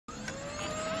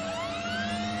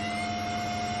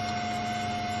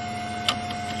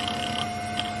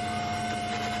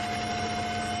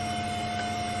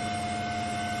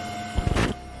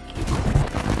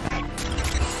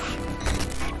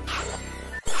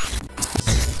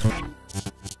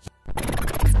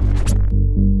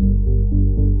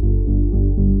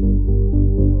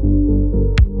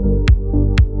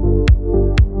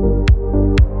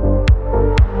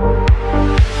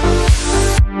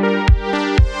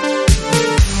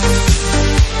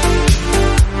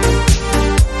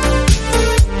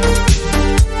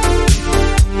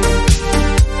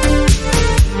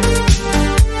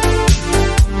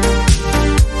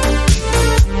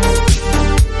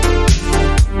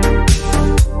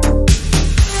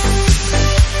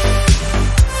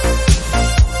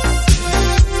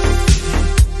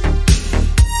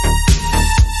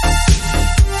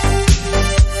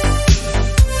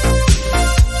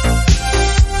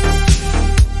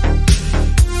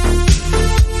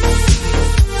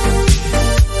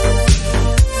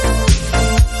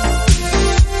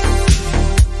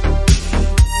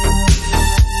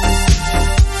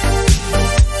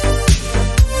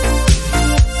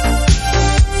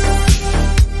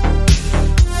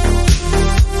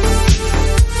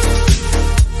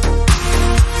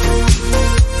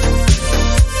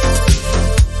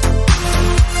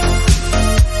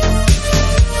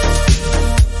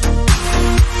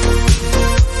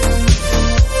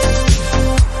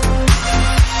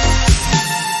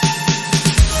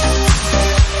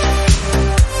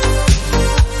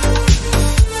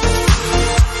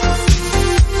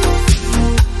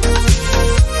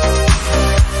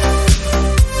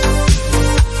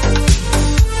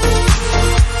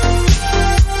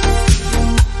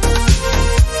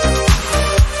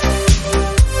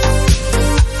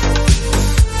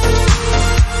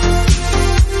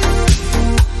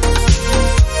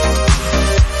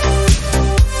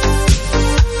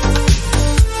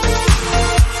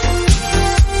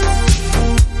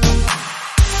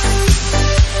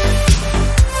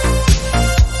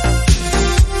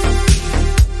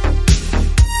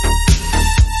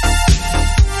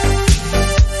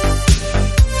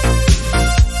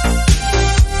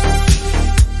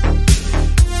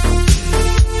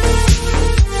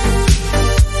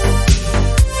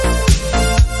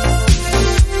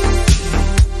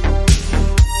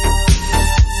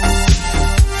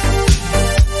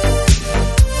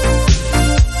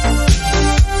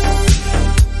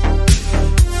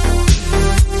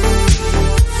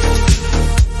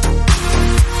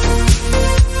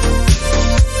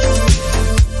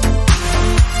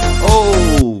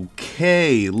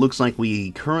Okay, looks like we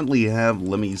currently have,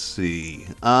 let me see,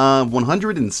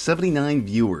 179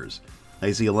 viewers.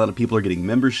 I see a lot of people are getting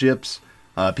memberships.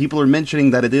 People are mentioning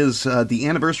that it is the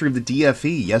anniversary of the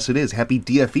DFE. Yes, it is. Happy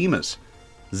DFEmas.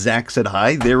 Zach said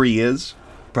hi. There he is.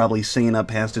 Probably staying up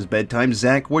past his bedtime.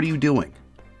 Zach, what are you doing?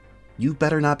 You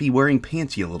better not be wearing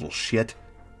pants, you little shit.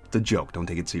 It's a joke. Don't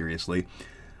take it seriously.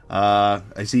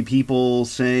 I see people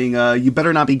saying, you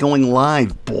better not be going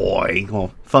live, boy.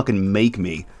 Well, fucking make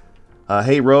me.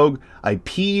 Hey, Rogue, I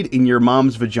peed in your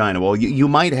mom's vagina. Well, you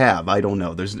might have. I don't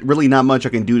know. There's really not much I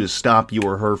can do to stop you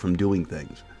or her from doing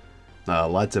things.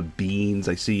 Lots of beans.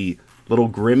 I see little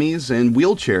grimmies and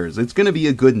wheelchairs. It's going to be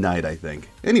a good night, I think.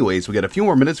 Anyways, we got a few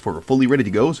more minutes before we're fully ready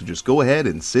to go, so just go ahead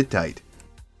and sit tight.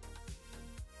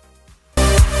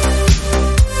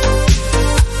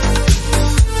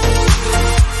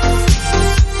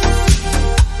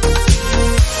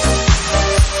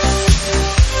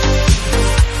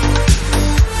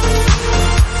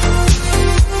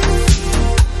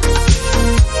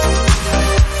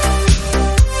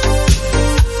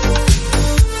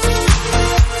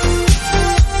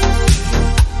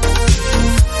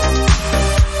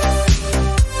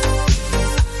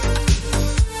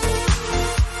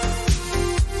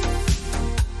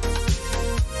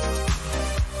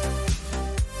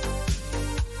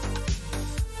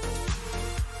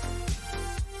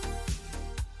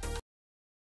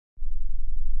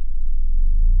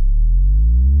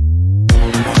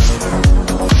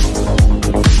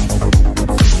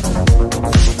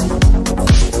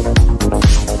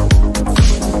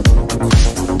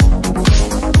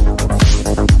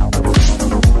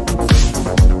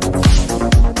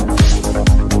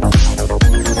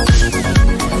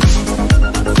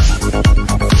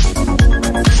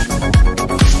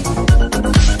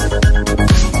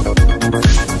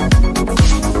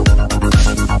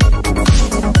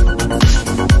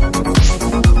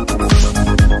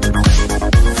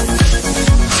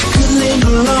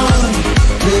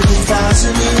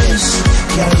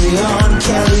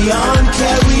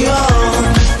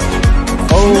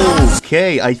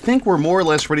 Okay, I think we're more or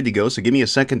less ready to go, so give me a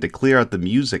second to clear out the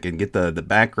music and get the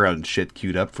background shit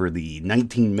queued up for the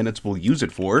 19 minutes we'll use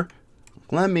it for.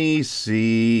 Let me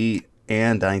see,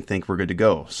 and I think we're good to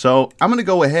go. So, I'm going to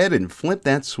go ahead and flip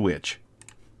that switch.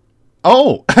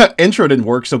 Oh, intro didn't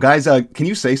work, so guys, can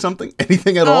you say something?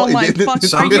 Anything at all? Oh my fuck,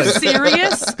 are you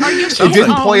serious? Are you It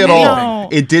didn't play at all.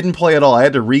 It didn't play at all. I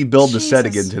had to rebuild the set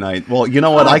again tonight. Well, you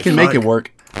know what? I can make it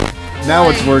work. Now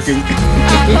it's working.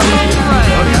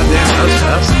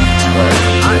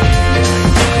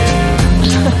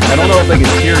 I don't know if they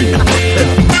can hear you.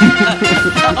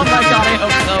 Oh my god, I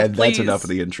hope so. And that's enough of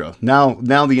the intro. Now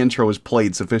the intro is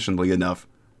played sufficiently enough.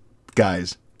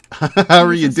 Guys, how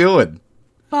are you doing?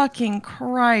 Fucking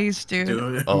Christ,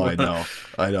 dude. Oh, I know.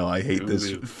 I hate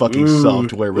this fucking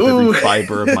software with every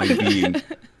fiber of my being.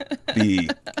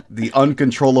 The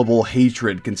uncontrollable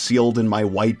hatred concealed in my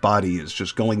white body is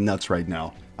just going nuts right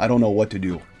now. I don't know what to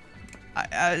do.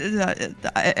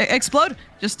 Explode.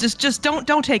 Just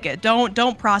don't take it.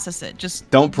 Don't process it. Just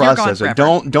don't process it.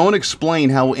 Don't explain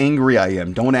how angry I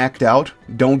am. Don't act out.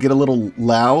 Don't get a little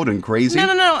loud and crazy.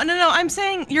 No. I'm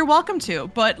saying you're welcome to,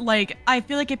 but like I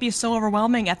feel like it'd be so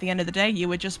overwhelming at the end of the day. You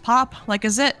would just pop like a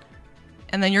zit,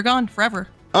 and then you're gone forever.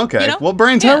 Okay. You know? Well,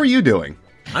 Brainz, how are you doing?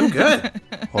 I'm good.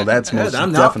 Well, that's most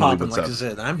I'm definitely not what's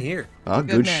up. I'm here. Oh,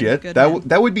 good shit.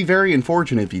 That would be very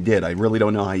unfortunate if you did. I really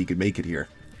don't know how you could make it here.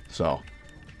 So,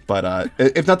 but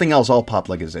if nothing else, I'll pop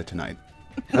like a zit tonight.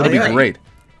 That'll be great.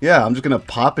 Yeah, I'm just gonna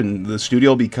pop and the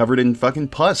studio will be covered in fucking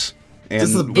pus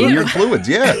and weird fluids.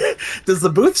 Yeah. Does the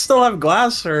booth still have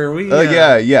glass, or are we?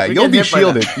 Yeah. You'll be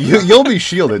shielded. You'll be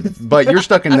shielded, but you're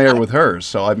stuck in there with her.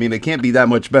 So I mean, it can't be that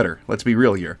much better. Let's be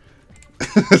real here.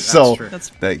 So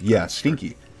yeah,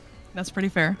 stinky. That's pretty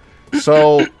fair.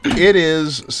 So it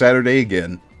is Saturday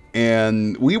again.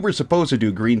 And we were supposed to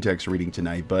do green text reading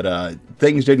tonight, but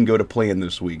things didn't go to plan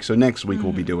this week. So next week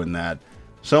we'll be doing that.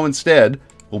 So instead,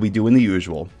 we'll be doing the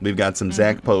usual. We've got some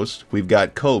Zach posts. We've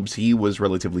got Cobes. He was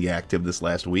relatively active this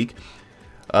last week.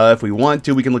 If we want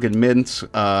to, we can look at Mints.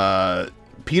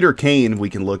 Peter Kane we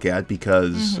can look at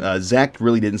because Zach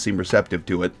really didn't seem receptive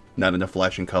to it. Not enough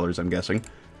flashing colors, I'm guessing.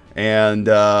 And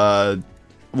of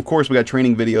course, we got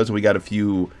training videos, and we got a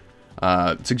few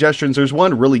suggestions. There's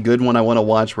one really good one I want to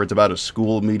watch where it's about a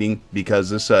school meeting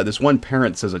because this one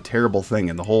parent says a terrible thing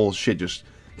and the whole shit just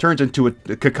turns into a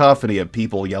cacophony of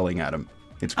people yelling at him.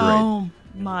 It's great. Oh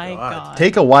my god.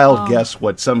 Take a wild guess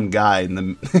what some guy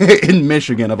in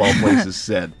Michigan of all places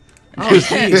said. Oh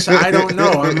jeez, I don't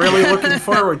know. I'm really looking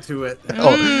forward to it.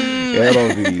 Oh,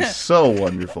 it'll be so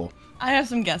wonderful. I have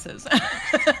some guesses.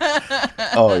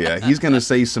 Oh yeah, he's gonna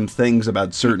say some things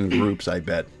about certain groups, I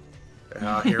bet.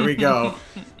 Oh, here we go.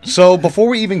 So before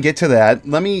we even get to that,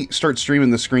 let me start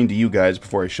streaming the screen to you guys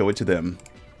before I show it to them,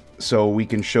 so we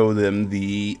can show them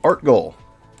the art goal.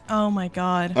 Oh my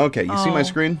god. Okay, you see my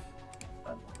screen?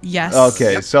 Yes.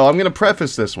 Okay, so I'm gonna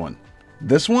preface this one.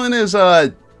 This one is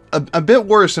a bit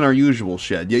worse than our usual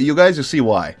shit. You guys will see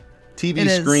why. TV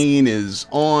screen is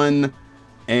on,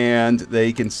 and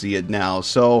they can see it now.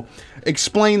 So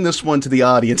explain this one to the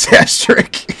audience,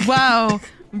 Asterik. Wow.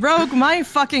 Rogue, my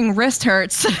fucking wrist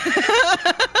hurts.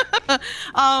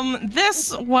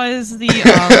 This was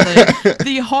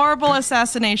the horrible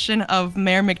assassination of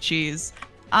Mayor McCheese.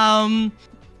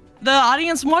 The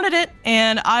audience wanted it,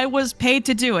 and I was paid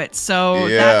to do it, so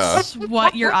that's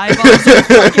what your eyeballs are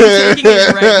fucking taking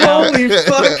in right now. Holy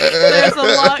fuck! There's a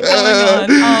lot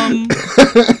going on.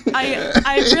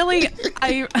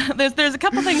 There's a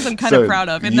couple things I'm kind of proud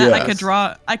of, in that I could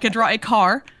draw a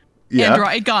car and draw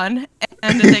a gun,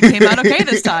 and they came out okay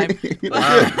this time.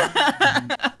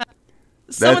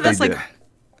 Some of that's like.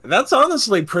 That's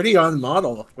honestly pretty on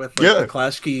model with like, the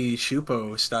Klasky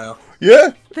Shupo style.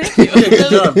 Yeah. Thank you. Good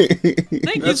job.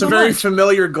 Thank you That's so a very much.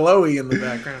 familiar glowy in the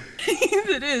background.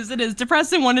 It is.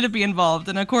 Depreston wanted to be involved,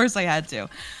 and of course I had to.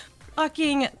 I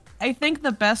think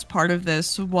the best part of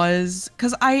this was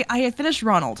because I had finished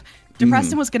Ronald.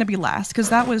 Depreston was going to be last because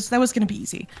that was going to be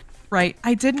easy, right?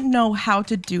 I didn't know how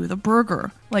to do the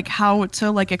burger, like how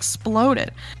to like explode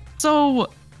it.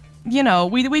 So, you know,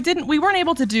 we weren't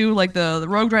able to do like the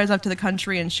rogue drives up to the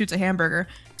country and shoots a hamburger.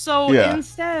 So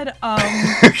instead,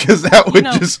 because that would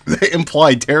just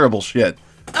imply terrible shit.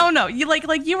 Oh no, you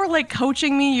you were like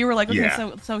coaching me. You were like,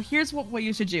 okay, so here's what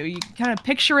you should do. You kind of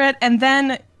picture it, and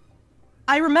then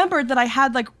I remembered that I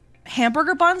had like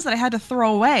hamburger buns that I had to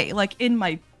throw away, like in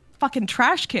my fucking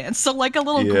trash can. So like a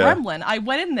little gremlin, I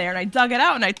went in there and I dug it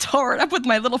out and I tore it up with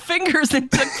my little fingers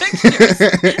and took pictures.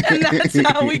 And that's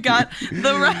how we got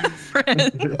the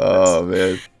reference. Oh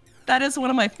man. That is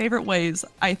one of my favorite ways,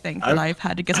 I think, that I've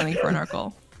had to get something for an art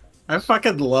goal. I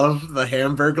fucking love the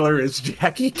Hamburglar as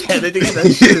Jackie Kennedy.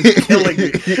 That shit is killing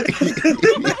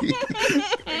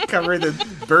me. Covered in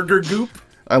burger goop.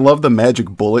 I love the magic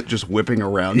bullet just whipping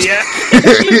around. Yeah.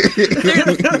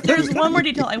 There's one more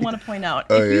detail I want to point out.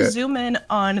 If you zoom in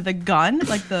on the gun,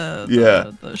 like the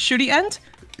shooty end,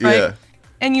 right?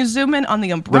 And you zoom in on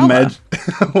the umbrella. Wait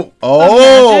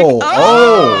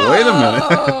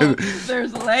a minute.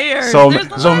 There's layers. So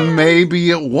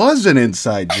maybe it was an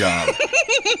inside job.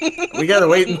 We gotta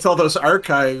wait until those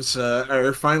archives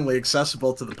are finally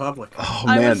accessible to the public. Oh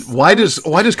man, why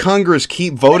does Congress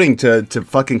keep voting to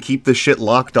fucking keep this shit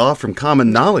locked off from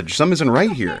common knowledge? Something isn't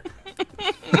right here.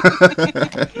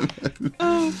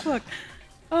 Oh fuck.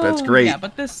 Oh, that's great. Yeah,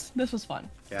 but this was fun.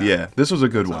 Yeah, this was a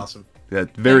good one. Awesome. Yeah,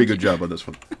 very good job on this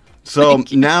one. So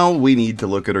now we need to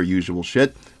look at our usual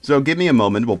shit. So give me a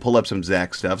moment. We'll pull up some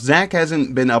Zach stuff. Zach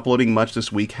hasn't been uploading much this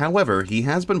week. However, he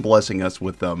has been blessing us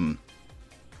with No,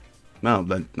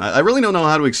 I really don't know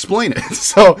how to explain it.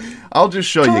 So I'll just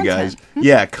show you guys.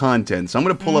 Yeah, content. So I'm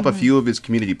going to pull up a few of his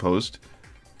community posts.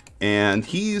 And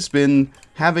he's been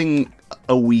having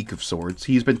a week of sorts.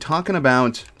 He's been talking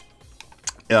about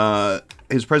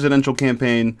his presidential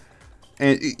campaign.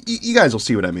 And you guys will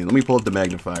see what I mean. Let me pull up the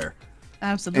magnifier.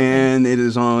 Absolutely. And it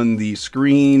is on the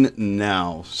screen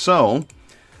now. So,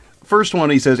 first one,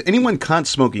 he says, anyone caught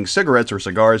smoking cigarettes or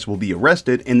cigars will be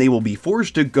arrested, and they will be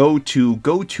forced to go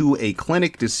to a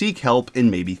clinic to seek help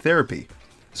and maybe therapy.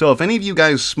 So if any of you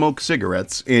guys smoke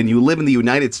cigarettes and you live in the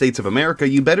United States of America,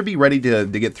 you better be ready to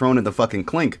get thrown in the fucking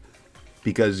clink.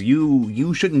 Because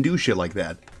you shouldn't do shit like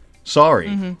that. Sorry.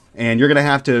 And you're going to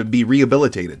have to be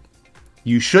rehabilitated.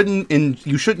 You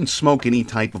shouldn't smoke any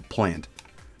type of plant.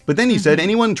 But then he said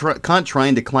anyone caught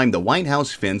trying to climb the White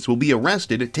House fence will be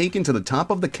arrested, taken to the top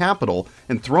of the Capitol,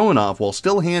 and thrown off while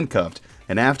still handcuffed.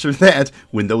 And after that,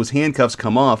 when those handcuffs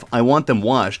come off, I want them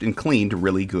washed and cleaned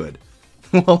really good.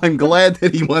 Well, I'm glad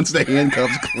that he wants the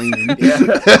handcuffs cleaned.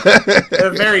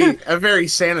 A very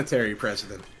sanitary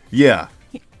president. Yeah.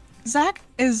 Zach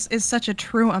is such a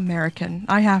true American,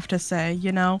 I have to say,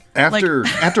 you know? After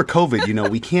COVID, you know,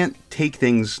 we can't take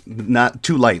things not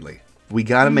too lightly. We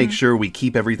got to make sure we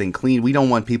keep everything clean. We don't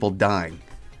want people dying.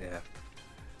 Yeah.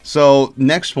 So,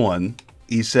 next one,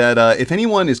 he said, if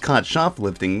anyone is caught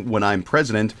shoplifting when I'm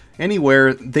president,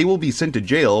 anywhere, they will be sent to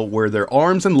jail where their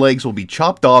arms and legs will be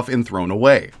chopped off and thrown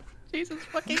away. Jesus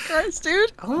fucking Christ,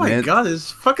 dude. Oh my god,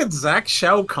 is fucking Zach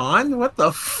Shao Kahn? What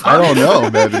the fuck? I don't know,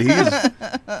 man,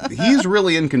 but he's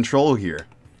really in control here.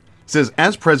 says,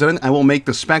 as president, I will make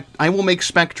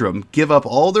Spectrum give up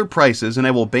all their prices, and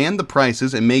I will ban the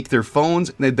prices and make their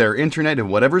phones, their internet, and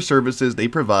whatever services they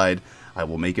provide, I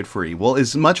will make it free. Well,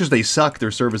 as much as they suck,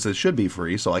 their services should be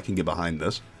free, so I can get behind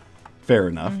this. Fair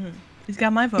enough. He's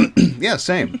got my vote. Yeah,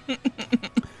 same.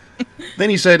 Then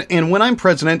he said, and when I'm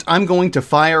president, I'm going to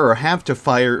fire or have to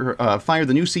fire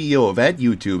the new CEO of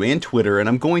 @YouTube and Twitter, and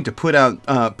I'm going to put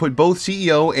both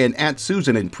CEO and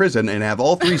 @Susan in prison and have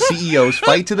all three CEOs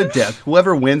fight to the death.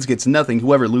 Whoever wins gets nothing.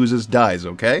 Whoever loses dies,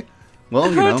 okay? Well,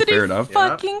 you know, fair enough.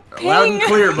 Fucking ping? Loud and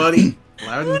clear, buddy.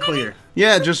 Loud and clear.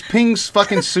 Yeah, just pings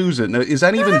fucking Susan. Is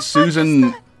that even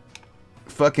Susan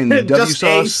fucking W Just a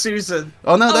sauce? Susan.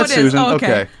 Oh, no, that's Susan. Oh,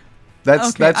 okay.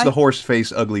 That's the horse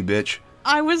face ugly bitch.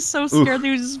 I was so scared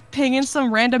he was just pinging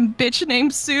some random bitch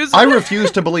named Susan. I refuse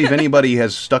to believe anybody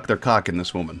has stuck their cock in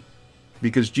this woman.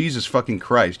 Because Jesus fucking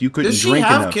Christ, you couldn't Does drink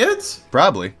she have enough. kids?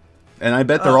 Probably. And I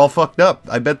bet they're all fucked up.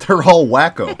 I bet they're all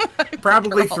wacko.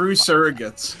 Probably through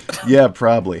surrogates. Yeah,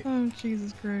 probably. Oh,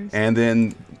 Jesus Christ. And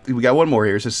then we got one more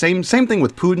here. It says, same thing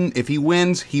with Putin. If he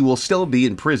wins, he will still be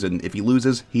in prison. If he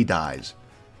loses, he dies.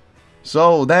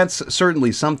 So that's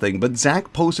certainly something. But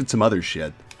Zach posted some other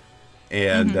shit.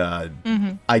 And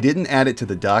I didn't add it to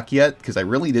the doc yet because I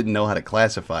really didn't know how to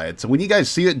classify it. So when you guys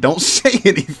see it, don't say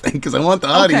anything because I want the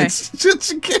audience to...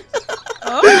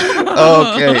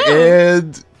 Okay,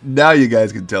 and now you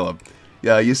guys can tell them.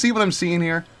 Yeah, you see what I'm seeing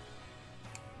here?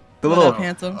 The What little... up,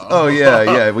 handsome? Oh,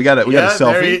 yeah. We got a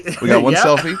selfie. We got one yeah.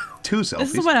 selfie. Two selfies.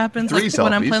 This is what happens Three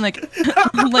when I'm selfies.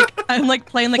 playing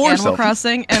playing Four Animal selfies.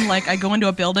 Crossing and I go into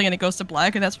a building and it goes to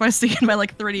black and that's what I see in my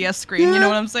 3DS screen. You know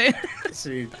what I'm saying?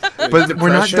 See, But we're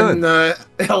not done.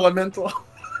 Elemental.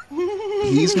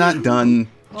 He's not done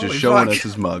just Holy showing fuck. us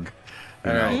his mug. You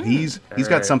All know, right. he's All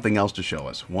got right. something else to show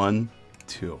us. 1,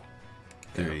 2,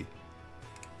 3,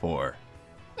 4.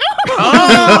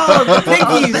 Oh, the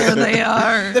piggies! There they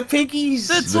are. The piggies!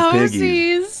 The The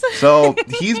piggies. toesies. So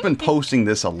he's been posting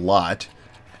this a lot.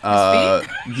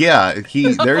 Yeah,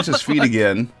 there's his feet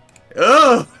again.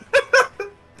 Ugh!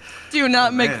 Do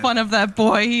not make man. fun of that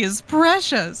boy. He is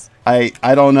precious. I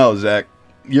don't know, Zach.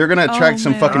 You're gonna attract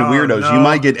some man. fucking Oh, weirdos. no. You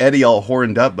might get Eddie all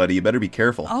horned up, buddy. You better be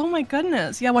careful. Oh my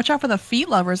goodness. Yeah, watch out for the feet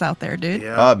lovers out there, dude.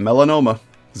 Yeah. Melanoma.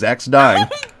 Zach's dying.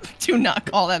 Do not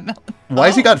call that melon. Why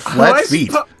has he got Why flat is he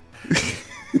feet?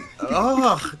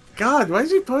 Oh, God, why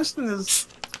is he posting his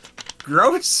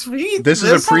gross feet? This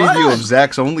is a preview much? of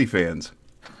Zach's OnlyFans.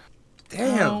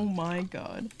 Damn. Oh my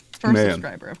god. First Man.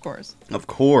 subscriber, of course. Of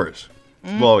course.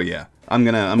 Well, yeah. I'm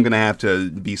gonna have to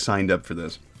be signed up for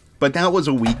this. But that was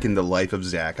a week in the life of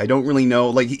Zach. I don't really know.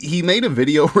 Like, he made a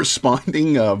video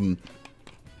responding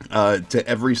to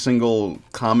every single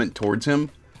comment towards him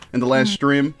in the last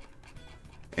stream.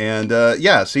 And,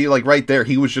 yeah, see, like, right there,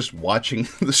 he was just watching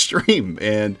the stream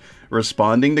and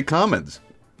responding to comments.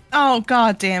 Oh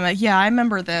god damn it. Yeah, I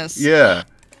remember this. Yeah.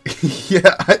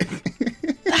 Yeah.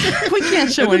 We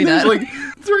can't show And any then of that. there's like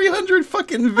 300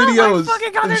 fucking videos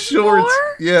fucking God, and there's shorts.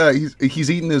 more? Yeah, he's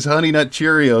eating his Honey Nut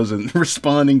Cheerios and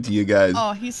responding to you guys.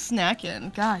 Oh, he's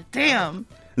snacking. God damn.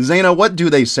 Zaina, what do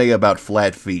they say about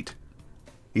flat feet?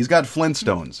 He's got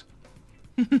Flintstones.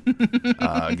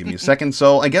 Give me a second.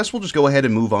 So I guess we'll just go ahead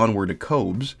and move onward to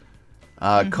Cobes.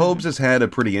 Cobes has had a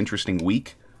pretty interesting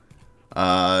week.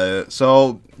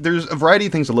 So there's a variety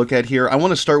of things to look at here. I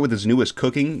want to start with his newest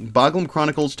cooking. Boglum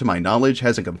Chronicles, to my knowledge,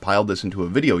 hasn't compiled this into a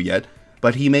video yet,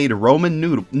 but he made Roman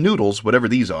noodles, whatever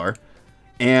these are,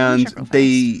 and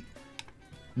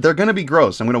they're going to be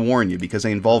gross. I'm going to warn you because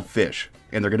they involve fish,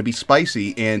 and they're going to be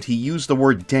spicy, and he used the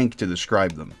word dank to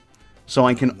describe them. So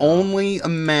I can only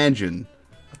imagine.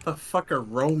 What the fuck are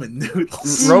Roman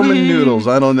noodles? Roman noodles,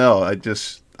 I don't know.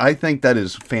 I think that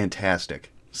is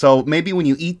fantastic. So maybe when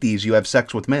you eat these, you have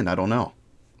sex with men. I don't know.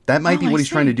 That might be what he's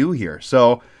trying to do here.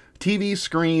 So TV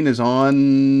screen is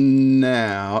on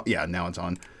now. Yeah, now it's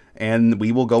on. And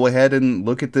we will go ahead and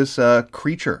look at this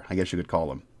creature, I guess you could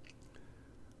call him.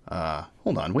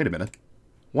 Hold on, wait a minute.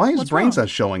 Why is Brainz not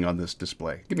showing on this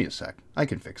display? Give me a sec. I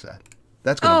can fix that.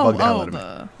 That's going to bug the hell out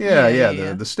of me.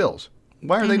 Yeah, the stills.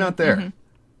 Why are they not there?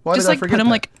 Why just did I forget put him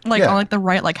that? on the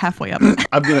right, halfway up.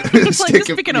 I'm gonna just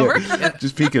peek it over.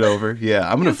 Just peek it over.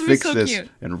 Yeah, I'm gonna This would be fix so this cute.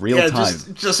 in real time.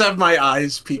 Just have my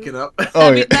eyes peeking up.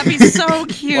 Oh yeah. That'd be so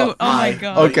cute. Well, oh my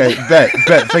god. Okay, bet.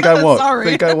 Think I won't. Sorry.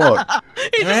 Think I won't.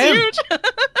 He's Man. huge.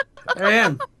 I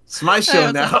am. It's my show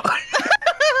Hey, now.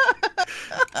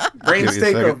 Brainz Give me a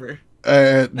second.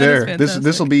 takeover. There.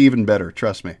 This will be even better.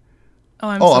 Trust me. Oh,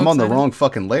 I'm, Oh, so I'm on the excited. wrong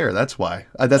fucking layer. That's why.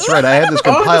 That's right. I had this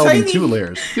compiled in tiny. 2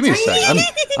 layers. Give me a second.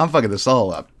 I'm fucking this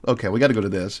all up. Okay, we got to go to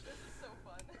this.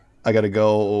 I got to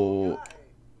go.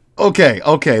 Okay,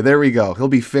 there we go. He'll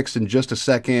be fixed in just a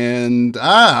second.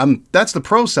 That's the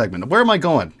pro segment. Where am I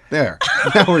going? There.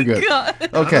 Now we're good. God.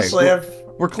 Okay. Honestly,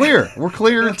 We're clear. We're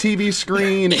clear. TV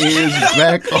screen is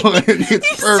back on.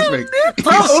 It's perfect. He's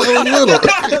so little.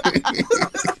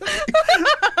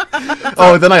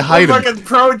 Oh, and then I hide him. Fucking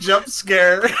pro jump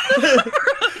scare.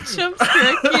 Jump scare.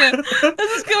 I can't.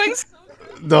 This is going so...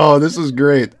 No, this is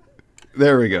great.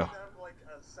 There we go. Like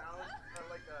a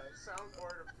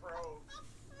soundboard of pro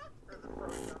for the pro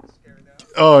jump scare now.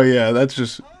 Oh yeah, that's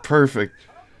just perfect.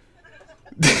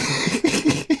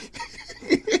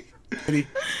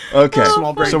 Okay,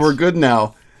 Small breaks. so we're good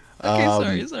now.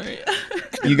 Okay, sorry.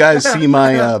 You guys see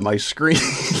my my screen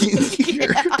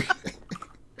here?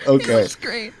 Okay. That's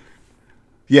great.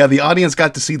 Yeah, the audience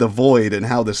got to see the void and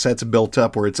how the set's built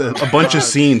up, where it's a bunch of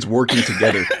scenes working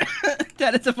together.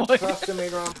 That is a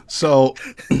voice. So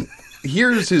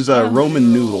here's his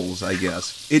Roman noodles, I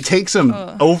guess. It takes him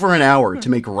over an hour to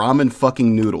make ramen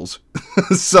fucking noodles.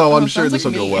 So I'm sure this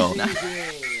will go well.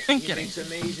 I'm kidding.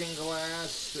 Amazing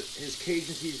glass. His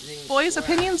Cajun seasoning. Boys,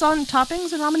 opinions on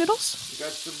toppings and ramen noodles?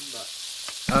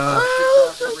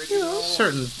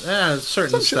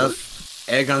 Certain stuff.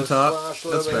 Egg on top.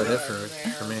 That's about it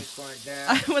for me.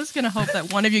 I was gonna hope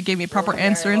that one of you gave me a proper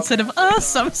answer instead of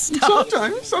some stuff.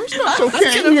 Sometimes, some stuff's I was okay.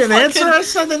 gonna Give me an fucking- answer. I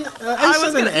said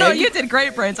an egg. No, you did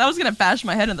great, Brains. I was gonna bash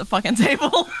my head in the fucking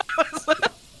table.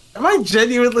 Am I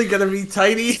genuinely gonna be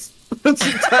tiny? This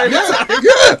entire time?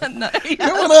 Yeah. No,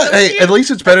 Why not? Hey, at least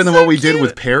it's better than what we did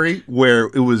with Perry, where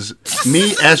it was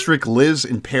me, Asterik, Liz,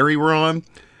 and Perry were on.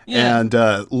 Yeah. And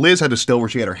Liz had a still where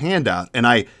she had her hand out. And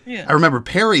I remember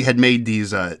Perry had made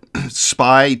these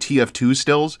spy TF2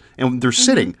 stills, and they're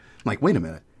sitting. I'm like, wait a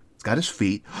minute. He's got his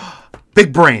feet.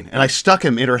 Big brain. And I stuck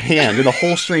him in her hand, and the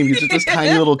whole stream, he's just this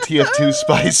tiny little TF2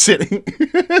 spy sitting.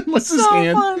 What's his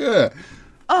hand? fun. Yeah.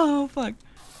 Oh, fuck.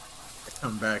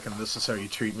 Come back and this is how you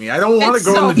treat me. I don't want to It's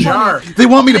go so in the jar. They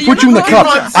want me to put you in the You're cup.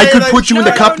 not I could going put you in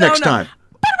the to- cup No, next no. time.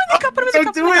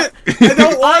 Don't do it. I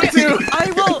don't want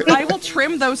to. I will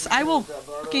trim those. I will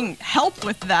fucking help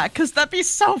with that, because that'd be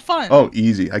so fun. Oh,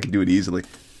 easy. I can do it easily.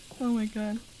 Oh my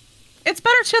god. It's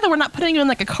better too that we're not putting it in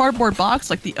like a cardboard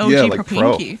box like the OG Yeah, like propane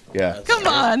pro. key. Yeah. Come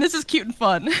on, this is cute and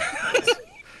fun.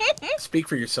 Speak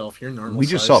for yourself. You're normal. We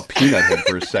just sized. saw Peanut Head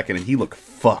for a second, and he looked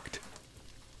fucked.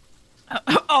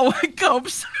 Oh,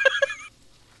 Copes.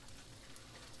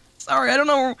 Sorry, I don't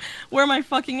know where my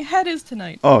fucking head is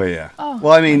tonight. Oh, yeah. Oh,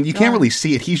 well, I mean, my you can't God. really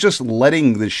see it. He's just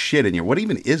letting this shit in here. What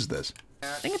even is this? I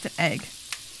think it's an egg.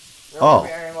 Oh.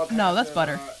 No, that's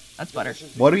butter. That's butter.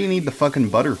 What do you need the fucking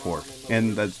butter for?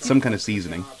 And some kind of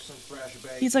seasoning.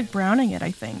 He's like browning it, I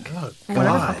think. Oh, For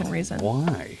whatever God. fucking reason.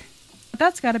 Why? But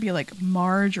that's got to be like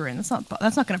margarine. That's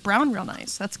not gonna brown real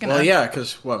nice. That's gonna. Well, yeah,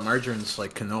 because what margarine's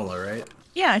like canola, right?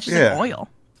 Yeah, it's just Yeah. like oil.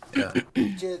 Yeah.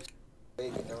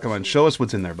 Come on, show us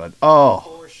what's in there, bud.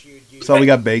 Oh. So we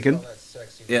got bacon.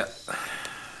 Yeah.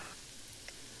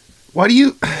 Why do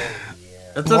you...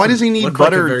 That Why does he doesn't need look like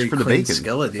a butter very for the clean bacon?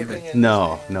 Skillet, even.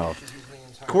 No.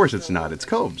 Of course it's not. It's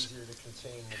Cobes.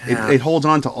 Yeah. It holds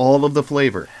on to all of the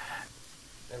flavor.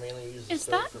 Is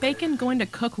that bacon going to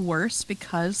cook worse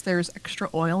because there's extra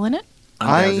oil in it?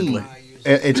 Undoubtedly.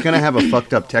 It's going to have a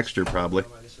fucked up texture, probably.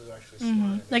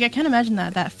 Like I can't imagine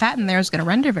that fat in there is gonna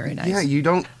render very nice. Yeah, you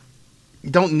don't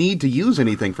need to use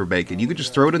anything for bacon. You could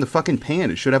just throw it in the fucking pan.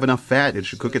 It should have enough fat. It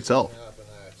should cook itself.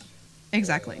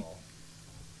 Exactly.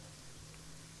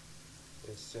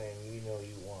 It's saying you know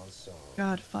you want some.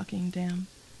 God fucking damn.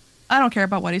 I don't care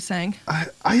about what he's saying.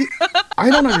 I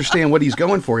don't understand what he's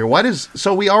going for here.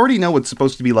 So we already know it's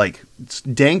supposed to be like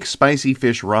dank, spicy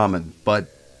fish ramen, but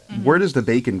where does the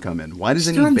bacon come in? Why does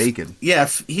it need bacon? Yeah,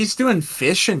 he's doing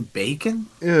fish and bacon?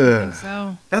 Ugh.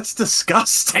 So That's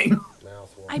disgusting.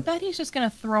 I bet he's just gonna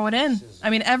throw it in. I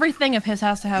mean, everything of his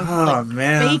has to have Oh, like,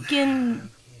 man. bacon,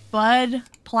 bud,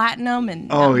 platinum, and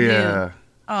Oh, Mountain Dew. yeah.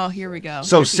 Oh, here we go.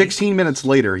 So Here's the- 16 minutes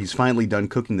later, he's finally done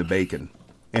cooking the bacon.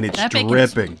 And it's That bacon's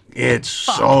dripping. It's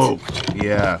soaked.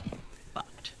 Yeah.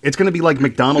 fucked. It's going to be like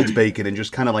McDonald's bacon and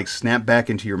just kind of like snap back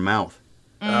into your mouth.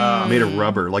 Made of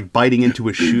rubber, like biting into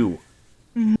a shoe.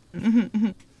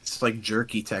 It's like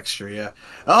jerky texture, yeah.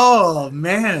 Oh,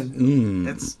 man.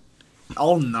 It's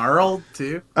all gnarled,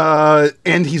 too.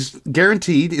 And he's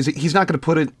guaranteed he's not going to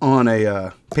put it on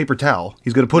a paper towel.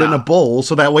 He's going to put it in a bowl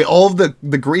so that way all of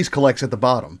the grease collects at the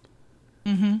bottom.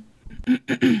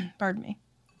 Pardon me.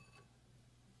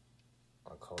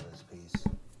 I'll call this piece.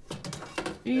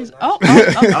 Jeez. Oh.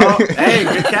 Oh, hey,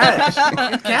 good catch.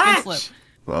 Good Good catch. slip.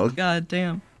 Well, God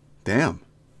damn. damn.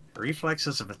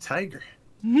 Reflexes of a tiger.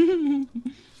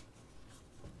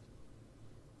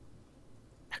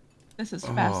 This This is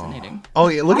fascinating. Oh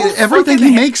yeah, look at everything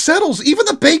he makes settles. Even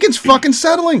the bacon's fucking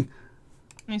settling.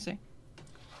 Let me see.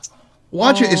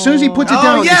 Watch it. As soon as he puts it Oh,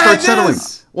 down, it yeah, starts it settling.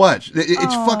 is. Watch.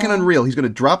 It's fucking unreal. He's gonna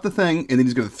drop the thing, and then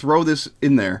he's gonna throw this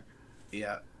in there.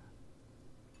 Yeah.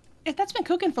 If that's been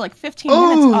cooking for like 15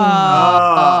 minutes.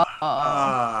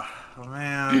 Oh,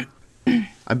 man.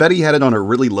 I bet he had it on a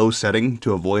really low setting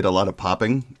to avoid a lot of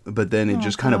popping, but then it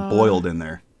just kind of boiled in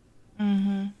there.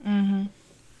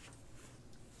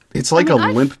 It's like a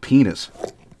limp penis.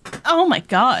 Oh my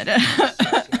god.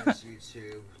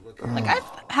 Like, I've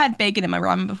had bacon in my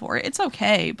ramen before. It's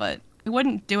okay, but I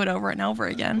wouldn't do it over and over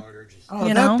again. Oh,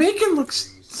 You that know? bacon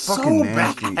looks Fucking so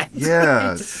nasty. bad.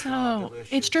 Yeah.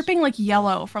 It's dripping like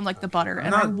yellow from like the butter,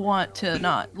 and I want to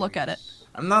not look at it.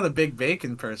 I'm not a big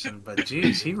bacon person, but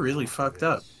geez, he really fucked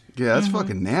up. Yeah, that's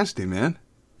fucking nasty, man.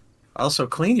 Also,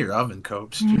 clean your oven,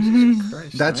 Copes. Jesus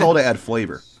Christ. That's all to add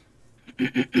flavor.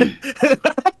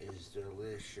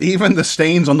 Even the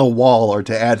stains on the wall are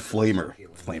to add flavor.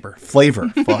 Flavor.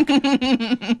 Fuck.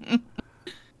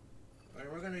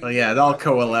 Well, yeah, it all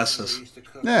coalesces.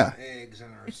 Yeah.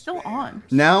 It's still on.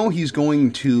 Now he's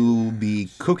going to be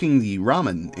cooking the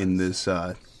ramen in this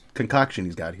concoction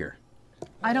he's got here.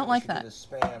 I don't like that.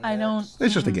 I don't.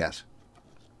 It's just a guess.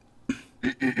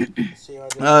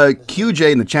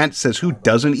 QJ in the chat says, who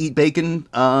doesn't eat bacon?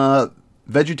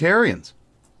 Vegetarians.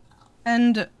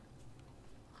 And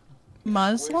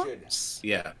Muslims?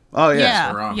 Yeah. Oh, yeah.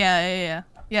 Yeah, haram.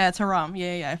 yeah, it's haram.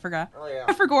 Yeah, I forgot. Oh, yeah.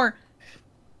 I forgot.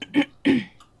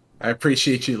 I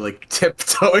appreciate you, like,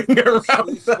 tiptoeing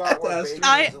around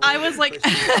that. I was like,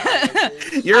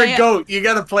 You're a goat. You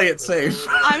gotta play it safe.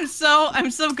 I'm so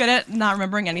good at not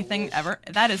remembering anything ever.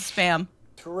 That is spam.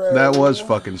 That was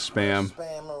fucking spam.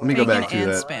 Let me go Bacon back to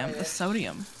and that. spam. The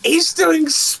sodium. He's doing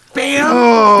spam,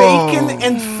 Oh. bacon,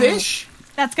 and fish?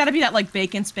 That's got to be that like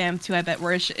bacon spam too. I bet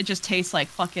where it just tastes like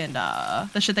fucking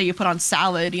the shit that you put on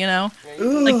salad. You know,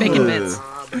 like bacon bits.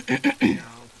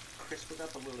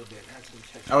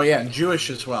 Oh, yeah, and Jewish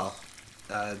as well.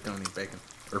 Don't eat bacon.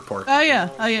 Or pork. Oh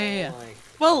yeah.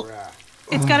 Well,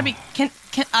 it's got to be. Can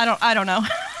I don't know.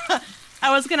 I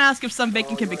was gonna ask if some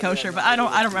bacon can be kosher, but I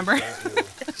don't remember.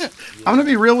 I'm gonna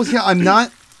be real with you. I'm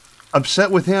not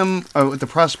upset with him with the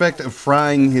prospect of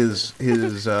frying his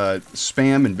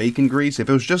spam in bacon grease. If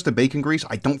it was just a bacon grease,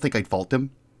 I don't think I'd fault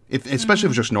him. Especially if it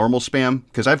was just normal spam,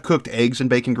 because I've cooked eggs in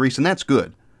bacon grease and that's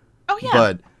good. Oh yeah.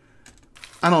 But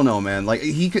I don't know, man. Like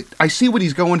I see what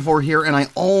he's going for here, and I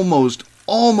almost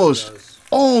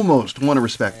want to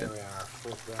respect him,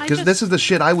 because this is the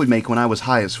shit I would make when I was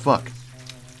high as fuck.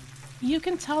 You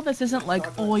can tell this isn't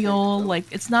like oil, like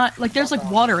it's not like there's like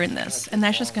water in this, and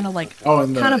that's just gonna like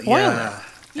kind of boil it.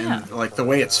 Yeah. And like the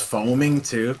way it's foaming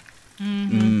too.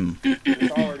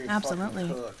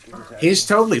 Absolutely. He's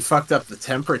totally fucked up the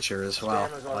temperature as well.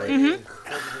 Like,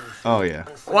 Oh yeah.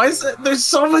 why is it? There's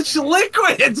so much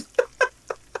liquid.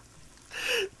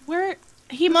 Where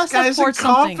he must have poured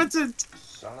something.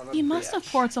 He must have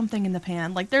poured something in the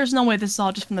pan. Like there's no way this is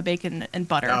all just from the bacon and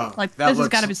butter. Oh, like that this has looks-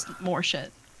 got to be more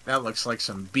shit. That looks like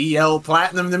some BL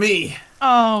platinum to me.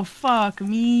 Oh fuck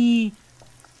me.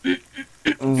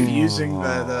 Using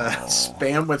the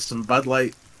spam with some Bud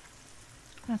Light.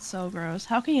 That's so gross.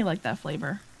 How can you like that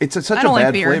flavor? It's such I a don't like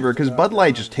bad beer. flavor because Bud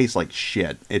Light just tastes like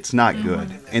shit. It's not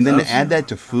good. And then to add that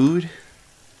to food,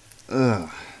 ugh.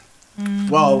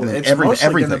 Well, And it's everything.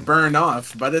 mostly going to burn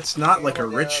off, but it's not like a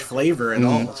rich flavor at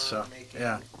all. So,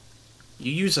 yeah.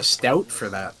 You use a stout for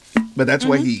that. But that's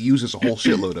why he uses a whole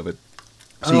shitload of it,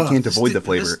 so you can't avoid the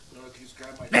flavor.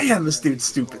 Man, this dude's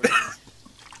stupid.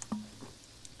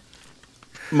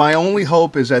 My only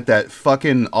hope is that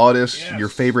fucking Audis, your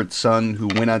favorite son, who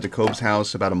went out to Cope's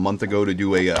house about a month ago to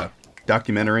do a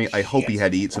documentary, I hope he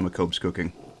had to eat some of Cope's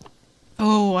cooking.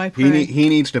 Oh, I pray. He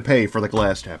needs to pay for the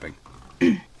glass tapping.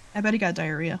 I bet he got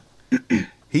diarrhea.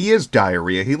 He is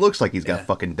diarrhea. He looks like he's got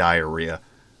fucking diarrhea.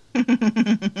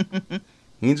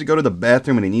 He needs to go to the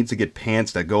bathroom and he needs to get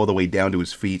pants that go all the way down to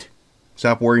his feet.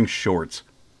 Stop wearing shorts.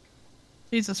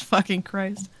 Jesus fucking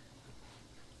Christ.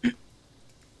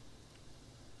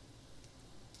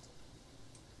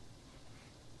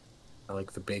 I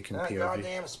like the bacon That POV.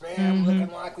 goddamn spam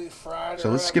looking like we fried it So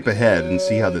let's up skip ahead and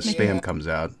see how the again. spam comes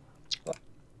out.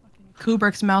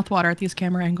 Kubrick's mouthwater at these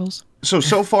camera angles. So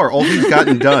far, all he's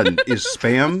gotten done is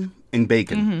spam and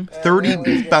bacon.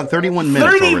 About 31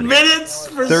 minutes 30 already. minutes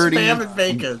for 30 spam and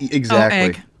bacon. Exactly. Oh,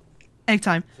 egg. Egg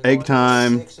time. Egg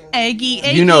time. Eggy.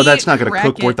 You know that's not gonna Wreck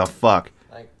cook it. worth a fuck.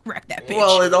 Wreck that bitch.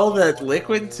 Well, and all that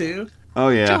liquid, too. Oh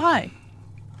yeah. Too high.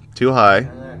 Too high.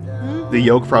 The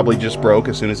yolk probably just broke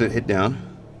as soon as it hit down.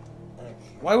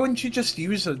 Why wouldn't you just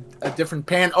use a different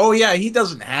pan? Oh yeah, he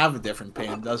doesn't have a different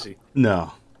pan, does he?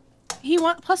 No.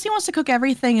 Plus he wants to cook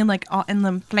everything in like all in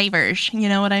the flavors. You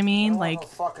know what I mean? Like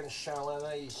fucking shell in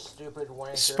there, you stupid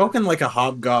wanker. Spoken like a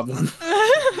hobgoblin.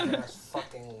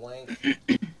 Fucking wank.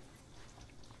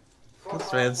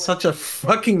 This man's such a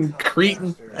fucking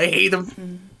cretin. I hate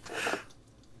him.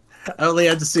 I only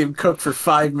had to see him cook for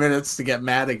 5 minutes to get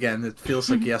mad again. It feels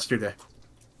like yesterday.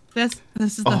 this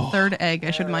is the third egg.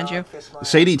 I should mind you.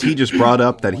 Sadie T just brought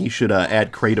up that he should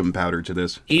add kratom powder to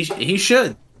this. He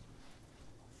should.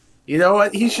 You know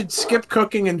what? He should skip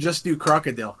cooking and just do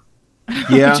crocodile.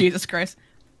 Yeah. Jesus Christ.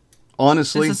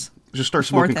 Honestly, This is just start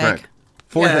smoking fourth egg. crack.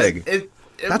 Fourth egg. It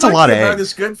That's a lot of eggs. eggs.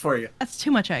 It's good for you. That's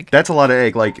too much egg. That's a lot of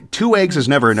egg. Like 2 eggs is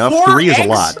never enough. 4 3 is a eggs?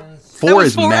 lot. That 4 was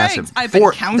is 4 massive. eggs. I've been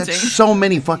 4. counting. That's so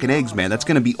many fucking eggs, man. That's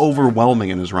gonna be overwhelming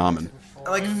in his ramen.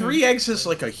 Like 3 eggs is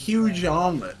like a huge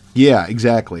omelet. Yeah,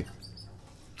 exactly.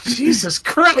 Jesus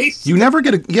Christ! You ever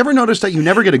notice that you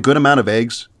never get a good amount of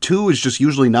eggs? 2 is just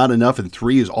usually not enough, and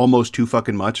 3 is almost too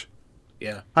fucking much.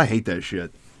 Yeah. I hate that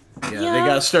shit. Yeah, they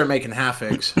gotta start making half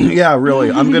eggs. Yeah, really.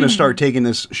 I'm gonna start taking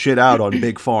this shit out on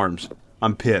big farms.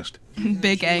 I'm pissed.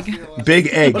 Big egg. Big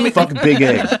egg. Fuck big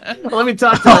egg. Let me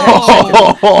talk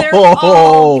to They're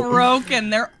all broken.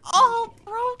 They're all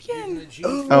broken.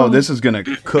 Oh, this is gonna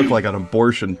cook like an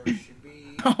abortion.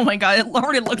 Oh my god, it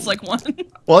already looks like one.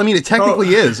 Well, I mean, it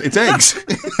technically is. It's eggs.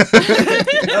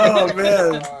 Oh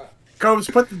man. Combs,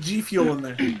 put the G Fuel in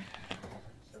there.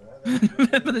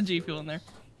 Put the G Fuel in there.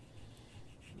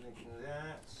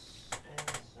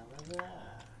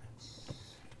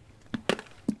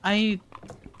 I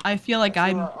feel like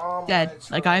I'm dead.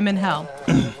 Like I'm in hell.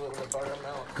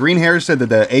 Green Hair said that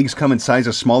the eggs come in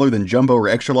sizes smaller than jumbo or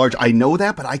extra large. I know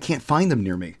that, but I can't find them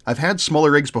near me. I've had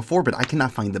smaller eggs before, but I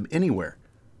cannot find them anywhere.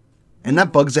 And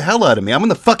that bugs the hell out of me. I'm in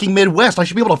the fucking Midwest. I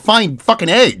should be able to find fucking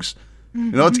eggs.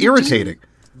 You know, it's irritating.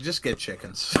 Just get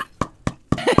chickens.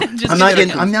 Just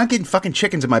I'm not getting fucking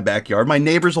chickens in my backyard. My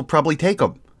neighbors will probably take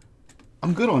them.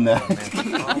 I'm good on that.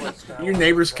 Your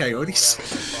neighbor's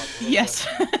coyotes. Yes.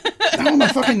 No,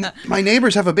 my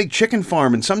neighbors have a big chicken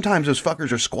farm, and sometimes those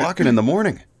fuckers are squawking in the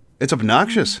morning. It's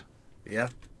obnoxious. Yeah.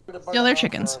 Still, they're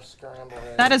chickens.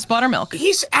 That is buttermilk.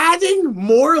 He's adding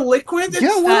more liquid than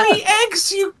Yeah, why? 3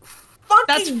 eggs, you fucking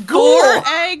That's 4 ghoul.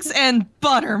 eggs and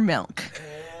buttermilk.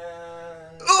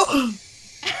 Ugh.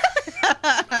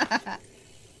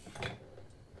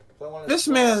 This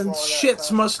man's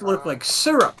shits must look like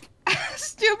syrup.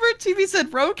 Stuber TV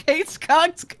said rotates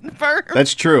cogs confirmed.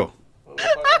 That's true.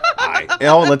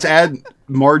 Oh, let's add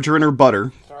margarine or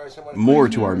butter more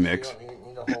to our mix.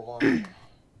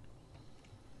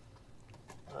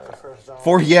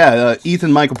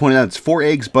 Ethan Michael pointed out it's 4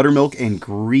 eggs, buttermilk, and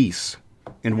grease,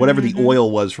 and whatever the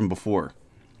oil was from before.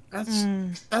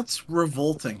 That's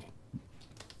revolting.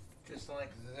 Just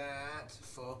like that.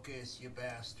 Focus, you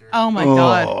bastard. Oh my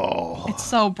god. It's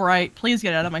so bright. Please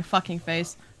get it out of my fucking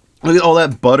face. Look at all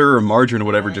that butter or margarine or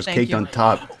whatever just Thank caked you. on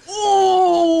top.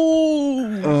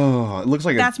 Oh. Oh, it looks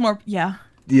like That's more. Yeah.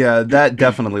 Yeah, that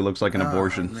definitely looks like an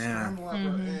abortion. Man.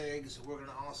 Eggs. We're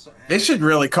gonna also They should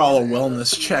really call a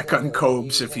wellness check on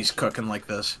Cobes if he's cooking like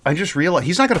this. I just realized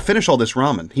he's not going to finish all this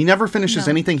ramen. He never finishes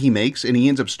anything he makes, and he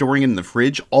ends up storing it in the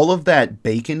fridge. All of that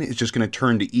bacon is just going to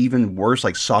turn to even worse,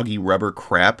 like soggy rubber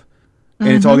crap. And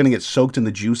it's all going to get soaked in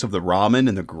the juice of the ramen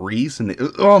and the grease. And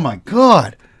oh my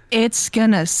god. It's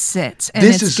gonna sit and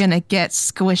it's gonna get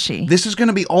squishy. This is going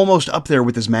to be almost up there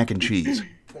with his mac and cheese.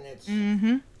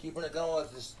 keeping it going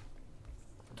with this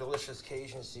delicious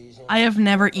Cajun season. I have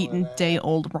never eaten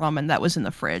day-old ramen that was in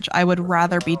the fridge. I would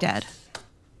rather be dead.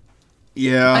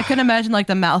 Yeah. I can imagine like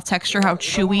the mouth texture, how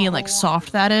chewy and like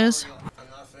soft that is.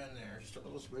 Enough in there. Just a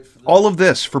little space for All of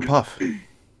this for Puff. the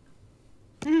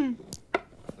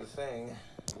thing.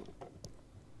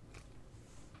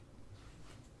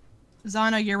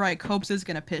 Zana, you're right. Copes is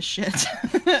gonna piss shit.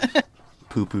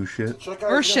 Poo-poo shit. Check out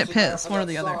Or our shit Instagram piss, for one or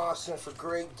that the other. sauce and for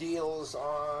great deals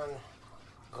on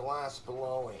glass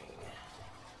blowing.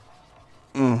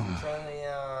 Turn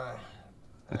the,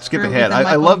 Let's skip Agree ahead. with that, I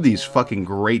Michael. love these fucking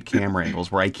great camera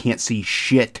angles where I can't see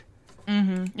shit.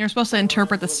 You're supposed to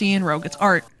interpret the scene, Rogue. It's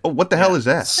art. Oh, what the hell is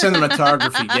that?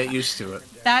 Cinematography, get used to it.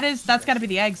 That's gotta be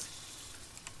the eggs.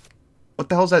 What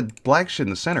the hell's that black shit in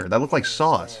the center? That looked like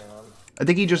sauce. I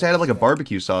think he just added like a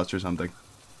barbecue sauce or something.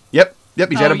 Yep,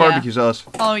 he's Oh, added yeah. barbecue sauce.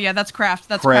 Oh yeah, that's Kraft.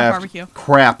 That's Kraft barbecue.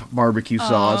 Crap barbecue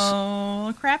sauce.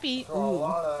 Oh, crappy. throw a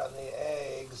lot of that in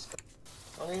the eggs.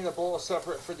 I need a bowl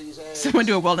separate for these eggs. Someone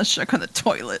do a wellness check on the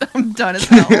toilet. I'm done as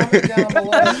hell. Comment down below.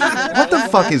 What the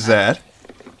fuck is that?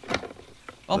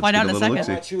 We'll Let's find get out in a a little second.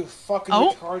 look-see. Not too fucking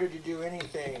Oh. retarded to do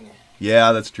anything.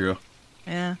 Yeah, that's true.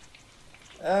 Yeah.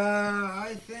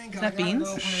 I think Is that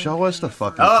beans? Show us the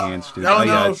fucking Oh, cans, dude. no, Oh,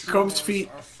 yeah, no, it's Cope's feet.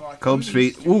 Cope's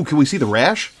feet. Ooh, can we see the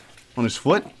rash on his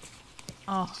foot?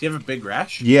 Oh. Does he have a big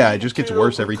rash? Yeah, it just gets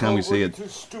worse every time we see it. Too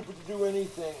stupid to do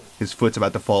anything. His foot's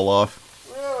about to fall off.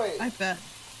 Really? I bet.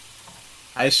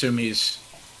 I assume he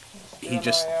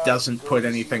just doesn't put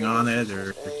anything on it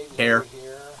or care.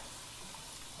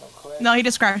 No, he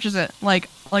just scratches it like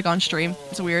on stream.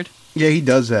 It's weird. Yeah, he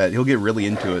does that. He'll get really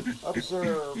into it.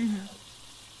 Observe.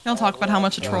 He'll talk about how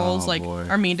much the trolls boy.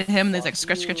 are mean to him. And he's like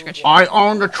scratch, scratch, scratch. I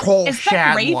own the troll Is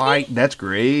that gravy? satellite. That's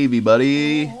gravy,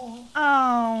 buddy.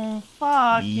 Oh,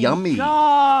 fuck. Yummy.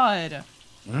 God.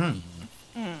 I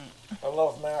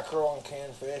love mackerel and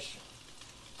canned fish.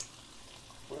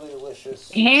 Really delicious.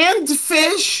 Canned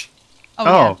fish? Oh,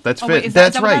 yeah. that's wait, fish. is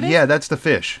That's that what right. that is? Yeah, that's the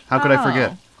fish. How could I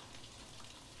forget? Oh.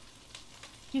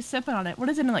 He's sipping on it. What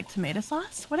is it in, like, tomato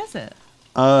sauce? What is it?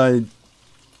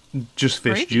 Just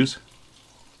fish Gravy? juice.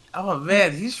 Oh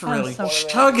man, he's really so-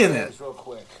 chugging it. Real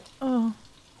quick. Oh,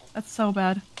 that's so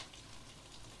bad.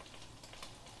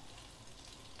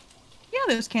 Yeah,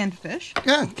 there's canned fish.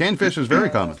 Yeah, canned fish is very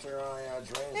common. After I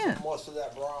drain Yeah. most of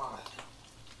that broth.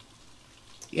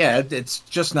 Yeah, it's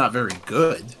just not very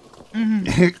good.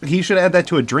 He should add that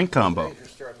to a drink combo. You're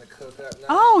starting to cook up now.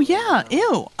 Oh, yeah.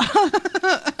 Ew.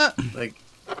 Like,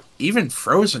 even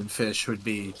frozen fish would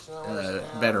be a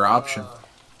better option.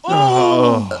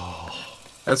 Oh,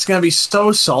 That's gonna be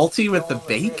so salty with the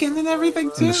bacon and everything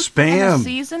and too, the And the spam.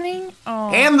 seasoning? Oh,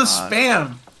 and the God.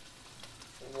 spam.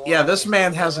 Yeah, this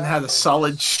man hasn't had a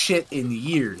solid shit in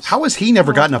years. How has he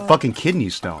never gotten a fucking kidney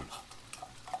stone?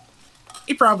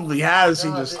 He probably has. He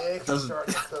No, just the eggs are doesn't.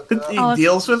 starting to cook He up.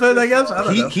 deals with it, I guess. I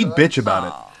don't know. He'd bitch about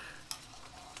it.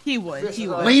 He would. He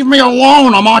would. Leave me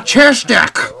alone, I'm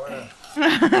autistic!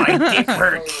 My dick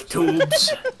hurts,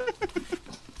 tubes.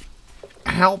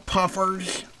 Help,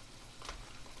 puffers.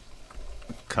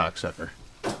 Cocksucker.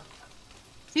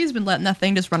 He's been letting that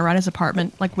thing just run around his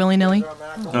apartment, like, willy-nilly.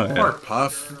 Oh, yeah. Poor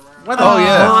Puff. What a Oh,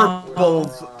 yeah.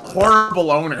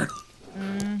 horrible owner.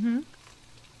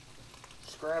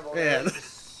 Scrambled Man.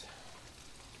 eggs.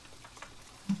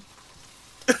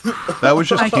 That was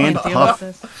just I canned can't deal puff.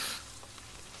 with this.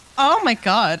 Oh, my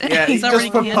God. Yeah, he He's already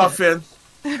just put canned Puff it.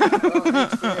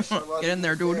 in. Get in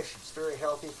there, dude. Fish. It's very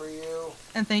healthy for you.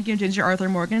 And thank you, Ginger Arthur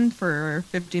Morgan, for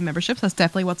 50 memberships. That's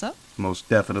definitely what's up. Most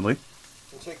definitely.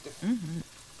 You take the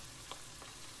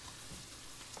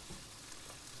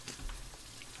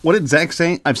What did Zach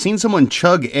say? I've seen someone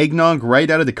chug eggnog right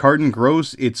out of the carton.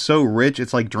 Gross. It's so rich,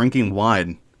 it's like drinking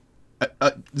wine.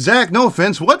 Zach, no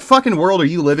offense. What fucking world are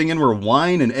you living in where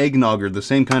wine and eggnog are the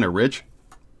same kind of rich?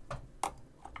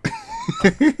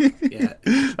 Yeah.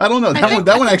 I don't know.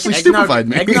 That one actually stupefied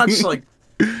me.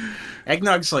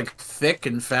 Eggnog's like thick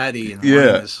and fatty, and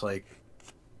Yeah. wine is like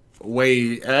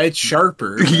it's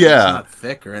sharper. But Yeah. It's not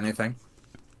thick or anything.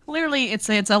 Clearly, it's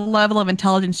a level of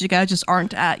intelligence you guys just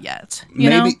aren't at yet. You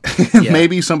know? Maybe Yeah.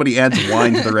 maybe somebody adds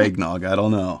wine to their eggnog. I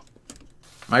don't know.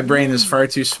 My brain is far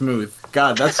too smooth.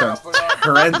 God, that sounds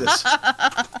horrendous.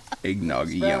 Eggnog,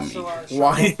 yummy.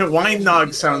 Wine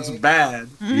nog sounds bad.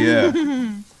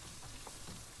 Yeah.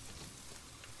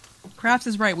 Crafts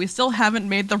is right. We still haven't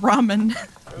made the ramen.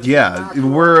 Yeah,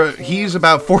 he's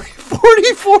about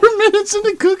 44 minutes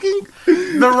into cooking.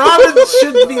 The ramen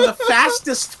should be the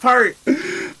fastest part.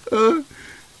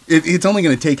 It's only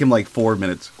going to take him like 4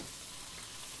 minutes.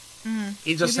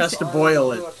 He just has to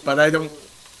boil it, but I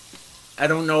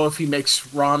don't know if he makes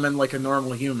ramen like a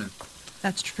normal human.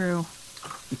 That's true.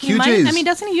 He might, QJ's,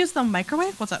 doesn't he use the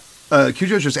microwave? What's up?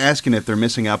 QJ's just asking if they're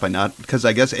missing out by not, because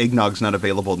I guess eggnog's not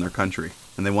available in their country,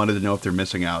 and they wanted to know if they're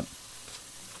missing out.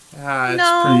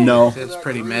 No. It's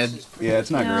pretty mid. Yeah, it's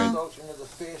not No.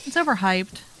 great. It's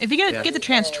overhyped. If you get the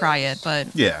chance, try it. But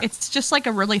Yeah. it's just like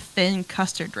a really thin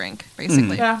custard drink,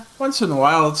 basically. Yeah, once in a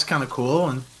while it's kind of cool,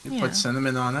 and you Yeah. put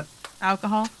cinnamon on it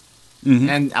Alcohol.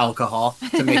 and alcohol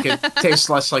to make it taste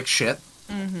less like shit.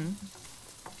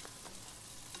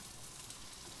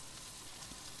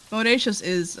 Bodacious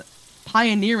is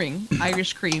pioneering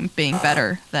Irish cream being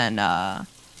better than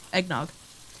eggnog.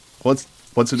 What's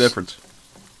the difference?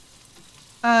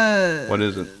 What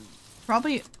is it?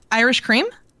 Probably Irish cream?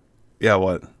 Yeah,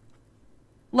 what?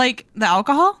 Like the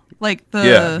alcohol? Like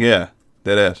the Yeah,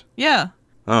 that is. Yeah.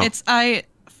 Oh. It's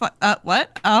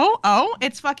what?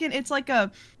 It's like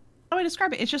a how do I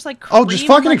describe it? It's just like cream, Oh, just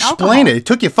fucking like explain alcohol. it. It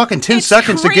took you fucking 10 It's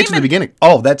seconds to get to cream the and- beginning.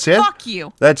 Oh, that's it? Fuck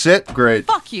you. That's it? Great.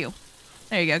 Fuck you.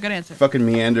 There you go. Good answer. Fucking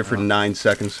meander for 9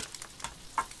 seconds.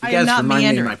 You I am guys not remind me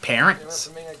of meandering. my parents.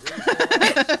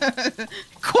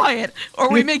 Quiet,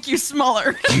 or we make you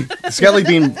smaller. Skelly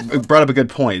Bean brought up a good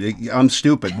point. I'm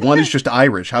stupid. One is just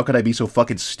Irish. How could I be so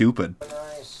fucking stupid?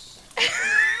 Nice.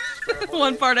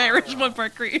 One part Irish, one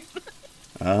part Creek.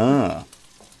 Ah.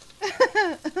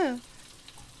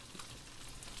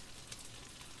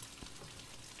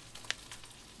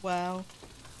 Wow.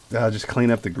 I'll just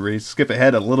clean up the grease. Skip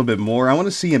ahead a little bit more. I want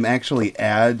to see him actually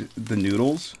add the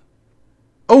noodles.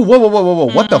 Oh, whoa, whoa, whoa, whoa,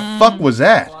 whoa. What the fuck was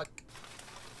that?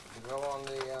 Go on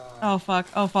the, Oh fuck.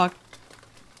 Oh fuck.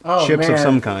 Oh, Chips man. of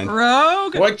some kind.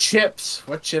 Rogue. What chips?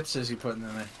 What chips is he putting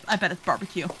in there? I bet it's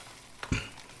barbecue.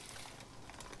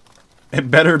 It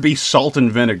better be salt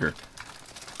and vinegar.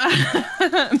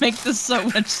 Make this so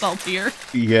much saltier.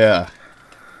 Yeah.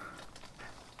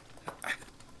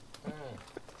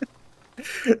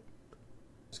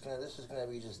 this is gonna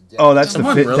be just dead. Oh, that's the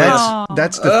Someone fi- really-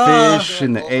 that's the fish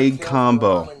and the egg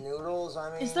combo. Ramen noodles,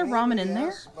 I mean, Is there ramen maybe in there?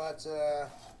 yes, But,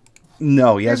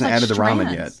 No, he There's, hasn't like, added the ramen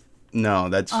yet. strands. No,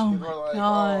 that's Oh people are my like,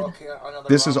 god. oh, okay, another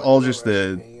this is ramen all noodle just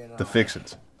the recipe, you know. the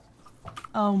fixins.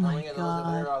 Oh I my mean, those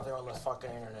are god. out there on the fucking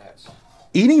internet.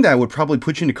 Eating that would probably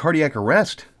put you into cardiac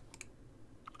arrest.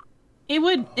 It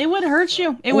would hurt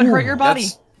you. It would hurt your body.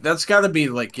 That's got to be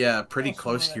like, yeah, pretty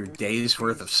close to your day's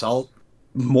worth of salt.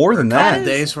 More than Couple that. is-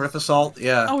 days worth of salt.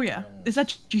 Yeah. Oh yeah. Is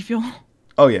that G Fuel?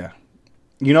 Oh yeah.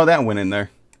 You know that went in there.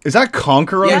 Is that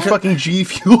Conquer on Yeah. fucking G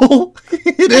Fuel?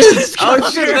 It is. Oh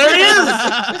shit! There he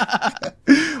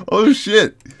is. Oh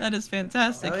shit. That is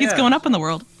fantastic. Oh, He's yeah. going up in the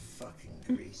world.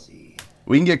 Fucking greasy.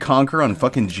 We can get Conquer on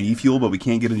fucking G Fuel, but we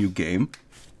can't get a new game.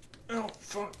 Oh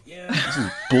fuck yeah. This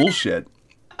is bullshit.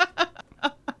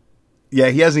 Yeah,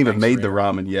 he hasn't even made the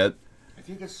ramen yet. If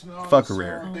you could smell Fuck the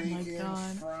rare. salt, Oh my bacon,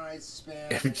 God. fried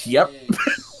spam, Yep.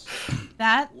 eggs,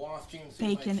 That wafting through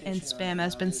my bacon and kitchen spam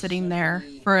has been is sitting there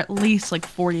simply for at least like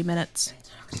 40 minutes.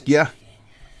 Yeah.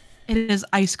 It is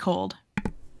ice cold.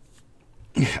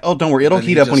 Oh, don't worry. It'll Then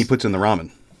heat he up when he just- puts in the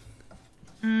ramen.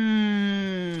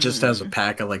 Just has a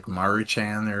pack of like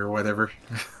Maruchan or whatever.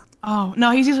 Oh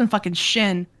no, he's using fucking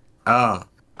Shin. Oh,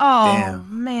 Oh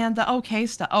Damn. man, the okay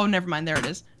stuff. Oh, never mind. There it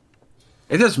is.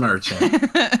 it is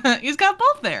Maruchan. He's got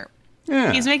both there.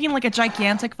 Yeah. He's making like a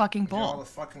gigantic fucking all bowl. the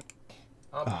fucking.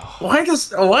 Why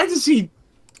does he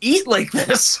eat like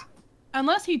this?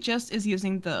 Unless he just is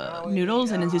using the noodles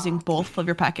and is using both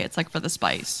flavor packets, like for the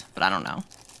spice. But I don't know.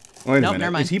 Wait a Nope, minute.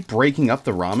 never mind. Is he breaking up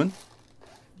the ramen?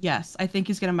 Yes, I think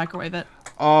he's gonna microwave it.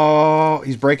 Oh,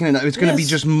 he's breaking it up. It's going to be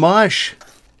Yes. just mush.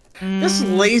 This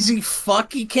lazy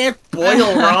fuck, he can't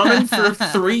boil ramen for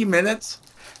 3 minutes.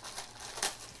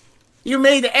 You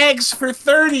made eggs for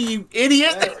 30, you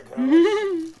idiot.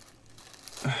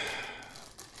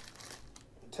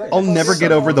 I'll never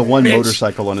get over the one bitch.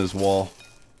 motorcycle on his wall.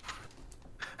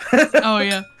 Oh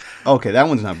yeah, Okay, that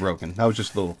one's not broken. That was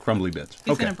just little crumbly bits.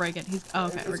 he's Okay. gonna break it. He's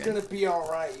okay. We're It's good. gonna be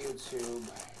alright, YouTube.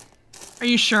 Are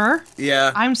you sure?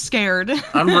 Yeah, I'm scared.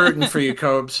 I'm rooting for you,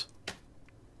 Cobes.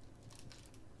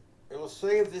 It will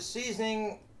save the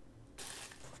seasoning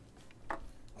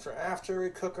for after we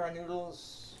cook our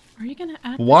noodles. Are you gonna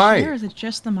add? Why? Or is it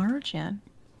just the Maruchan?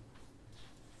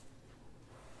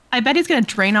 I bet he's gonna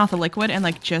drain off the liquid and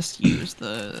like just use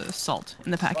the salt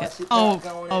in the packet. Let's get that Oh,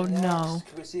 going oh in no! next.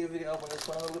 Can we see if we can open this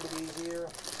one a little bit easier?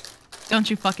 Don't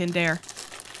you fucking dare!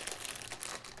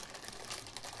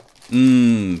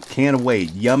 Can't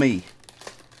wait. Yummy.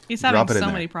 He's having Drop it in so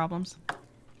there. many problems.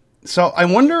 So I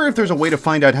wonder if there's a way to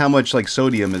find out how much like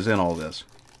sodium is in all this.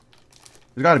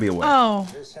 There's got to be a way. Oh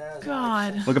This has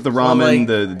God! Look up the Well, ramen,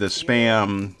 like- the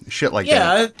spam, shit like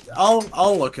that. Yeah,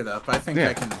 I'll look it up. I think Yeah.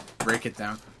 I can break it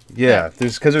down. Yeah,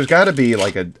 there's got to be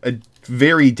like a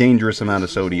very dangerous amount of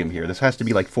sodium here. This has to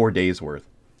be like 4 days worth.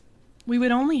 We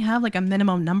would only have like a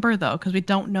minimum number though, because we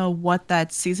don't know what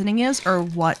that seasoning is or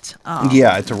what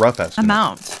Yeah, it's a rough estimate.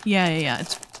 amount. Yeah.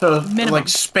 It's So, Minimum. like,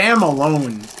 spam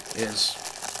alone is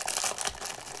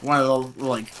one of the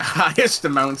like highest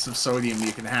amounts of sodium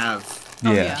you can have.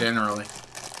 Oh, Yeah. yeah. Generally.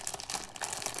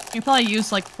 you probably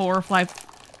use like 4 or 5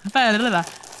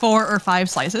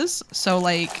 slices. So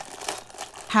like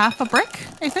half a brick,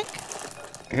 I think.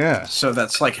 Yeah. So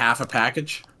that's like half a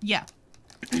package. Yeah.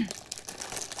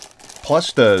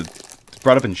 Plus the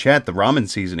brought up in chat, the ramen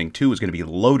seasoning too is going to be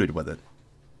loaded with it.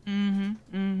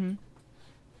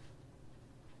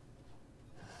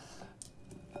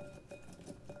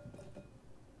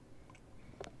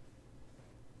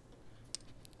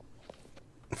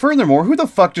 Furthermore, who the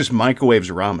fuck just microwaves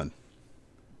ramen?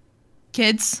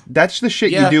 Kids. That's the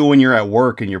shit Yeah. you do when you're at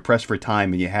work and you're pressed for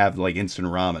time and you have like instant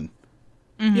ramen.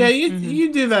 Yeah,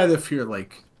 you do that if you're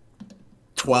like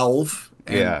 12.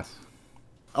 And Yeah.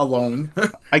 alone.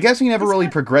 I guess he never really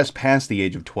progressed past the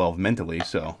age of 12 mentally,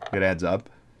 so it adds up.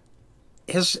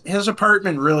 His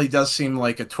apartment really does seem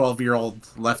like a 12-year-old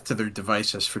left to their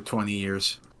devices for 20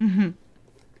 years. Mm-hmm.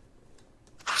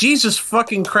 Jesus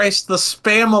fucking Christ, the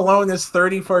spam alone is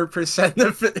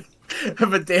 34%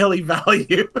 of a daily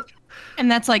value.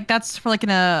 And that's for like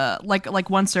like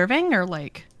one serving or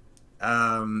like.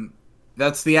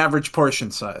 That's the average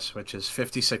portion size, which is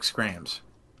 56 grams.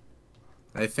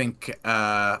 I think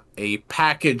a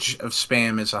package of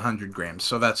spam is 100 grams,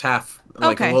 so that's half,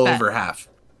 like Okay, a little bet. over half.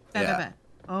 Bet.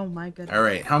 Oh my goodness. All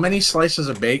right, how many slices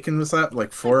of bacon was that?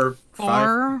 Like four,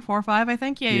 five? 4 or 5, I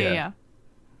think. Yeah.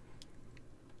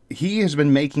 He has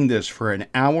been making this for an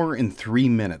hour and 3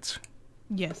 minutes.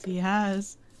 Yes, he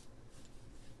has.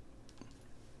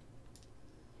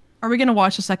 Are we gonna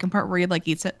watch the second part where he like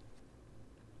eats it?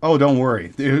 Oh, don't worry.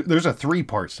 There's a 3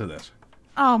 parts to this.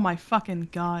 Oh my fucking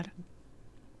god.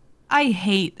 I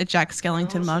hate the Jack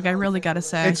Skellington mug, I really gotta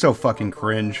say. It's so fucking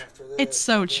cringe. It's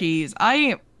so cheese.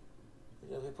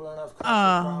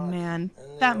 Oh man,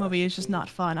 that movie is just not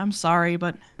fun. I'm sorry,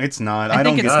 but It's not. I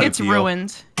don't think get it's the appeal.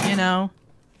 ruined, you know?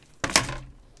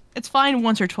 It's fine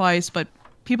once or twice, but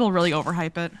people really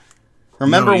overhype it.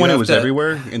 Remember No, you when it have was to-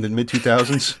 everywhere in the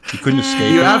mid-2000s? You couldn't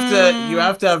escape You it.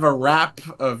 have to have a wrap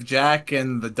of Jack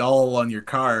and the doll on your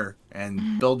car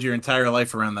and build your entire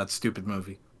life around that stupid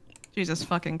movie. Jesus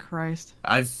fucking Christ.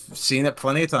 I've seen it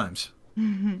plenty of times.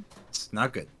 It's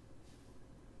not good.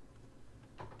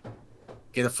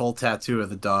 Get a full tattoo of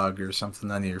the dog or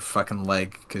something on your fucking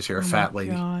leg because you're a fat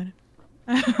lady. God.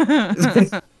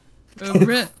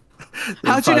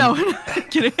 How'd you know? I'm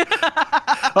kidding.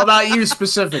 Well, not you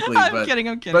specifically, I'm but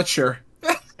kidding. but sure.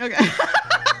 Okay.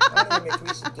 I'm gonna make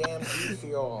me some damn G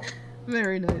fuel.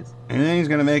 Very nice. And then he's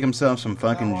gonna make himself some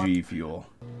fucking G Fuel.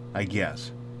 I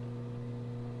guess.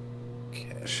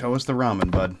 Okay. Show us the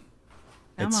ramen, bud.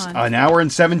 Come It's on. an hour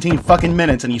and 17 fucking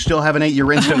minutes, and you still haven't ate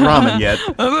your instant ramen yet.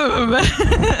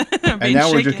 And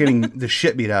now we're just getting the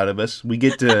shit beat out of us. We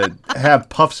get to have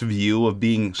Puff's view of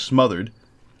being smothered.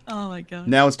 Oh my god.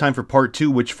 Now it's time for part 2,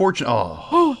 which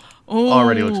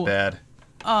already looks bad.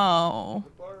 Oh.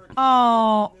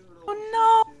 Oh. Oh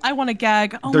no. I want to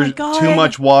gag. Oh There's my god. too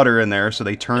much water in there, so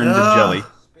they turn to jelly.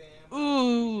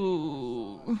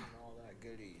 Ooh.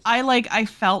 I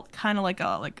felt kind of like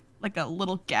a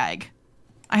little gag.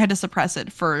 I had to suppress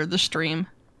it for the stream.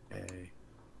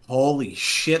 Holy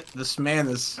shit, this man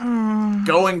is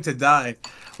going to die.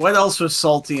 What else was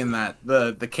salty in that?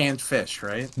 The canned fish,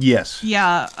 right? Yes.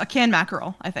 Yeah, a canned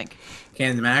mackerel, I think.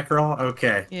 Canned mackerel?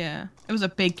 Okay. Yeah. It was a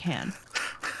big can.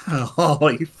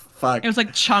 Holy fuck. It was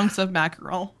like chunks of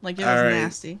mackerel. Like it was All right.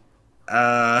 nasty.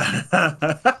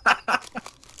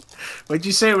 Would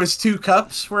you say it was 2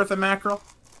 cups worth of mackerel?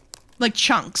 Like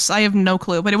chunks. I have no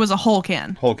clue, but it was a whole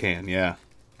can. Whole can, yeah.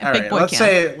 A All big right, boy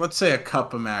can. let's say a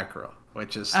cup of mackerel,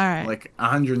 which is All right. like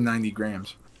 190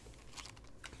 grams.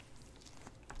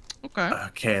 Okay.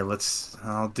 Okay,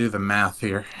 I'll do the math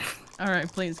here. All right,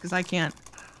 please, because I can't.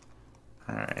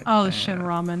 All right. Oh, the shit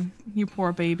ramen. You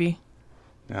poor baby.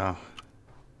 Oh.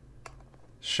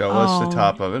 Show us the Oh.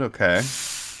 top of it, okay.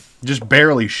 Just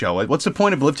barely show it. What's the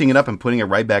point of lifting it up and putting it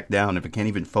right back down if it can't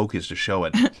even focus to show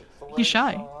it? He's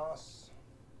shy.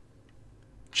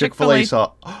 Chick-fil-A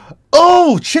sauce.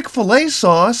 Oh, Chick-fil-A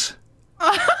sauce?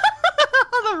 The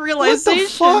What realization. the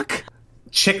fuck?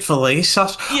 Chick-fil-A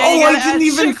sauce? Yeah, Oh, you I gotta didn't add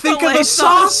even think of Chick-fil-A the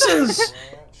sauce. sauces!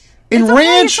 In okay,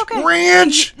 ranch? it's okay.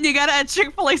 Ranch! You gotta add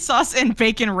Chick-fil-A sauce and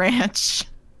bacon ranch.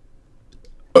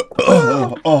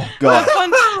 Oh, God.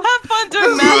 Have fun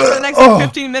doing math for the next like,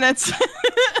 15 minutes.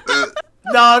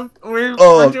 No, we're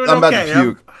Oh, doing I'm about okay. to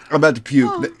puke. I'm about to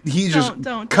puke. Oh, He just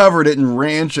don't. covered it in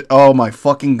ranch. Oh, my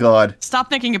fucking God. Stop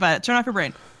thinking about it. Turn off your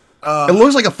brain. It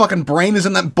looks like a fucking brain is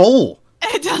in that bowl.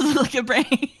 It does look like a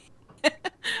brain.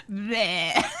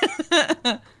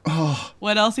 Bleh. Oh,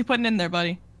 What else you putting in there,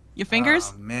 buddy? Your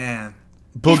fingers? Oh, man.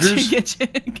 boogers. Get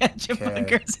your Okay.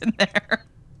 fingers in there.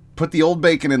 Put the old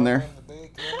bacon in there. The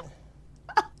bacon.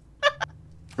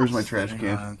 Where's my trash Hang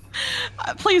can? on.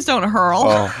 Please don't hurl.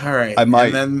 Oh, All right. I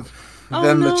might. And Oh,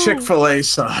 then no. the Chick-fil-A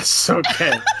sauce.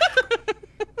 Okay.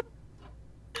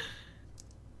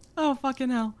 Oh, fucking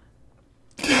hell.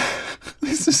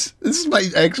 This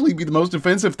might actually be the most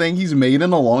offensive thing he's made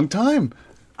in a long time.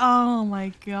 Oh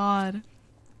my god.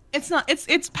 It's not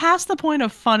it's past the point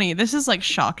of funny. This is like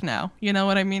shock now. You know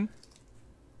what I mean?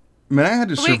 I mean, I had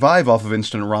to Wait. survive off of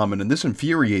instant ramen, and this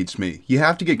infuriates me. You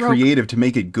have to get Bro. creative to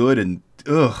make it good, and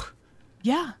ugh.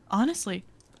 Yeah, honestly.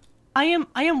 I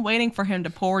am waiting for him to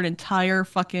pour an entire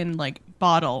fucking like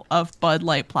bottle of Bud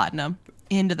Light Platinum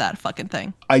into that fucking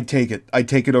thing. I'd take it. I'd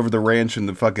take it over the ranch and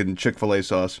the fucking Chick-fil-A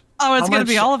sauce. Oh, it's gonna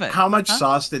be all of it. How much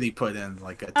sauce did he put in?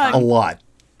 Like a A lot.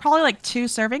 Probably like 2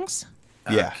 servings.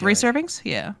 Yeah. 3 servings?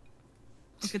 Yeah.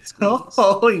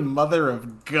 Holy mother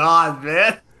of God,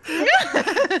 man!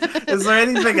 Is there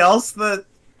anything else that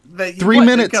you 3 want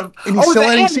minutes, to come? and he's still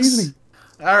adding eggs. seasoning.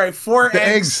 All right, 4 The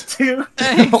eggs. eggs. 2.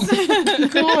 Oh,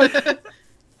 God.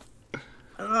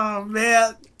 Oh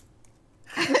man,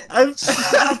 I'm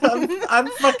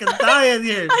fucking dying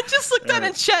here. I just looked at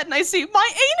in chat and I see my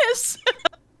anus.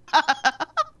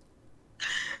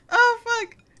 Oh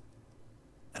fuck.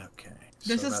 Okay.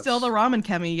 This so is still the ramen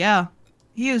chemi, yeah.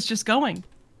 He is just going.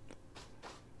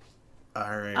 All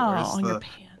right. Oh, where's on the... your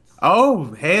pants.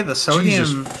 Oh, hey, the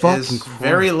sodium fucking is Christ.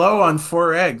 very low on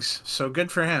 4 eggs, so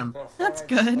good for him. That's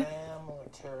good.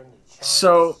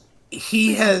 So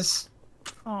he has,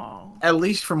 Oh. at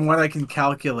least from what I can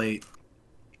calculate,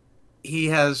 he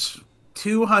has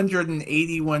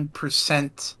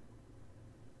 281%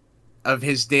 of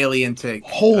his daily intake.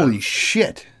 Holy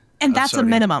shit. And that's a sodium.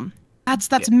 minimum.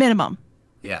 That's minimum.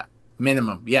 Yeah,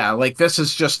 minimum. Yeah, like this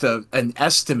is just an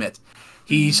estimate.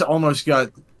 He's almost got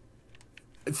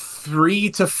 3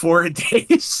 to 4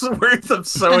 days worth of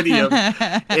sodium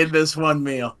in this one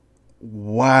meal.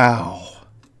 Wow.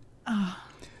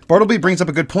 Bartleby brings up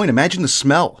a good point. Imagine the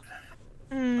smell.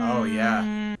 Oh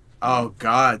yeah. Oh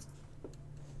God.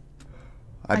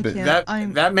 I bet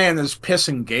can't. That man is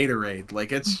pissing Gatorade.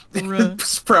 Like it's Bruh.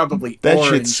 it's probably that shit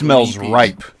orange smells leafy.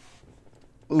 ripe.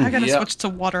 I gotta yeah. switch to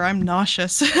water. I'm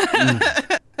nauseous.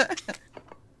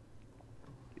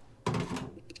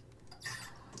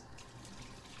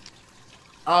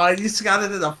 Oh, he just got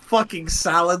it in a fucking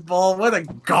salad bowl. What a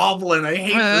goblin! I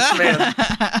hate this man.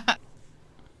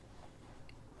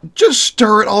 Just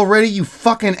stir it already, you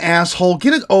fucking asshole.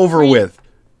 Get it over with.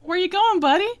 Where you going,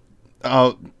 buddy?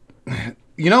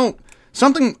 You know,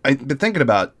 something I've been thinking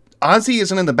about. Ozzy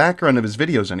isn't in the background of his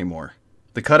videos anymore.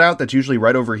 The cutout that's usually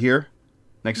right over here,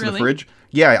 next to the Really? fridge.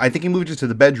 Yeah, I think he moved it to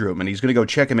the bedroom, and he's going to go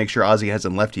check and make sure Ozzy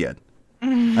hasn't left yet.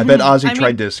 I bet Ozzy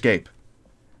tried to escape.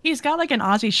 He's got like an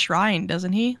Aussie shrine,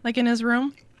 doesn't he? Like in his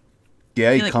room?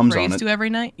 Yeah, he like comes prays on it. to every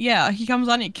night. Yeah, he comes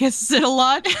on and kisses it a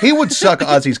lot. He would suck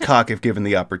Ozzy's cock if given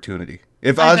the opportunity.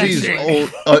 If I bet Ozzy's you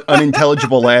old,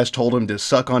 unintelligible ass told him to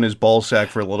suck on his ball sack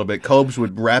for a little bit, Cobes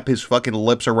would wrap his fucking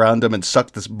lips around him and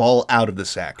suck this ball out of the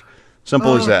sack.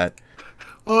 Simple as that.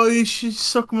 Oh, you should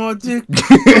suck my dick.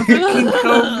 King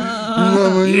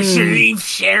Cobra. You should leave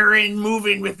Sharon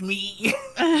moving with me.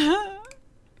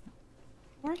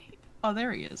 Where'd he? Oh,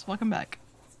 there he is. Welcome back.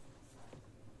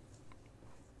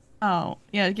 Oh,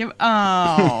 yeah,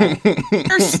 Oh.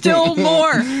 There's still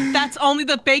more. That's only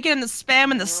the bacon and the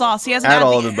Spam and the sauce. He hasn't Add added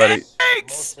all the of it, buddy.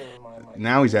 eggs.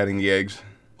 Now he's adding the eggs.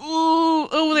 Ooh,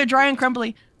 they're dry and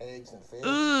crumbly. Eggs and fish.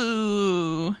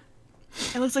 Ooh.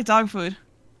 It looks like dog food.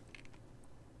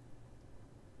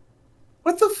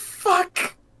 What the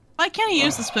fuck? Why can't he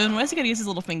use the spoon? Why is he gonna use his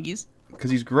little fingies? Because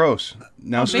he's gross.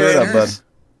 Now Oh, stir it up, bud.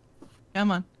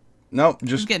 Come on. No,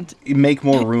 just getting make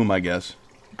more room, I guess.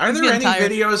 Are He's there any getting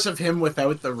tired. videos of him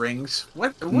without the rings?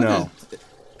 What No. is...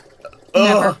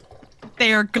 Never. Ugh.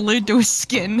 They are glued to his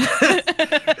skin.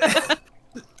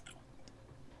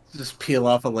 Just peel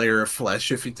off a layer of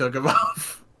flesh if you took them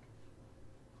off.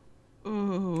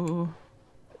 Ooh.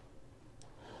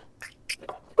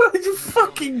 What the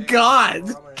fucking God?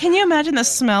 Can you imagine the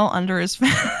smell under his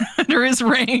under his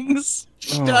rings?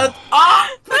 Shut up!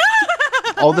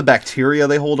 All the bacteria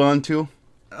they hold on to.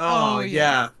 Oh,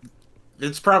 yeah.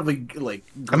 It's probably like.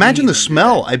 Imagine the green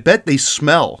smell. under I bet they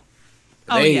smell.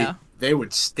 Oh there. yeah. They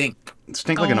would stink.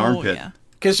 Stink like an armpit. Yeah.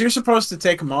 Because you're supposed to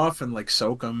take them off and like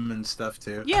soak them and stuff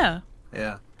too. Yeah.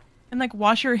 Yeah. And like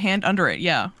wash your hand under it,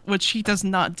 yeah, which he does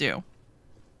not do.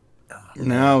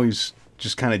 Now he's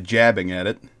just kind of jabbing at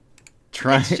it.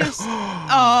 Trying. Just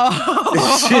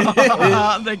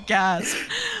the gasp.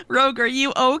 Rogue, are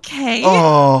you okay?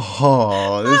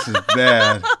 Oh, this is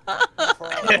bad.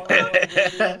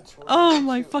 Oh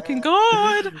my fucking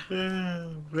god.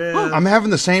 Man. I'm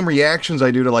having the same reactions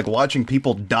I do to like watching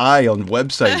people die on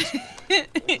websites.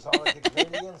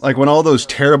 Like when all those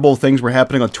terrible things were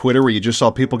happening on Twitter where you just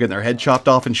saw people getting their head chopped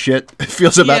off and shit. It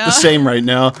feels about Yeah. the same right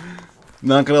now.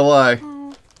 Not gonna lie.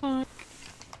 Oh, fuck.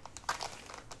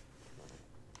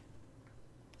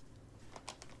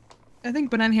 I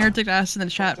think Banana Heretic asked in the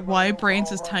chat why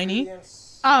Brainz is tiny.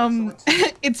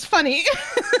 It's funny.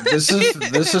 This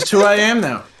is who I am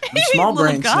now. I'm small Little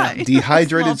brains guy. now.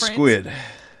 Dehydrated Small brains. squid.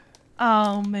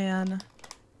 Oh man.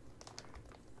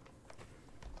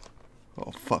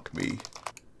 Oh, fuck me.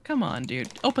 Come on, dude.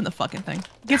 Open the fucking thing.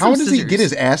 Get How some does he scissors. get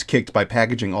his ass kicked by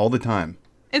packaging all the time?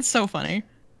 It's so funny.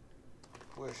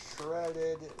 With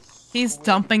shredded. He's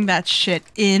dumping that shit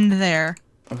in there.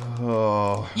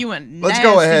 Oh. You a nasty Let's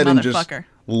go ahead and just motherfucker.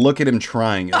 look at him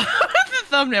trying it. The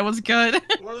thumbnail was good.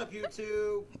 What up,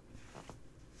 YouTube?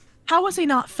 How was he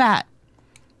not fat?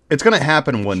 It's gonna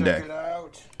happen one Check day. it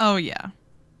out. Oh yeah.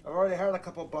 I've already had a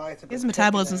couple bites. His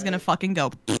metabolism's gonna fucking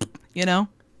go. You know?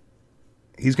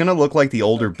 He's gonna look like the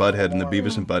older Butthead in the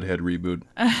Beavis and Butthead reboot.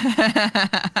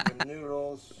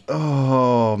 Noodles.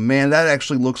 Oh man, that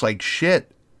actually looks like shit.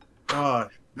 Oh,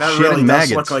 that Shit really and does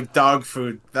maggots. look like dog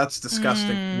food. That's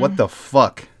disgusting. What the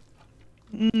fuck?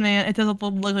 Man, it does look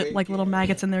like little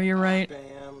maggots in there. You're right.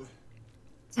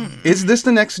 Bam. Is this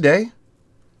the next day?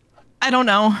 I don't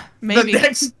know. Maybe. The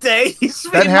next day, he's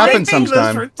That been happens making this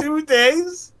sometime. for 2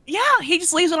 days. Yeah, he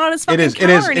just leaves it on his fucking It is.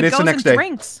 counter It is. and It he is goes the next and day.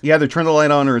 drinks. You either turn the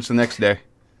light on or it's the next day.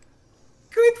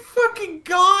 Good fucking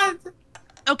god!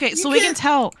 Okay, so You we can can't-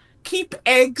 tell. Keep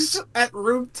eggs at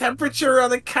room temperature on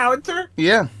the counter.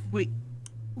 Yeah.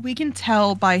 We can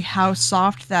tell by how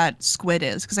soft that squid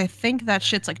is, because I think that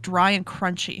shit's like dry and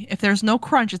crunchy. If there's no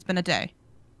crunch, it's been a day.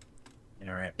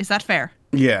 All right, Is that fair?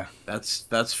 Yeah.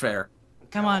 that's fair.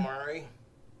 Come on. Calamari.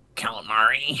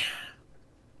 Calamari.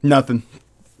 Nothing.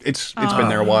 It's been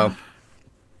there a while.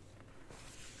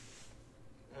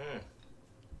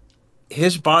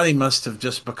 His body must have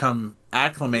just become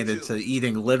acclimated to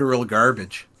eating literal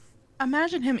garbage.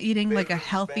 Imagine him eating like a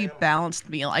healthy, balanced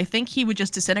meal. I think he would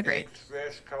just disintegrate. Eggs,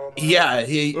 fish, calamari. Yeah,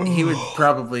 he would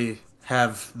probably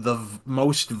have the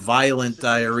most violent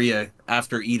diarrhea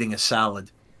after eating a salad.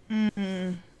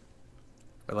 Or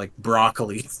like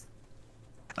broccoli.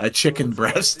 A chicken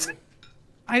breast.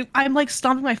 I'm like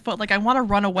stomping my foot. Like I want to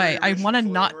run away. I want to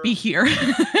not be here.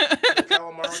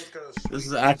 Calamari's got a This is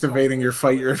sweet activating your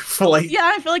fight or flight.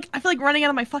 Yeah, I feel like running out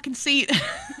of my fucking seat.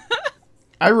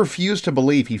 I refuse to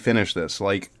believe he finished this.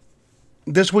 Like,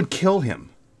 this would kill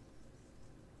him.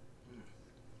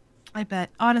 I bet.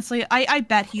 Honestly, I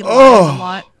bet he lies Oh. a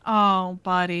lot. Oh,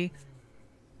 buddy.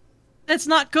 It's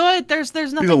not good. There's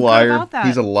nothing He's a good liar. about that.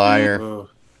 He's a liar.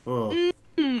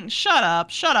 Shut up.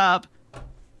 Shut up.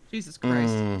 Jesus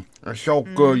Christ. It's so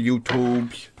good,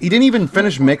 YouTube. He didn't even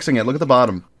finish mixing it. Look at the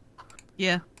bottom.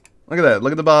 Yeah. Look at that.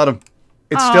 Look at the bottom.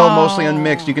 It's still mostly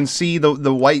unmixed. You can see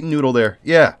the white noodle there.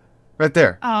 Yeah. Right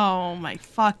there. Oh my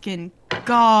fucking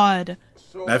god.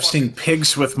 so I've seen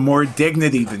pigs with more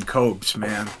dignity than Cobes,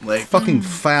 man. Like, Fucking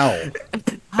foul.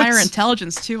 Higher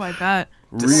intelligence too, I bet.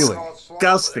 Really.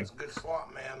 Disgusting. That's good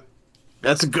slop, man.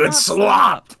 that's a good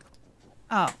slop.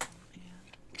 Oh.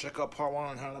 Check out part 1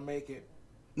 on how to make it.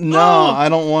 No, I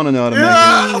don't want to know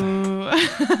how to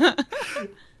make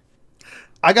it.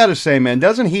 I gotta say, man,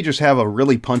 doesn't he just have a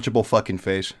really punchable fucking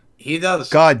face? He does.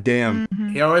 God damn.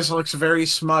 He always looks very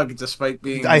smug despite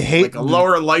being I hate like a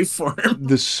lower life form.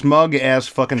 The smug ass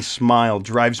fucking smile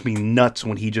drives me nuts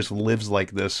when he just lives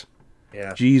like this.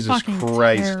 Yeah. Jesus Fucking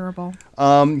Christ. terrible.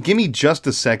 Give me just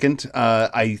a second.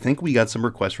 I think we got some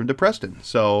requests from DePreston.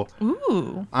 So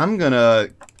Ooh. I'm gonna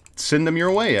send them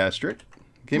your way, Asterik.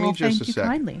 Give Well, me just thank a you sec.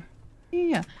 kindly.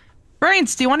 Yeah.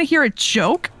 Brains, do you want to hear a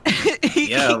joke?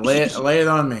 Yeah, lay it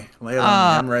on me. Lay it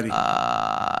on me. I'm ready.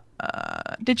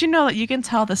 Did you know that you can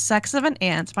tell the sex of an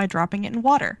ant by dropping it in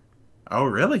water? Oh,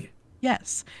 really?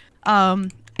 Yes.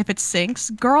 If it sinks,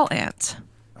 girl ant.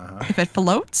 If it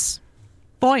floats,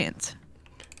 buoyant.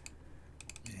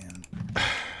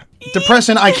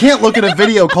 Depression, I can't look at a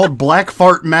video called Black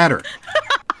Fart Matter.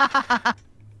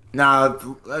 Nah,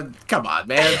 come on,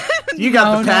 man. You got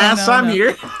No, the no, pass. no, I'm no.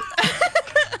 here.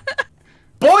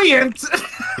 Buoyant.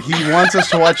 He wants us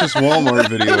to watch this Walmart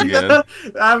video again.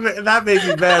 That made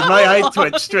me mad. My eye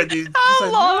twitched when you said,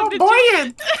 long "Oh, did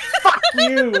buoyant." Fuck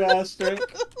you, Asterik.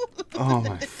 Oh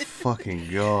my fucking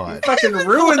god. Fucking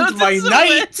ruined my so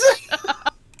night.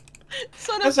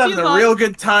 Son I of was having a real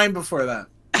good time before that.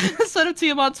 Son of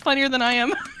Tiamat's funnier than I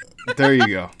am. There you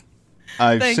go.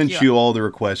 I've Thank sent you. you all the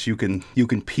requests. You can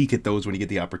peek at those when you get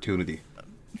the opportunity.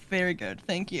 Very good.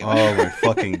 Thank you. Oh my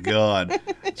fucking god.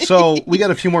 So we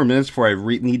got a few more minutes before I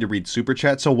need to read Super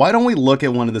Chat. So why don't we look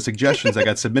at one of the suggestions that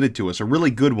got submitted to us? A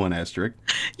really good one, Asterik.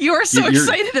 You are so You're-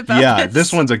 excited about yeah, this.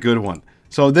 this one's a good one.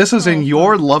 So this is in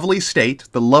your lovely state,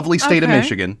 the lovely state of Okay.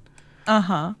 Michigan.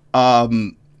 Uh-huh.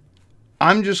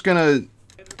 I'm just gonna...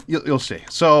 You'll see.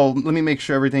 So let me make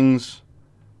sure everything's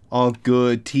all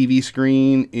good. TV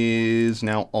screen is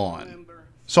now on.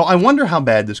 So I wonder how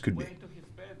bad this could be. Went to his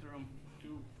bedroom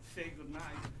to say goodnight,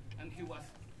 and he was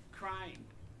crying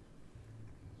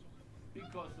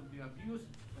because of the abuse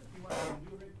that he was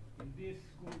enduring in this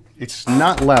school. It's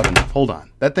not loud enough. Hold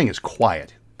on. That thing is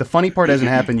quiet. The funny part hasn't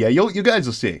happened yet. You guys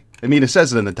will see. I mean, it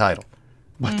says it in the title.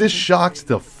 But this shocked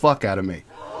the fuck out of me.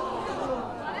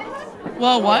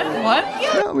 Well, what? What?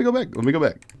 Yeah, let me go back. Let me go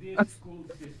back. The school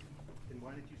system. Then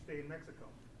why did you stay in Mexico?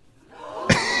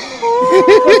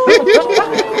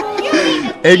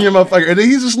 Ignorant motherfucker. And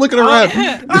he's just looking around.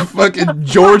 Fucking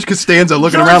George Costanza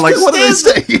looking around like, what did I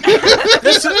say?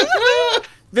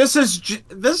 This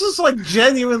is like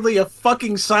genuinely a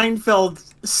fucking Seinfeld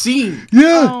scene.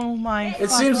 Yeah. Oh my. It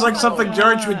seems like something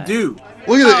George would do.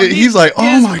 Look at it. He's like,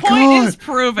 oh my His god. point is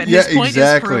proven. Yeah, His point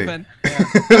exactly. is proven.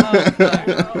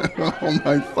 Oh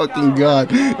my fucking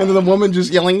god. And then the woman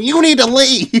just yelling, you need to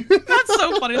leave. That's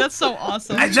so funny. That's so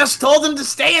awesome. I just told him to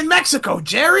stay in Mexico,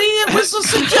 Jerry. It was a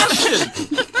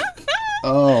suggestion.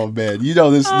 Oh man. You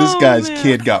know this guy's man.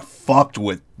 kid got fucked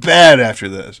with bad after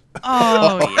this.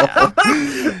 Oh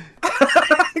yeah.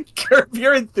 Curb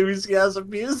Your Enthusiasm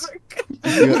music.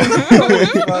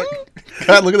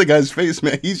 God, look at the guy's face,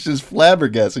 man. He's just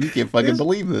flabbergasted. He can't fucking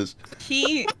believe this.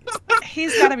 He's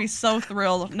gotta be so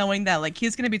thrilled knowing that like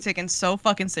he's gonna be taken so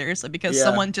fucking seriously because Yeah.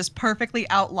 someone just perfectly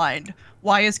outlined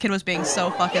why his kid was being so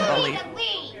fucking bullied.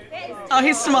 Oh,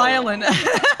 he's smiling.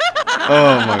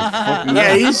 Oh my fucking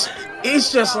Yeah,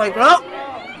 he's just like, well,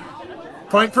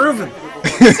 point proven.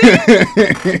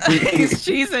 He's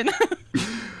cheesing.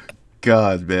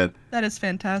 God, man. That is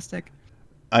fantastic.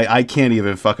 I can't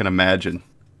even fucking imagine.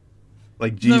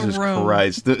 Like, Jesus room.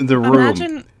 Christ. The room.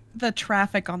 Imagine the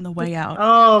traffic on the way out.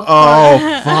 Oh,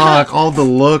 fuck. All the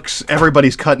looks.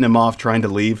 Everybody's cutting him off trying to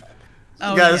leave.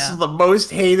 Oh, Guys, this yeah. is the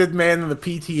most hated man in the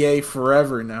PTA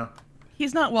forever now.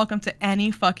 He's not welcome to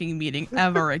any fucking meeting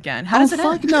ever again. How does it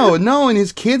fuck end? no, and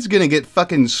his kid's gonna get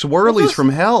fucking swirlies from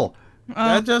hell.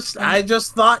 I just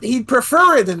thought he'd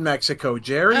prefer it in Mexico,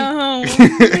 Jerry. Oh,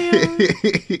 man.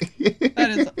 That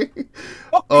is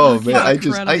Oh man,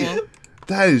 incredible.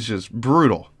 that is just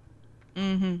brutal.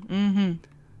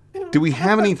 Do we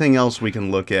have anything else we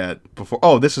can look at before?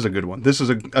 Oh, this is a good one. This is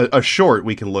a short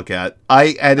we can look at.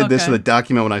 I added this to Okay. the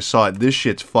document when I saw it. This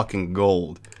shit's fucking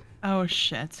gold. Oh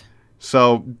shit.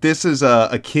 So this is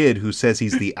a kid who says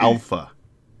he's the alpha,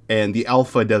 and the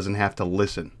alpha doesn't have to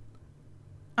listen.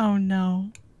 Oh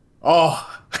no.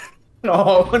 Oh,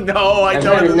 oh no! I I've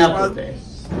know had this enough one. of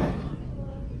this.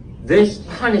 This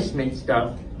punishment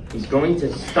stuff is going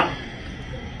to stop.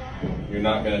 You're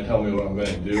not going to tell me what I'm going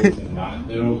to do and not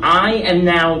do? I am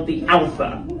now the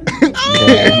alpha.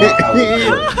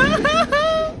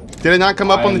 Did it not come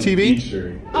up on the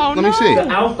TV? Oh Let me see. The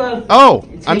alpha. Oh,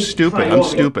 I'm takes stupid. I'm priority.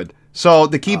 stupid. So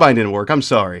the keybind didn't work. I'm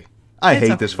sorry. I It's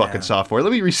hate okay. this fucking software.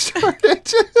 Let me restart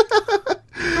it.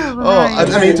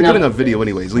 I mean, it's a good enough video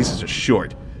anyways. At least it's just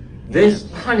short. This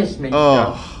punishment Oh.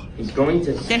 stuff is going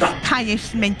to stop.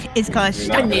 punishment is gonna You're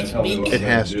not going to tell me what It I'm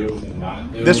has going to. to do and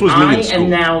not do? This was me I in school. am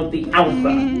now the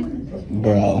alpha.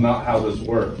 That's not how this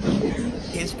works.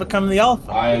 He's become the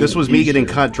alpha. I am This the was me getting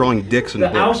teacher. caught drawing dicks in The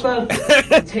books.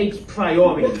 alpha takes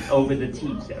priority over the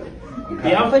teacher.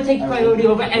 The alpha takes priority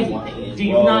over everything. Do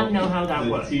you not know how that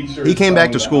The works? teacher He is came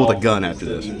back telling to the school with a alpha gun to after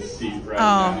sit this. in his seat right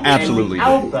Oh. now. Absolutely.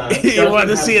 And the alpha You want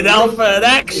to see an alpha in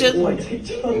action?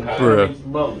 Bruh.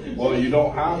 Well, you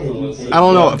don't have to listen. I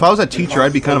don't know. If I was a teacher,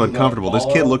 I'd be kind of uncomfortable. This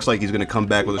kid looks like he's going to come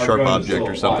back with a sharp object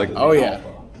or something. Oh yeah.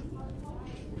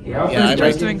 Yeah, Yeah, I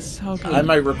Joe's might, doing so good. I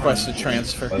might request a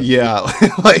transfer. Yeah,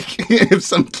 like if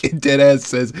some kid deadass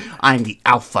says, "I'm the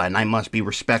alpha and I must be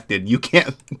respected," you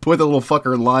can't put the little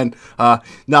fucker in line.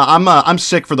 No, I'm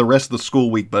sick for the rest of the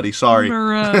school week, buddy. Sorry,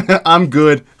 Bruh. I'm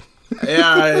good.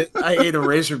 Yeah, I ate a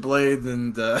razor blade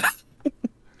and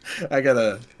I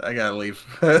gotta leave.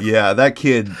 Yeah, that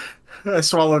kid. I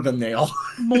swallowed a nail.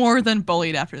 More than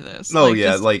bullied after this. Oh Like,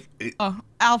 yeah, just, like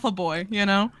alpha boy, you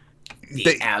know?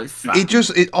 Alpha.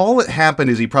 all that happened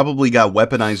is he probably got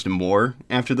weaponized more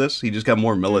after this. He just got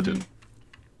more militant.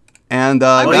 And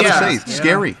I gotta yeah. say, Yeah.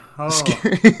 scary. Oh.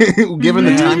 Scary. Given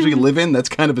the times we live in, that's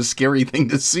kind of a scary thing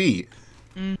to see.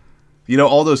 You know,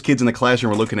 all those kids in the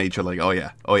classroom were looking at each other like, oh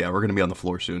yeah, we're gonna be on the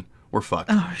floor soon. We're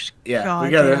fucked. Oh, Yeah,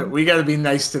 God we gotta be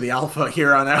nice to the alpha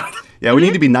here on out. Yeah, we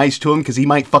need to be nice to him because he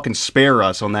might fucking spare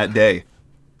us on that day.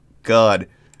 God.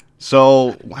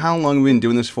 So, how long have we been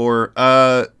doing this for?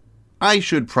 I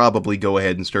should probably go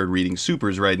ahead and start reading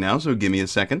supers right now, so give me a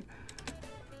second.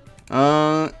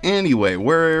 Anyway,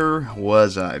 where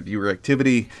was I? Viewer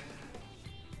activity.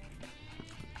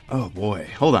 Oh boy.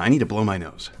 Hold on, I need to blow my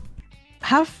nose.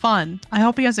 Have fun. I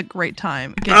hope he has a great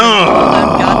time. Get rid of all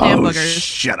them goddamn Oh, boogers.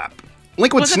 shut up.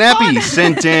 Liquid Was it Snappy fun?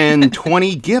 sent in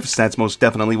 20 gifts. That's most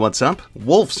definitely what's up.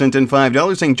 Wolf sent in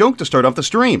 $5 saying, joke to start off the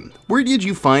stream. Where do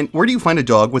you find a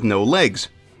dog with no legs?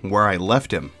 Where I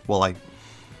left him. Well,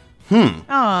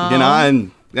 Aw. you know,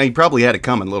 and he probably had it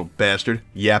coming, little bastard.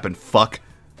 Yapping fuck.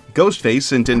 Ghostface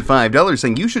sent in $5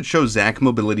 saying, you should show Zach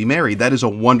Mobility Mary. That is a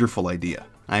wonderful idea.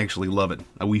 I actually love it.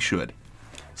 We should.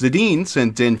 Zadine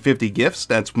sent in 50 gifts.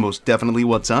 That's most definitely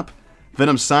what's up.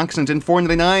 Venom Sock sent in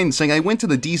 $4.99 saying, I went to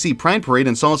the DC Pride Parade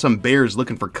and saw some bears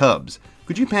looking for cubs.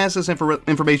 Could you pass this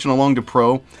information along to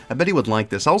Pro? I bet he would like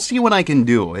this. I'll see what I can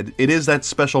do. It is that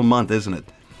special month, isn't it?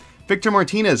 Victor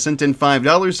Martinez sent in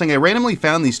 $5 saying, I randomly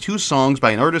found these 2 songs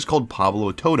by an artist called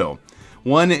Pablo Toto.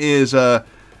 One is Dame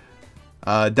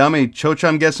Chocha,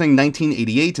 I'm guessing,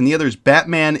 1988, and the other is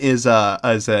Batman is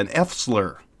an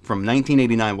F-slur from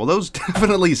 1989. Well, those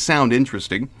definitely sound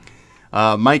interesting.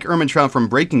 Mike Ehrmantraut from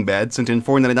Breaking Bad sent in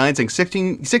 $4.99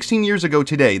 saying 16 years ago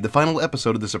today, the final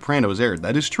episode of The Sopranos aired.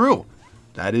 That is true.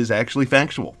 That is actually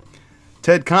factual.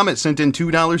 Ted Comet sent in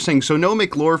 $2 saying, so no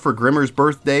McLore for Grimmer's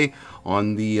birthday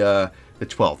on the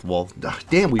 12th. Well,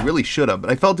 damn, we really should have,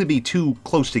 but I felt it'd be too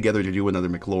close together to do another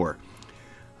McLore.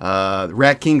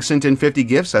 Rat King sent in 50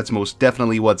 gifts. That's most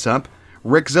definitely what's up.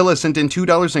 Rick Zilla sent in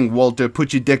 $2 saying, Walter,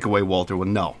 put your dick away, Walter.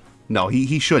 Well, no,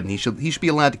 he shouldn't. He should be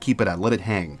allowed to keep it out. Let it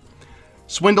hang.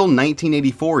 Swindle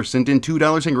 1984 sent in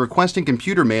 $2 saying, requesting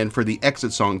Computer Man for the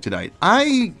exit song tonight.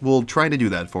 I will try to do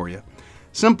that for you.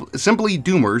 Simply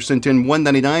Doomer sent in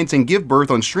 $1.99 saying, give birth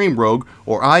on Stream Rogue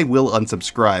or I will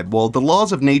unsubscribe. Well, the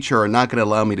laws of nature are not going to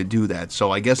allow me to do that,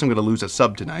 so I guess I'm going to lose a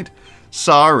sub tonight.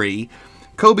 Sorry.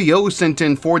 Kobe O sent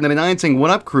in $4.99 saying, what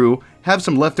up, crew? Have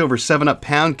some leftover 7-Up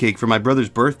pound cake for my brother's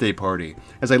birthday party.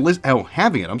 As I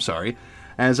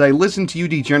listen to you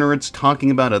degenerates talking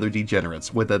about other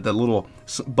degenerates with the little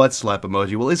butt slap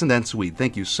emoji. Well, isn't that sweet?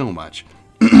 Thank you so much.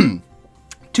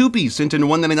 2P sent in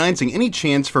 $1.99 saying, any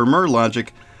chance for Merlogic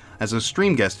as a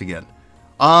stream guest again?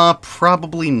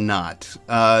 Probably not.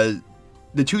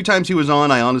 The 2 times he was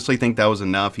on, I honestly think that was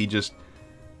enough.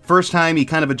 First time he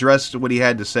kind of addressed what he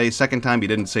had to say. Second time he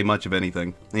didn't say much of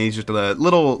anything. And he's just a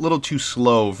little too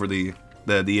slow for the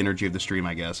energy of the stream,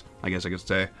 I guess I could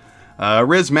say.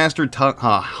 Riz Master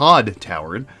Hod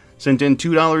Towered sent in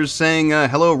 $2 saying,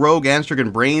 hello Rogue, Asterik,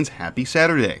 and Brainz. Happy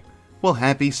Saturday. Well,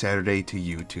 happy Saturday to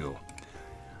you too.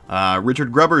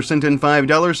 Richard Grubber sent in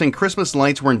 $5 saying Christmas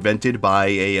lights were invented by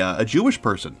a Jewish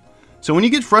person. So when you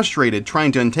get frustrated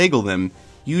trying to untangle them,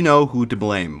 you know who to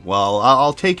blame. Well,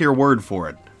 I'll take your word for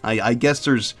it. I guess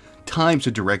there's times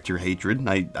to direct your hatred,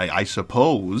 I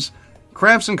suppose.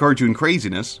 Crafts and Cartoon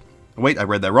Craziness. Wait, I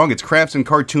read that wrong. It's Crafts and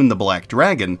Cartoon the Black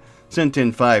Dragon sent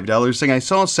in $5 saying, I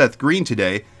saw Seth Green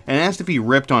today and asked if he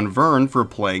ripped on Vern for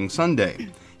playing Sunday.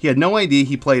 He had no idea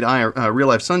he played Real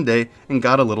Life Sunday and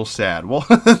got a little sad. Well,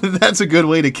 that's a good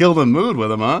way to kill the mood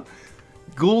with him, huh?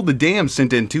 Ghoul the Dam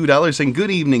sent in $2 saying,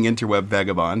 good evening, Interweb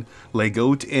Vagabond,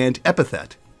 Legoat, and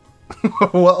Epithet.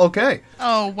 Well, okay.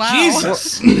 Oh, wow.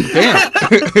 Jesus. Damn.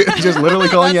 Just literally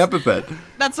calling you Epithet.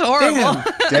 That's horrible.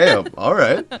 Damn. All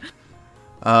right.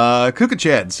 Kuka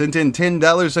Chad sent in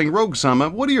 $10 saying, Rogue Sama,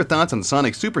 what are your thoughts on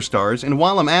Sonic Superstars? And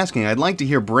while I'm asking, I'd like to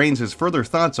hear Brainz' further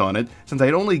thoughts on it, since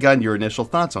I'd only gotten your initial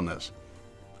thoughts on this.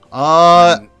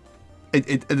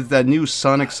 It's that new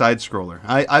Sonic side-scroller.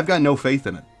 I've got no faith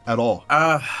in it at all.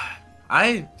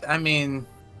 I mean,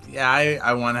 yeah,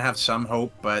 I want to have some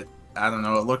hope, but I don't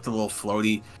know. It looked a little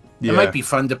floaty. Yeah. It might be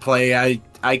fun to play.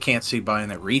 I can't see buying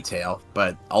it retail,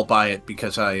 but I'll buy it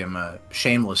because I am a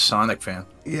shameless Sonic fan.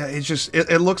 Yeah, it's just,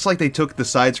 it looks like they took the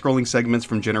side-scrolling segments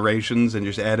from Generations and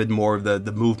just added more of the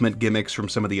movement gimmicks from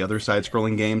some of the other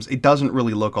side-scrolling games. It doesn't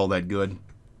really look all that good.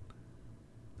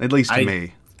 At least to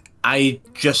me. I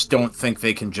just don't think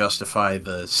they can justify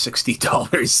the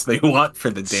 $60 they want for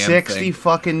the damn thing. $60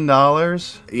 fucking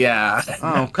dollars? Yeah.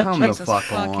 Oh, come the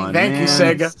fuck on, Thank man. you,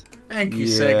 Sega. Thank you,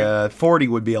 Sega. Yeah, 40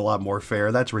 would be a lot more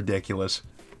fair. That's ridiculous.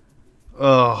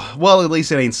 Oh, well, at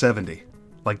least it ain't 70,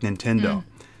 like Nintendo.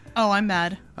 Oh, I'm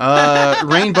mad.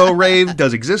 Rainbow Rave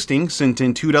does existing sent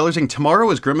in $2 saying tomorrow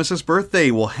is Grimace's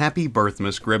birthday. Well, happy birth,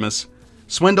 Miss Grimace.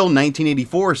 Swindle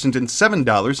 1984 sent in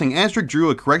 $7 saying Asterik drew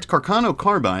a correct Carcano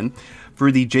carbine for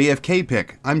the JFK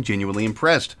pick. I'm genuinely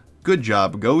impressed. Good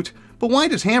job, Goat. But why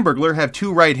does Hamburglar have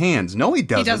 2 right hands? No, he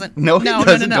doesn't. He doesn't. No, he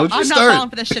doesn't. No. Don't you I'm start. not falling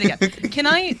for this shit again. Can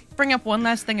I bring up one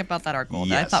last thing about that article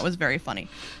that I thought was very funny?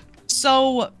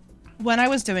 So, when I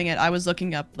was doing it, I was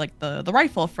looking up like the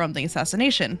rifle from the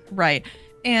assassination, right?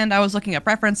 And I was looking up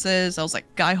references. I was like,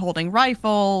 guy holding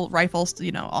rifles,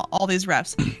 you know, all these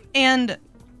refs. And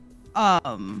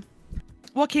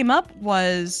what came up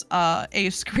was a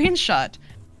screenshot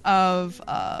of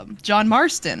John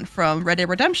Marston from Red Dead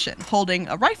Redemption holding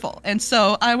a rifle. And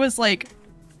so I was like,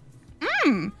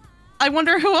 I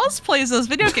wonder who else plays those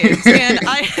video games. And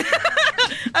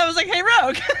I was like, hey,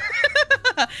 Rogue.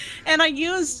 And I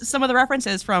used some of the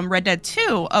references from Red Dead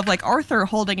 2 of like Arthur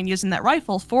holding and using that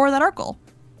rifle for that article.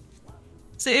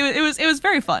 So it was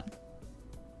very fun.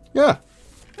 Yeah.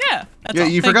 Yeah. That's Yeah, all.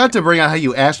 you forgot to bring out how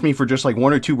you asked me for just like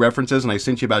 1 or 2 references, and I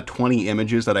sent you about 20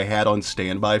 images that I had on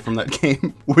standby from that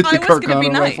game with the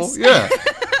Carcano rifle. Yeah.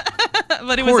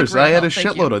 But it of course, was a great I had a help.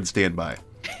 Thank shitload you. on standby.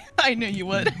 I knew you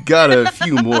would. Got a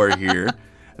few more here.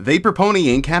 Vapor Pony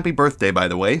Inc. Happy birthday, by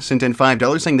the way. Sent in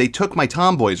 $5 saying they took my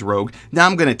tomboys, Rogue. Now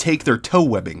I'm going to take their toe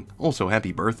webbing. Also,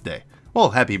 happy birthday.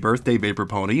 Well, happy birthday, Vapor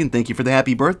Pony, and thank you for the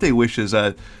happy birthday wishes,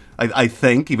 I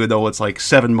think, even though it's like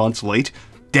 7 months late.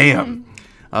 Damn.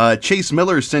 Chase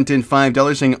Miller sent in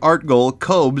 $5 saying art goal,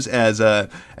 Cobes as a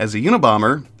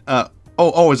Unabomber.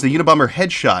 As the Unabomber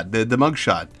headshot, the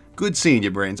mugshot. Good seeing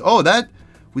you, Brainz. Oh, that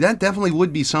definitely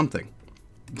would be something.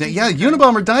 Yeah,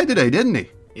 Unabomber died today, didn't he?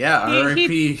 Yeah,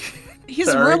 R.I.P. He's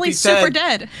R.I.P. really super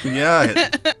Ted. dead. Yeah,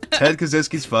 Ted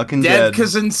Kaczynski's fucking Dead dead.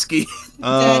 Kaczynski. Dead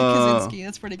Kaczynski.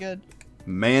 That's pretty good.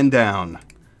 Man down.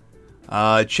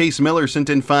 Chase Miller sent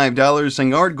in $5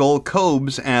 saying art goal,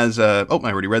 Cobes as I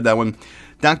already read that one.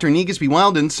 Dr. Negus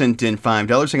Wilden sent in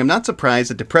 $5 saying I'm not surprised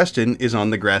that DePreston is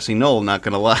on the grassy knoll, not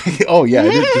gonna lie. Oh yeah,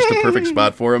 it is just a perfect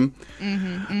spot for him.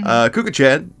 Kuka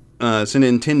Chad sent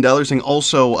in $10 saying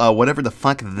also whatever the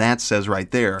fuck that says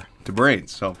right there to Brainz.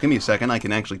 So give me a second, I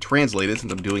can actually translate it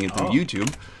since I'm doing it through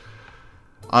YouTube.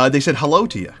 They said hello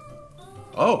to you.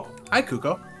 Oh, hi,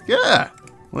 Kuko. Yeah,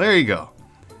 well, there you go.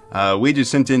 We just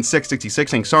sent in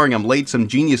 666 saying, sorry I'm late, some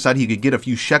genius thought he could get a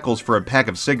few shekels for a pack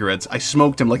of cigarettes. I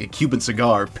smoked him like a Cuban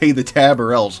cigar. Pay the tab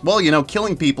or else. Well, you know,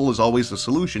 killing people is always the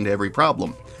solution to every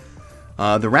problem.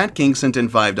 The Rat King sent in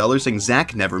 $5 saying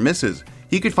Zach never misses.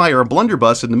 He could fire a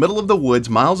blunderbuss in the middle of the woods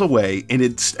miles away and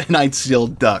I'd still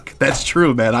duck. That's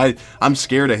true, man. I'm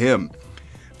scared of him.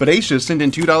 But Aisha sent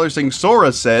in $2 saying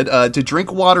Sora said, to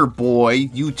drink water, boy,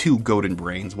 you too, Golden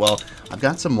Brains. Well, I've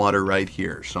got some water right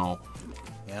here, so...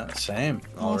 Yeah, same.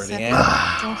 Little Already sippy.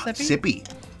 am. Little sippy. Sippy.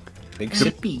 Big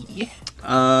sippy.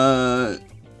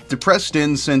 Depressed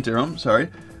in Center. I'm sorry.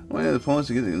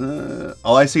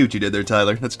 Oh, I see what you did there,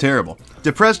 Tyler. That's terrible.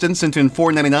 Depressed in sent in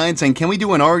 $4.99 saying, can we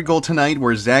do an article tonight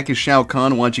where Zach is Shao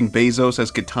Kahn watching Bezos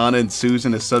as Katana and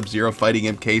Susan as Sub-Zero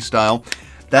fighting MK style?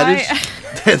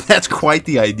 That's quite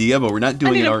the idea, but we're not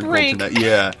doing an article tonight.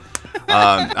 Yeah.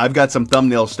 I've got some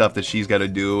thumbnail stuff that she's got to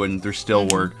do, and there's still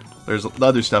work. There's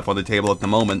other stuff on the table at the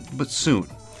moment, but soon.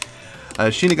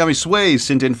 Shinigami Sway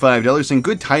sent in $5 saying,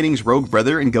 good tidings, Rogue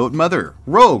Brother and Goat Mother.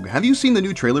 Rogue, have you seen the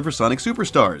new trailer for Sonic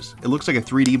Superstars? It looks like a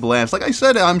 3D blast. Like I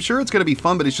said, I'm sure it's going to be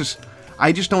fun, but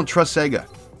I just don't trust Sega.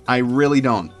 I really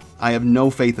don't. I have no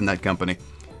faith in that company.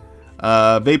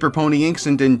 Vapor Pony Inc.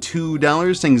 sent in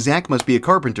 $2 saying, Zach must be a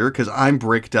carpenter because I'm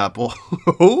bricked up.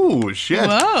 Oh, shit.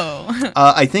 Whoa.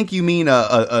 I think you mean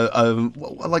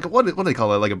like what do they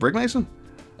call it? Like a brick mason?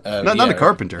 Not a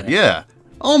carpenter. Yeah.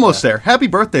 Almost there. Happy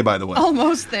birthday, by the way.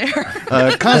 Almost there.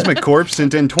 Cosmic Corpse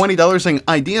sent in $20 saying,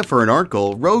 idea for an art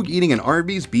goal, Rogue eating an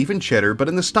Arby's beef and cheddar, but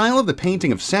in the style of the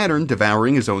painting of Saturn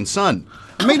devouring his own son.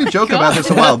 I made a joke about this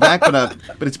a while back, but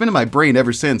it's been in my brain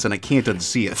ever since, and I can't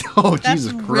unsee it. Oh, That's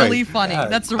Jesus Christ. really funny.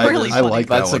 That's really funny. I like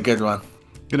that That's one. a good one.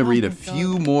 Gonna read a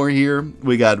few more here.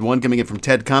 We got one coming in from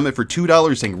Ted Comet for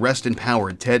 $2 saying, rest in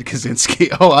power, Ted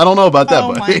Kaczynski. Oh, I don't know about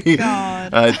that, buddy. My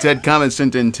God. Ted Comet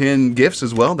sent in 10 gifts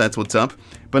as well. That's what's up.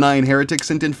 Benign Heretic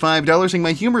sent in $5 saying,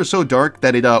 my humor is so dark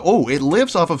that it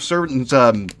lives off of certain,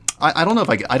 I don't know if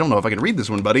I can read this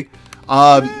one, buddy.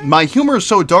 My humor is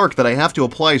so dark that I have to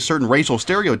apply certain racial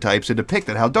stereotypes to depict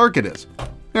how dark it is.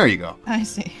 There you go. I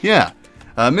see. Yeah.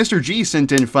 Mr. G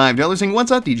sent in $5 saying,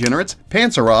 what's up, degenerates?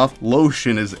 Pants are off.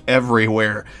 Lotion is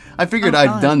everywhere. I figured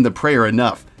I've done the prayer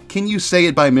enough. Can you say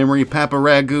it by memory, Papa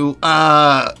Ragu?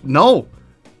 No.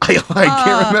 I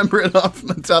can't remember it off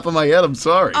the top of my head. I'm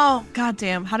sorry. Oh,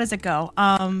 goddamn. How does it go?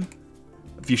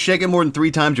 If you shake it more than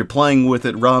 3 times, you're playing with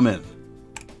it. Ramen.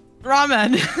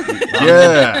 Ramen.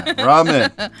 Yeah,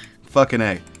 ramen. Fucking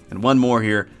A. And one more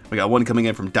here. We got one coming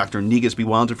in from Dr. Negus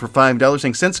Bewildered for $5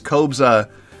 saying, since Cobes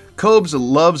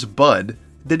loves Bud,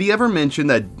 did he ever mention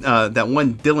that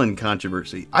one Dylan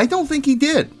controversy? I don't think he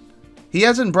did. He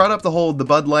hasn't brought up the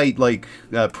Bud Light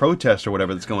protest or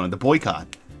whatever that's going on, the boycott.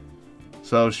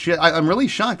 So shit, I'm really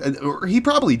shocked. He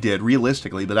probably did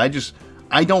realistically, but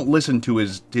I don't listen to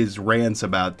his rants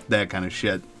about that kind of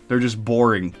shit. They're just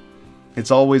boring.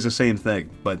 It's always the same thing.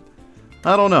 But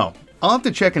I don't know. I'll have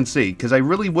to check and see because I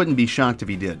really wouldn't be shocked if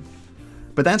he did.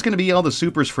 But that's going to be all the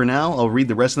supers for now. I'll read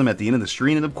the rest of them at the end of the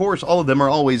stream, and of course, all of them are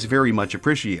always very much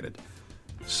appreciated.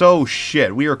 So,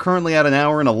 shit, we are currently at 1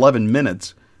 hour and 11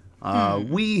 minutes.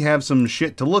 We have some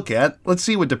shit to look at. Let's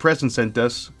see what Depressant sent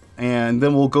us, and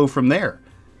then we'll go from there.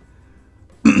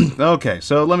 Okay,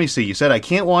 so let me see. You said I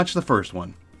can't watch the first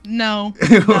one. No.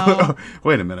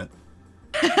 Wait a minute.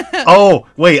 Oh,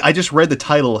 wait, I just read the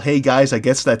title. Hey guys, I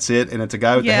guess that's it. And it's a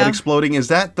guy with the head Yeah. exploding. Is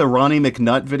that the Ronnie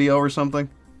McNutt video or something?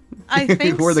 I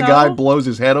think Where the so. guy blows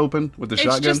his head open with the It's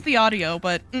shotgun? just the audio,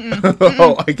 but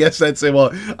Oh, I guess that's it.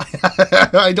 Well,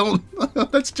 I don't...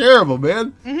 That's terrible,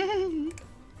 man.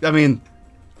 I mean,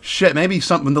 shit, maybe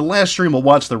something... The last stream we'll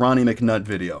watch the Ronnie McNutt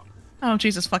video. oh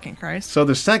Jesus fucking Christ. So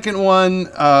the second one,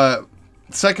 I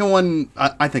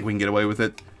think we can get away with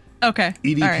it. Okay.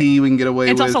 EDP all right. we can get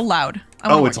away It's with. also loud. I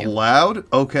wanna Oh, warn it's you. loud?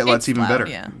 Okay, well, that's It's even loud, better.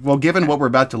 yeah. Well, given what we're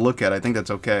about to look at, I think that's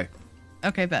okay.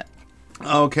 Okay, bet.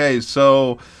 Okay,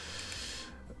 so...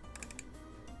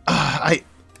 I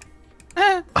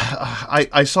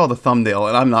saw the thumbnail,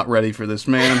 and I'm not ready for this,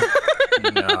 man.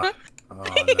 No. Oh,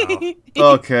 no.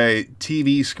 Okay,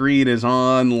 TV screen is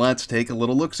on. Let's take a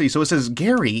little look-see. So it says,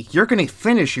 Gary, you're going to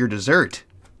finish your dessert.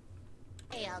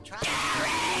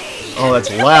 Oh,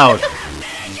 that's loud.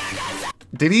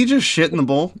 Did he just shit in the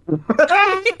bowl?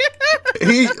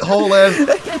 He whole ass...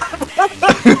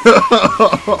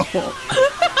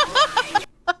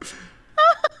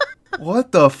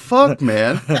 What the fuck,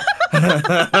 man?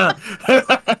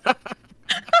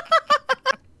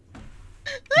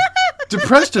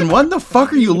 Preston, what the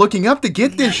fuck are you looking up to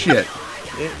get this shit?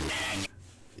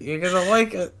 You're gonna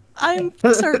like it. I'm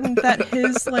certain that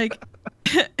his like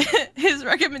his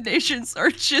recommendations are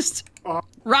just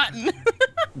rotten.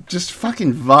 Just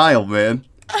fucking vile, man.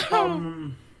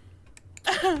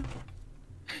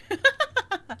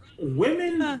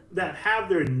 Women that have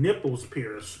their nipples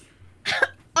pierced.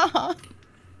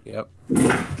 Yep.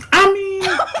 I mean,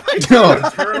 it's not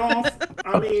a turn off.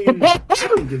 I mean, I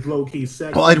think it's low key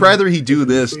sexy. Well, I'd rather he do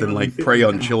this than like prey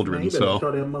on children. So.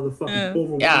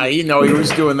 Yeah, you know he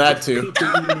was doing that too.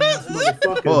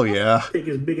 Oh yeah. Take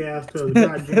his big ass to the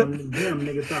goddamn gym,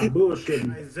 nigga. Stop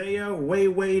bullshitting. Isaiah,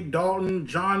 Way, Dalton,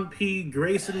 John P,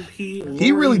 Grayson P.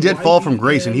 He really did fall from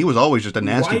grace, and he was always just a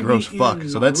nasty, gross fuck.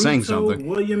 So that's saying something.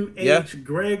 William H,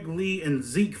 Greg Lee, and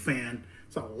Zeke fan.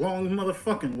 It's a long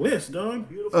motherfucking list, dog.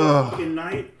 Beautiful fucking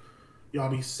night. Y'all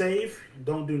be safe.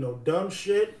 Don't do no dumb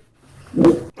shit.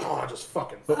 Oh, I just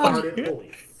fucking farted.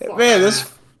 Holy fuck. Man,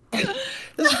 this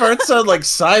part sounded like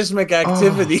seismic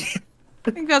activity.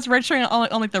 I think that's registering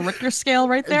on like the Richter scale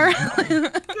right there.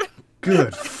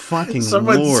 Good fucking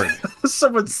lord.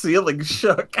 Someone's ceiling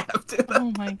shook after that.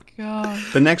 Oh my god.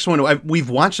 The next one, we've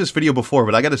watched this video before,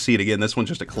 but I got to see it again. This one's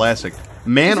just a classic.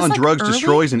 Man on like drugs early?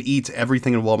 destroys and eats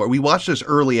everything in Walmart. We watched this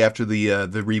early after the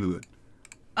reboot.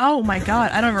 Oh my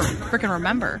god, I don't freaking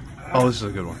remember. Oh, this is a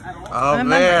good one. Oh My man.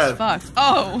 memory's fucked.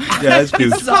 Oh. Yeah, this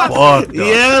dude's fucked up.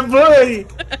 Yeah, boy.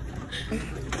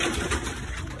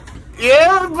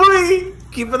 Yeah, boy.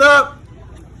 Keep it up.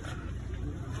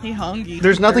 He hungry.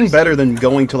 There's nothing better than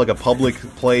going to like a public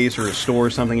place or a store or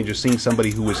something and just seeing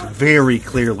somebody who was very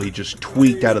clearly just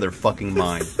tweaked out of their fucking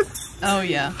mind. Oh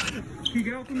yeah.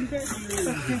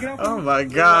 Oh my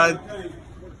god.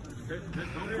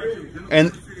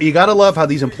 And you gotta love how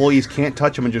these employees can't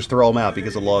touch them and just throw them out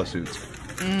because of lawsuits.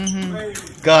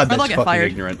 God, they'll that's get fucking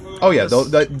fired. ignorant. Oh yeah, because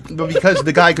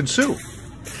the guy could sue.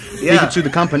 Yeah. He could sue the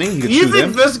company. He could You sue think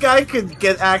them. this guy could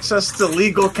get access to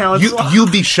legal counsel?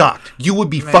 You'd be shocked. You would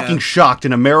be fucking shocked.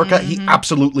 In America, he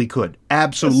absolutely could.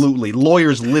 Absolutely.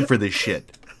 Lawyers live for this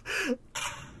shit.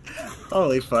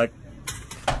 Holy fuck.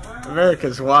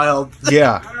 America's wild.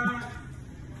 Yeah.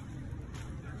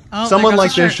 Oh, Someone there goes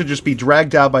like the this shirt. should just be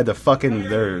dragged out by the fucking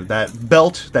that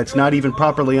belt that's not even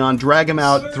properly on. Drag him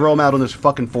out, throw him out on his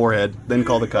fucking forehead, then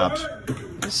call the cops.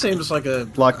 This seems like a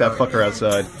Lock that fucker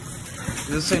outside.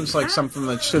 This seems like something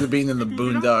that should have been in the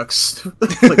Boondocks.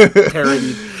 Like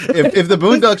parody. If the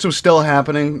Boondocks was still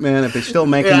happening, man, if they're still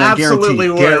making Yeah, that, guaranteed, absolutely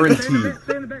would. guaranteed.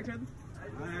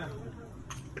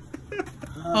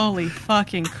 Holy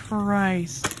fucking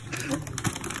Christ.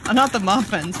 Not the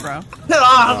muffins, bro.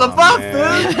 Ah, the man.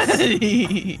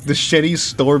 muffins! The shitty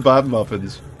store-bought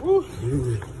muffins.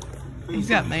 He's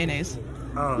got mayonnaise.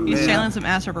 Oh, He's man. channeling some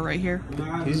ass rubber right here.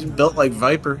 He's built like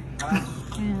Viper.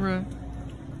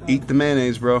 Eat the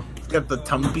mayonnaise, bro. He's got the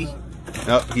tumpy.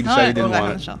 Oh, he decided he didn't back on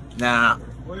want the it. shelf. Nah.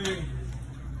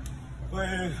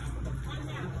 Please.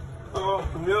 Oh,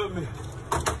 help me.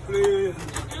 Please.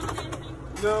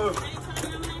 No.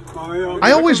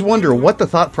 I always wonder what the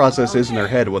thought process is in their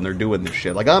head when they're doing this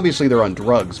shit. Like, obviously they're on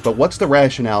drugs, but what's the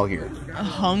rationale here?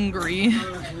 Hungry.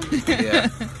 Yeah.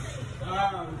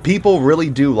 People really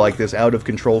do like this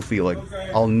out-of-control feeling.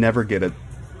 I'll never get it.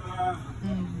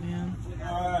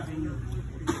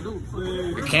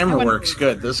 The camera works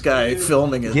good. This guy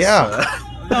filming it. Yeah.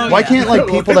 Why can't, like,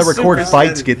 people that record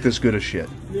fights get this good of shit?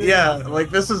 Yeah, like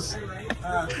this is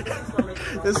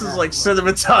This is like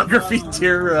cinematography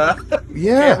tier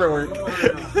Yeah. camera work.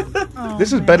 Oh, This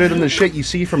is man. better than the shit you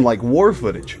see from like war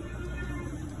footage.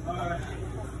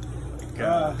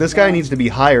 This guy needs to be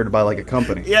hired by like a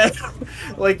company. Yeah,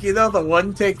 like you know the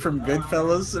one take from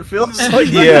Goodfellas. It feels like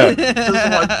Yeah.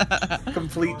 just one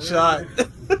complete shot.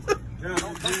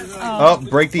 Oh,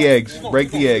 break the eggs. Break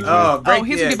the eggs. Oh, Man. break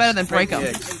he's the gonna be eggs, better than break the 'em.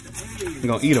 eggs.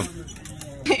 You're gonna eat them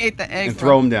He ate the egg. and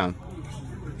throw them down.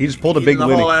 He just pulled a big Eating the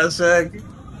Winnie. whole ass egg.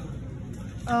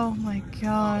 Oh my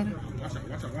god.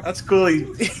 That's cool.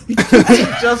 He's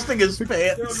adjusting his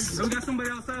pants. Go get somebody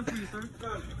outside for you, sir.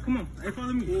 Come on, hey,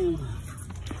 follow me.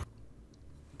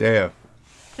 Damn.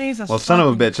 Jesus. Well, son of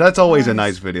a fucking bitch. That's always a Christ.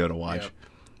 nice video to watch. Yep.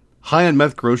 High on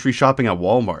meth grocery shopping at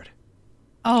Walmart.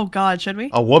 Oh god, should we?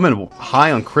 A woman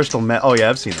high on crystal meth. Oh yeah,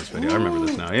 I've seen this video. I remember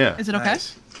this now. Yeah. Is it okay?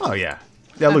 Nice. Oh yeah.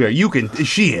 Yeah, look at her. You can.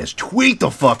 She is tweaked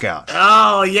the fuck out.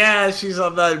 Oh yeah, she's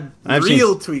on that I've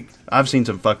real seen- tweak. I've seen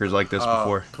some fuckers like this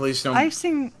before. Please don't. I've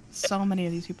seen so many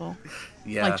of these people.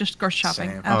 Yeah. Like just grocery shopping.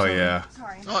 Same. Oh Absolutely. yeah.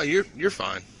 Oh, you're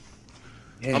fine.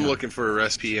 Yeah. I'm looking for a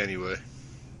recipe anyway.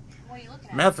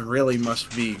 Meth really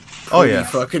must be Oh, pretty yeah.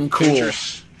 fucking cool.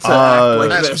 Pinterest. To act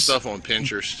like I have some this. stuff on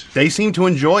Pinterest. They seem to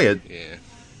enjoy it. Yeah.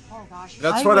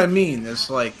 That's I what I would- mean. It's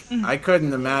like I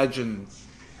couldn't imagine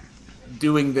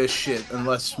doing this shit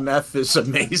unless meth is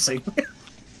amazing.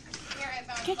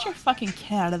 Get your fucking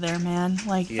kid out of there, man.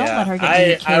 Like, don't Yeah, let her get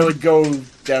you a kid. I would go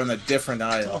down a different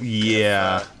aisle.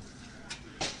 Yeah.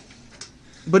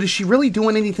 But is she really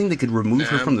doing anything that could remove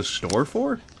her Nah. from the store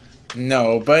for?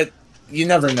 No, but you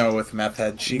never know with meth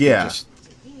head. She Yeah. could just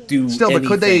do Still, but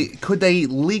anything. could they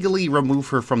legally remove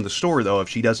her from the store though if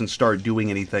she doesn't start doing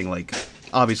anything like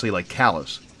obviously like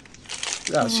callous?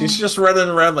 No, she's just running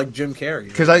around like Jim Carrey.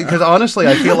 Because honestly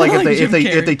I feel like Like Jim if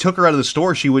Carrey. they took her out of the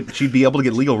store she'd be able to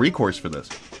get legal recourse for this.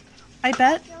 I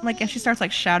bet, like, if she starts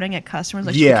like shouting at customers,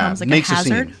 like Yeah, she becomes like makes a a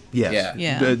hazard. scene. Yes. Yeah.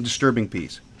 Yeah. The disturbing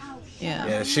piece. Yeah.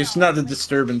 Yeah, she's not a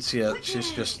disturbance yet.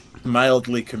 She's just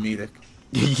mildly comedic.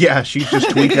 Yeah, she's just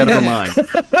tweaked out of her mind.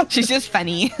 She's just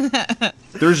funny.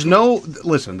 There is no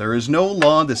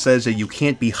law that says that you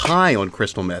can't be high on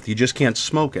crystal meth. You just can't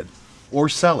smoke it, or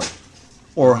sell it,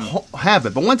 or have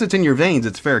it. But once it's in your veins,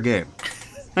 it's fair game.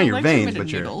 Not your veins, but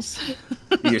your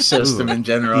Your system in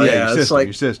general. Yeah, Yeah, your it's system, like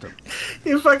your system.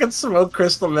 you fucking smoke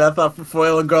crystal meth off a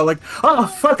foil and go like, oh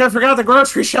fuck, I forgot the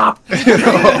grocery shop.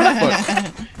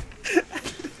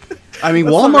 I mean,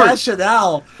 What's the Walmart.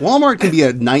 rationale? Walmart can be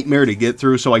a nightmare to get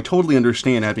through, so I totally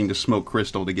understand having to smoke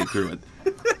crystal to get through it.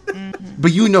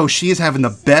 But you know, she is having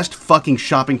the best fucking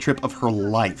shopping trip of her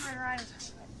life.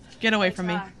 Get away from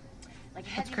me.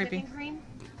 That's creepy.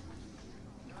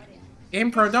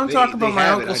 Game Pro, don't talk about my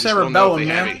uncle cerebellum,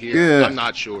 man. Yeah. I'm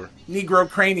not sure. Negro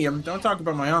cranium. Don't talk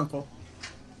about my uncle.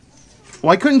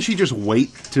 Why couldn't she just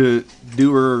wait to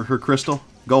do her crystal,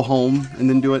 go home, and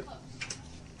then do it?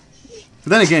 But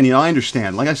then again, you know, I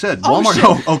understand. Like I said, Walmart. shit.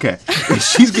 Oh, okay.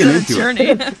 She's getting into it. Journey.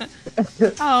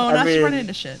 Oh, now she's mean- running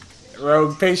into shit.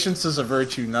 Rogue, patience is a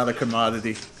virtue, not a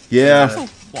commodity. Yeah. Also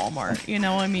Walmart, you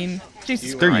know, I mean,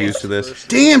 Jesus They're Christ. used to this.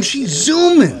 Damn, she's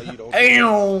zooming.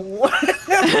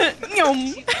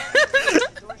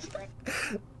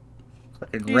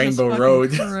 Fucking Jesus Rainbow fucking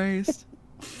Road. Christ.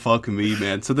 Fuck me,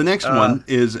 man. So the next one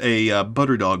is a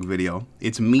butter dog video.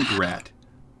 It's Meat Rat.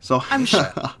 So I'm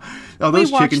sure. Oh, those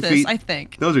We watched chicken this, feet. I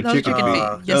think. Those are Those chicken chicken feet.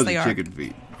 feet. Yes, Those they are are. chicken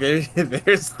feet.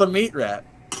 There's the meat rat.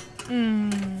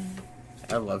 Mm.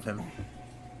 I love him.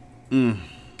 And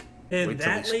Wait till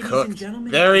that, he's ladies cooked. and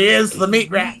gentlemen, There he is, the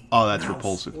meat rat. Oh, that's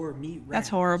repulsive. or meat That's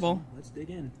rat. horrible. Let's dig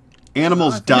in.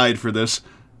 Animals died for this.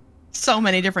 So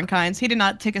many different kinds. He did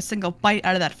not take a single bite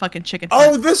out of that fucking chicken.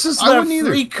 Oh, foot. this is I the wouldn't either.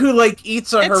 freak who like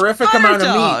eats a It's horrific amount of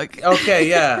meat. Butterdog. Okay,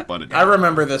 yeah. Butterdog. I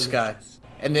remember this guy.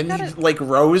 And then he Gotta- like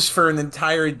rose for an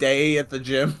entire day at the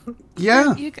gym.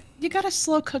 Yeah. You gotta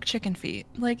slow cook chicken feet.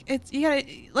 Like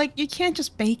you can't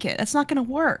just bake it. That's not gonna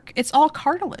work. It's all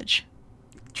cartilage.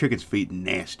 Chicken's feet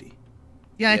nasty.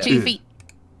 Yeah, Yeah. chicken feet.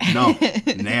 No,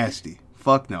 nasty.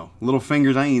 Fuck no. Little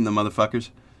fingers, I ain't eating the motherfuckers.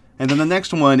 And then the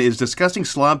next one is disgusting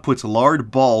slob puts lard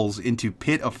balls into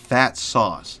pit of fat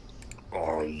sauce.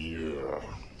 Oh, yeah.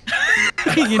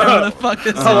 You know what the fuck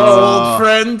this is. Hello, old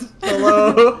friend.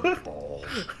 Hello.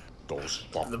 Those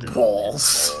fucking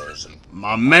balls. and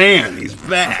My man, he's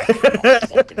back.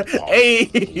 fucking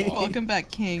Hey. Welcome back,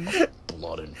 King.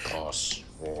 blood and pus.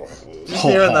 Just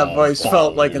hearing that voice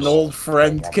felt like an old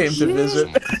friend came to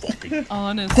visit.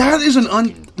 Honest. That is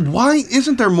Why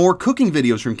isn't there more cooking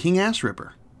videos from King Ass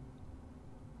Ripper?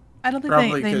 I don't think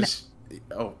Probably they because.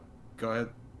 Oh, go ahead.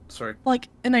 Sorry. like.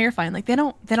 No, you're fine. Like they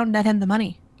don't net him the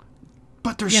money.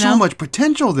 But there's You so know? much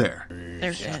potential there.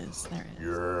 There is.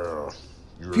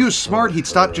 If he was smart, he'd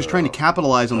stop just trying to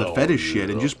capitalize on the fetish shit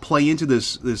and just play into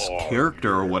this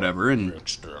character or whatever and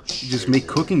just make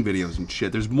cooking videos and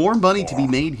shit. There's more money to be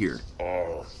made here.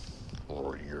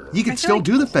 He could still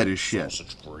do the fetish shit.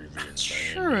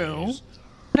 True.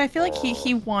 But I feel like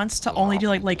he wants to only do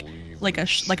like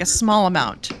a small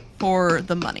amount for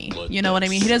the money. You know what I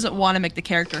mean? He doesn't want to make the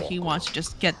character. He wants to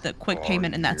just get the quick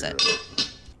payment and that's it.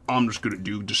 I'm just gonna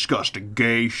do disgusting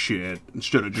gay shit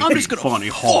instead of just being funny.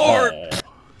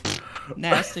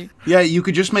 Nasty. Yeah, you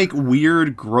could just make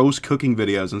weird, gross cooking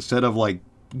videos instead of like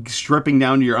stripping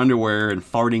down to your underwear and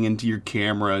farting into your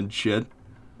camera and shit.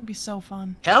 It'd be so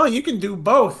fun. Hell, you can do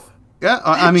both. Yeah,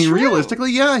 I mean,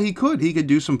 realistically, yeah, he could. He could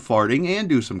do some farting and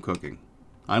do some cooking.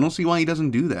 I don't see why he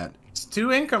doesn't do that. It's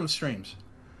 2 income streams.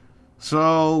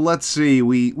 So let's see.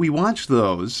 We watched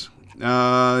those.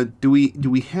 Do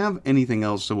we have anything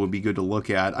else that would be good to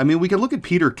look at? I mean, we could look at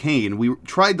Peter Kane. We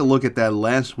tried to look at that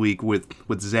last week with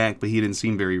Zach, but he didn't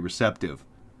seem very receptive.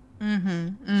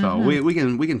 So we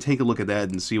can take a look at that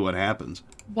and see what happens.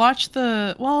 Watch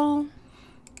the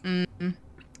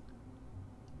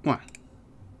What?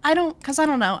 I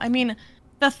don't know. I mean,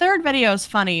 the third video is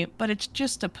funny, but it's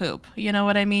just a poop. You know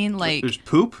what I mean? Like there's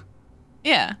poop?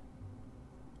 Yeah.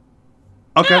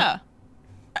 Okay. Yeah.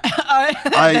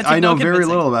 I know very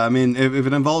little about it. I mean, if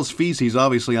it involves feces,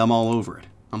 obviously I'm all over it.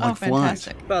 I'm like flies.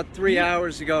 About 3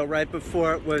 hours ago, right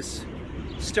before it was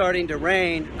starting to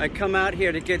rain, I come out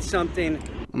here to get something.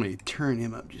 Let me turn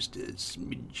him up just a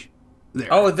smidge. There.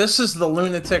 Oh, this is the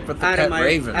lunatic with the pet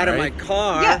raven, out of my right?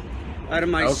 car, out of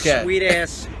my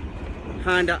sweet-ass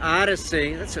Honda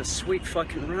Odyssey. That's a sweet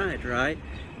fucking ride, right?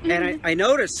 And I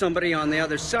noticed somebody on the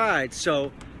other side,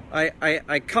 so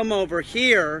I come over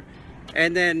here,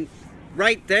 and then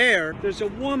right there's a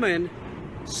woman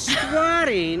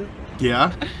squatting.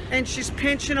 Yeah? And she's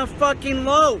pinching a fucking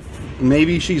loaf.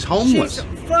 Maybe she's homeless.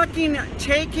 She's fucking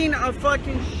taking a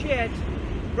fucking shit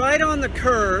right on the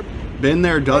curb. Been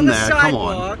there, done that. Come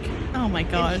on. Oh my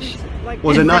gosh. Like,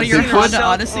 was it not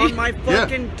Bigfoot? On my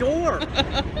fucking door.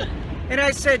 And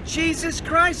I said, Jesus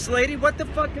Christ, lady, what the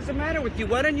fuck is the matter with you?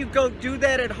 Why don't you go do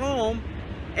that at home?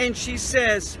 And she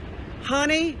says,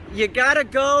 honey, you gotta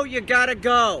go, you gotta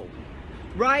go.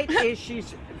 Right as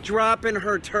she's dropping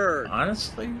her turd.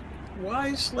 Honestly,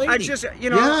 wise lady. I just,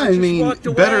 I mean, walked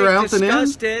away, better out than in.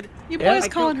 disgusted. You boys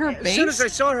calling her base? As soon as I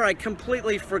saw her, I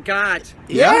completely forgot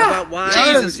Yeah. about why Jesus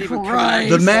I was even Christ.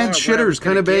 The mad shitter's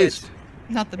kind of based.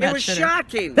 Not the bad It was shitter.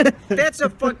 shocking. That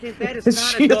is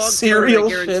not a dog serial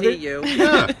turd, I guarantee you.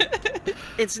 Yeah.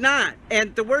 It's not.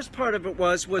 And the worst part of it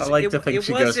was I like to think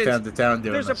she goes down to town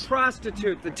doing There's this. a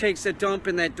prostitute that takes a dump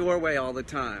in that doorway all the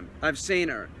time. I've seen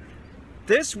her.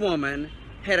 This woman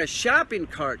had a shopping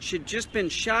cart. She'd just been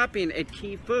shopping at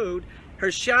Key Food.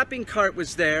 Her shopping cart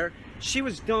was there. She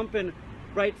was dumping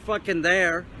right fucking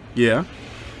there. Yeah.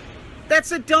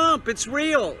 That's a dump. It's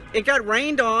real. It got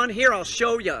rained on. Here, I'll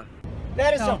show you.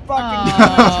 That is a fucking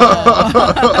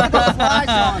flies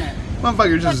on it.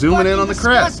 Motherfucker just zooming in on the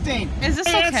crap. Is this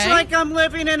okay? It's like I'm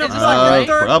living in a Is this fucking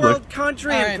third probably. world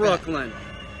country in Brooklyn.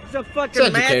 There's a fucking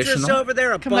It's mattress educational. over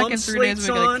there, a Come back bum in 3 days, sleeps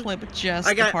we got on. a clip just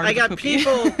I got poopy.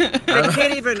 people that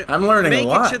can't even I'm learning a make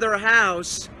lot. it to their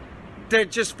house. They're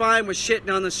just fine with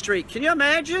shitting on the street. Can you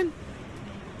imagine?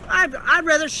 I'd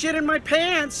rather shit in my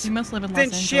pants You must live in Los than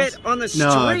Angeles. shit on the street.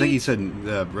 No, I think he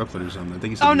said Brooklyn or something. I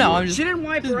think he said Oh, New no, York. I'm just... She didn't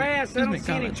wipe her ass. I don't make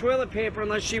see any comment. toilet paper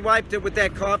unless she wiped it with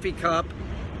that coffee cup.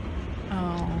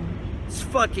 Oh. It's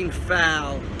fucking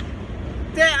foul.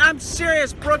 I'm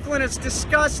serious, Brooklyn. It's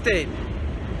disgusting.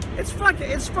 It's fucking.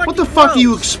 What the fuck do you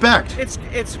gross. expect?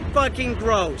 It's fucking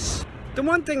gross. The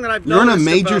one thing that I've You're in a noticed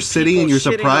major about city people and you're shitting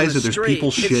on surprised the that there's street, people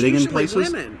it's shitting in usually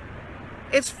places? Women.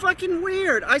 It's fucking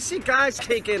weird. I see guys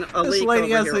taking a This leak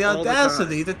lady over has here the all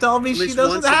audacity the to tell me At she least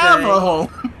doesn't once a have day. a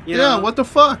home. You Yeah, know? what the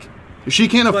fuck? If she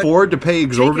can't But afford to pay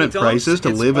exorbitant taking dumps, prices to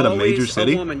it's live in a major always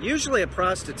city, A woman, usually a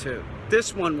prostitute.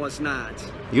 This one was not.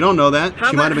 you don't know that.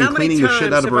 How She might have been how many cleaning the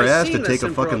shit times out of her have I ass seen to take this a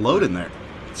in fucking load Brooklyn? in there.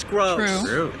 It's gross.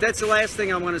 True. That's the last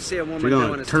thing I want to see a woman She's doing.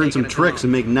 gonna Is turn some taking a tricks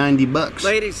and dump. make $90.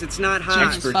 Ladies, it's not hot.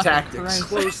 Expert fucking tactics. Christ.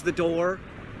 Close the door.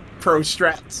 Pro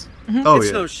strats. Oh It's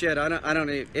yeah. no shit. I don't.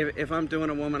 If I'm doing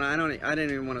a woman, I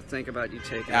didn't even want to think about you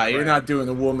taking. Yeah, a you're crap. not doing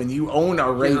a woman. You own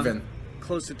a raven.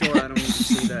 Close the door. I don't need to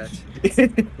see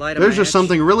that. Light a There's just match.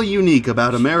 something really unique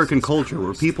about American culture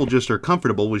where people just are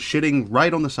comfortable with shitting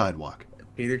right on the sidewalk.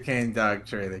 Peter Kane dog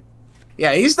training.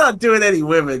 Yeah, he's not doing any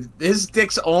women. His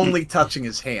dick's only touching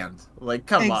his hand. Like,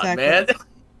 come on, man.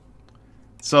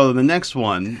 So the next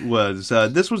one was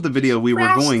this was the video we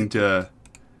were going to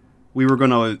we were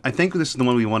gonna. I think this is the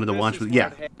one we wanted to watch with.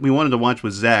 Yeah, we wanted to watch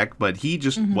with Zach, but he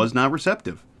just was not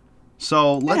receptive.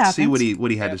 So let's see what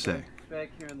he had to say. Back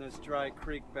here in this dry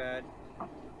creek bed,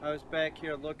 I was back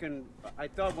here looking. I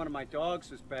thought one of my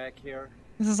dogs was back here.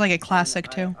 This is like a classic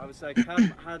too. I was like, how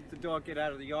did the dog get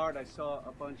out of the yard? I saw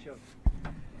a bunch of,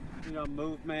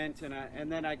 movement,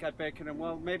 and then I got back and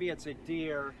well, maybe it's a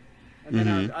deer. And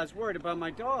then I was worried about my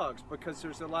dogs because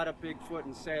there's a lot of Bigfoot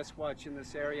and Sasquatch in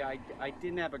this area. I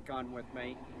didn't have a gun with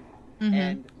me,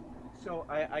 and so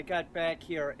I got back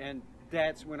here, and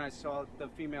that's when I saw the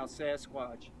female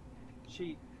Sasquatch.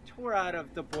 She tore out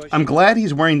of the bush. I'm glad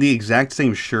he's wearing the exact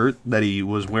same shirt that he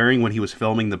was wearing when he was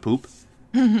filming the poop.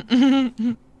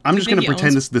 I'm just gonna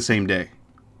pretend this is the same day.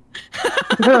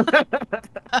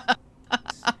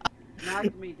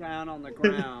 Knocked me down on the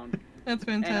ground. That's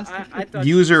fantastic.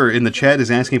 User in the chat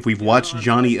is asking if we've watched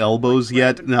Johnny Elbows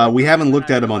yet. No, we haven't looked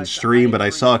at him on stream, but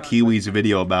I saw Kiwi's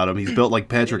video about him. He's built like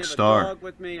Patrick Star. Dog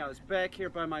with me. I was back here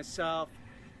by myself.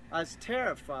 I was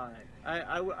terrified.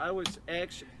 I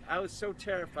was so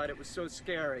terrified. It was so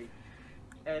scary.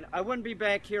 And I wouldn't be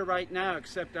back here right now,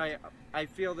 except I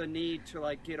feel the need to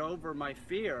like get over my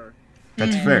fear.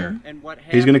 That's fair. And what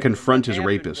he's going to confront his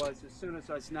rapist. Was, as soon as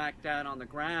I was knocked down on the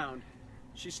ground,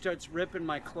 she starts ripping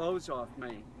my clothes off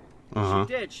me. She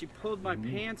did. She pulled my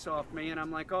pants off me, and I'm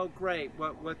like, "Oh, great!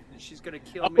 What? She's gonna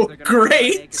kill me. They're gonna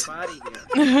great! Put my naked body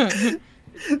here."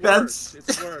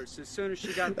 It's worse. As soon as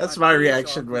she got that's my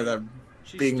reaction when I'm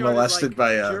being molested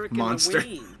by a monster.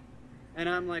 And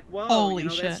I'm like, "Whoa! Holy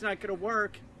shit. That's not gonna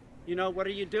work. What are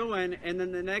you doing?" And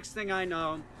then the next thing I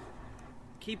know,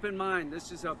 keep in mind,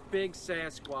 this is a big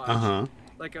Sasquatch,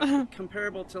 like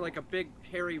comparable to like a big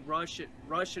hairy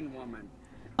Russian woman.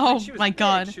 Oh she was my big.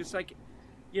 God! She was like,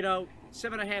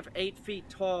 7.5, 8 feet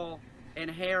tall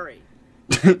and hairy.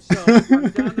 And so I'm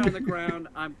down there on the ground.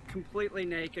 I'm completely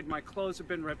naked. My clothes have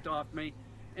been ripped off me,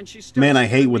 and she still. Man, I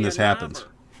hate when this happens.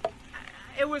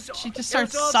 It was. She just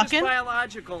starts all sucking. Just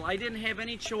biological. I didn't have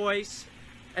any choice,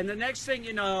 and the next thing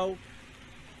you know.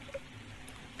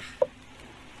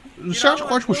 The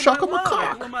Sasquatch was sucking my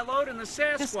cock.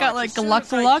 Just got like Gluck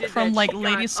from like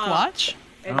Lady Squatch.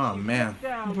 Oh man.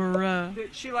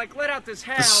 She like let out this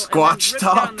howl the Squatch and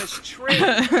top. Down this tree. And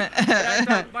I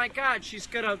thought, my God, she's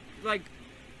gonna like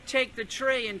take the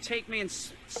tree and take me and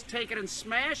take it and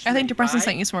smash me. I think Depression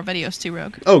sent you some more videos too,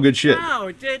 Rogue. Oh, good shit. No,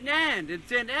 it didn't end. It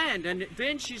didn't end, and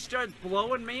then she starts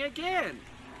blowing me again.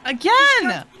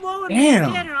 Again. Blowing me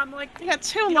again, and I'm like, you got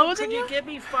two loads in you? you? Give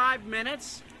me 5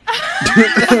 minutes. Get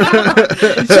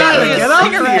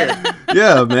out here.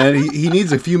 Yeah, man, he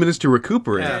needs a few minutes to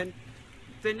recuperate. And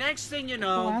the next thing you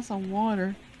know, glass of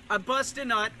water. I bust a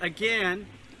nut again.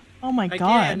 Oh my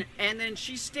God! And then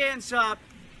she stands up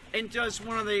and does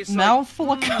one of these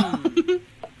mouthful of cum.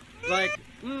 Like,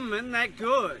 isn't that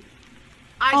good?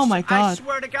 Oh my God! I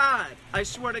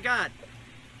swear to God.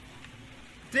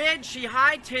 Then she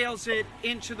hightails it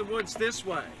into the woods this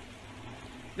way.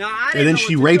 Now, I didn't and then know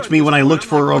she what to raped do me when I point. looked I'm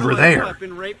for her like, over what do I do? there. I've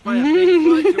been raped by a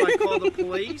Bigfoot. Do I call the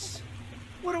police?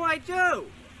 What do I do?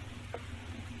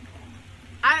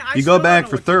 I you still go back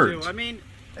don't know for what to thirds. do. I mean,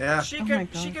 yeah. she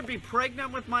could be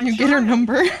pregnant with my You child. get her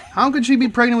number. How could she be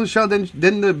pregnant with a child?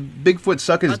 Didn't the Bigfoot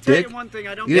suck his I'll tell dick? you one thing,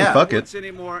 I don't He didn't fuck it it.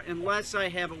 anymore unless I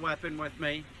have a weapon with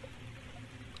me.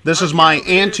 This is my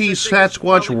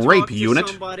anti-Sasquatch rape unit.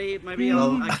 Somebody, maybe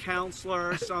a counselor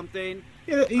or something.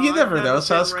 You never know.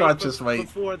 Sasquatches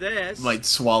might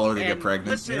swallow to get and pregnant.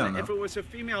 Listen, you don't know. if it was a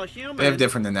female human, they have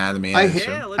different anatomy. I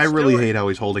let's really do it. hate how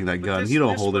he's holding that gun. You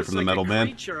don't hold it from the metal,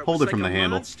 man. Hold it from the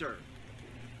handle. Monster.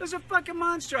 There's a fucking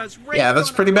monster. I was raped Yeah, that's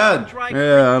pretty bad.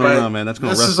 Yeah, I don't know, man. That's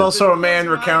gonna. This is also a man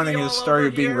recounting his story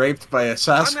of being raped by a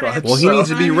Sasquatch. Well, he needs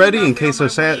to be ready in case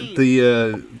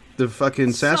the fucking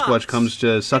Sasquatch comes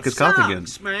to suck his cock again.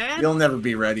 You'll never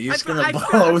be ready. He's gonna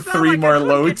blow 3 more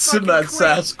loads in that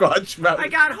Sasquatch mouth. I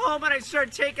got home and I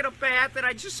started taking a bath and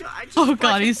I just oh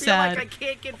God, he's feel sad. like I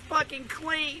can't get fucking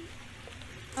clean.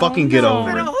 Fucking get over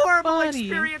It's been it. a horrible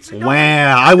experience.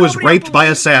 Wow, I was raped by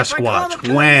a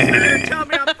Sasquatch. Wow.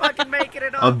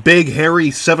 A big, hairy,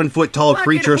 7-foot-tall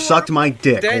creature sucked my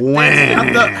dick.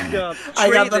 Wow. I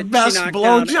got the best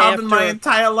blowjob in my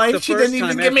entire life. She didn't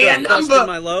even give me a number.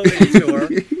 My load into her.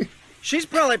 She's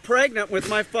probably pregnant with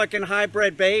my fucking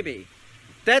hybrid baby.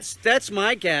 That's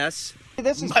my guess.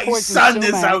 This is my poison son sumac,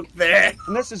 is out there.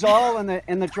 and this is all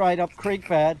in the dried up creek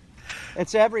bed.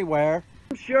 It's everywhere.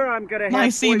 I'm sure I'm gonna have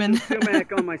poison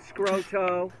sumac on my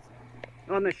scroto,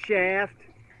 on the shaft.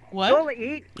 What? She'll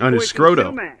eat on his poison scroto.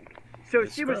 Sumac. So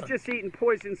she was just eating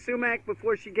poison sumac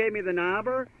before she gave me the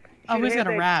knobber. Oh, he's got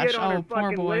a rash. Shit on her Oh, poor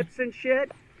fucking boy. lips and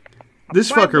shit.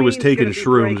 This fucker was taking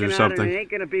shrooms or something.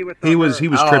 He was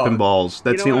tripping balls.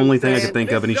 That's the only thing I could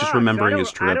think of, and he's just remembering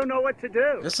his trip. I don't know what to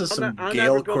do. This is some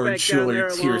Gail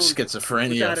Cordschuler tier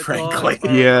schizophrenia, frankly.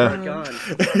 Yeah.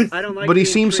 But he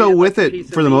seems so with it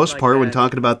for the most part when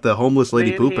talking about the homeless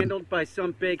lady pooping. Handled by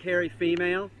some big hairy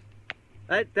female.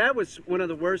 That was one of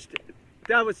the worst.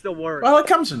 That was the worst. Well, it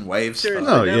comes in waves.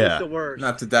 Seriously, oh, that yeah. was the worst.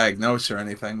 Not to diagnose or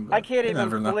anything. But I can't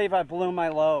even believe I blew my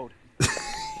load.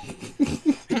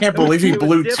 I can't believe he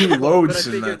blew 2 loads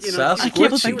in that Sasquatch. I can't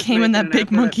believe I came in that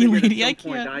big monkey lady. I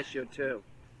can't. I should too.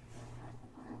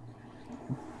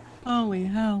 Holy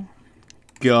hell.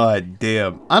 God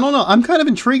damn. I don't know. I'm kind of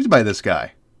intrigued by this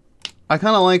guy. I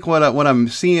kind of like what I'm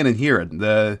seeing and hearing.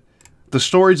 The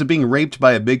stories of being raped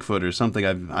by a Bigfoot are something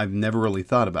I've never really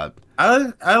thought about.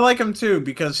 I like him too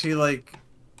because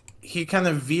he kind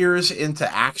of veers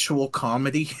into actual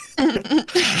comedy,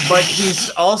 but he's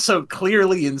also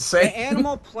clearly insane. The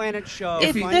Animal Planet show.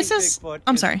 If this is,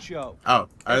 I'm sorry. Oh,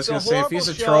 I was gonna say if he's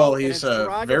a troll, he's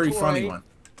a very funny one.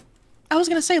 I was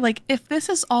gonna say, like, if this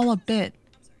is all a bit,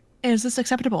 is this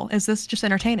acceptable? Is this just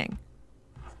entertaining?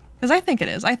 Because I think it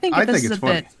is. I think if this is a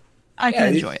bit, I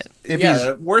can enjoy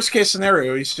it. Worst case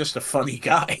scenario, he's just a funny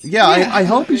guy. Yeah, I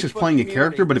hope he's just playing a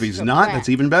character, but if he's not, that's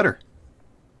even better.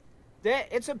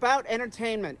 It's about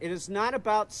entertainment. It is not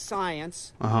about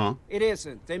science. Uh-huh. It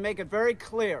isn't. They make it very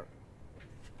clear.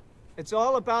 It's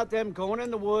all about them going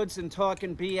in the woods and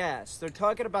talking BS. They're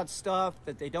talking about stuff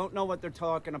that they don't know what they're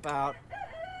talking about.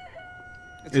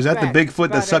 Is that the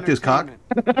Bigfoot that sucked his cock?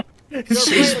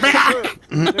 She's back!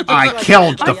 I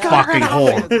killed the fucking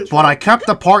whore, but I kept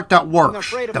the part that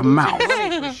works, the mouth.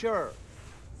 For sure.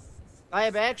 I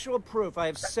have actual proof. I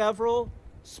have several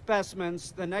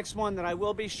specimens. The next one that I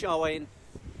will be showing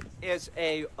is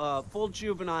a full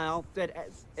juvenile that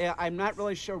I'm not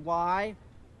really sure why.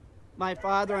 My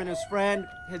father and his friend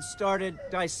had started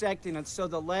dissecting it, so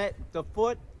the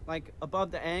foot, like above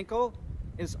the ankle,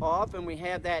 is off, and we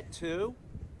have that too.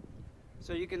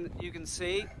 So you can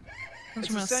see. It's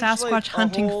from a Sasquatch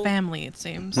hunting family, it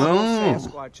seems.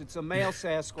 Sasquatch. It's a male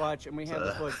Sasquatch, and we have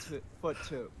the foot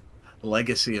too.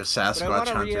 Legacy of Sasquatch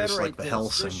hunters like the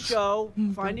Helsings. This show,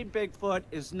 Finding Bigfoot,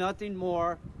 is nothing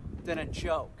more than a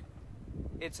joke.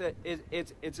 It's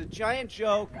a giant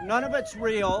joke. None of it's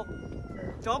real.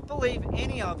 Don't believe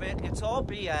any of it. It's all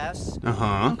BS.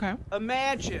 Uh-huh. Okay.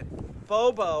 Imagine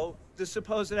Bobo, the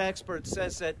supposed expert,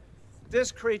 says that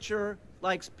this creature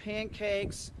likes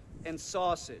pancakes and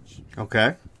sausage.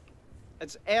 Okay.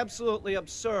 It's absolutely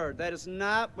absurd. That is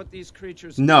not what these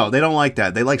creatures No, they don't like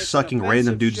that. They like sucking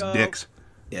random dudes' dicks.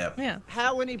 Yeah.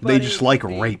 How anybody They just like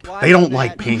rape. They don't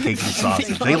like pancakes and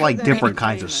sausage. They like different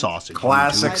kinds of sausage.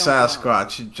 Classic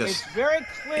Sasquatch. Just very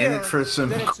clear in it for some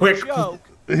that it's quick. a joke.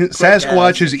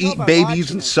 Sasquatches eat babies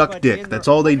and suck dick. That's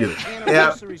all they do.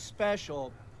 Yeah.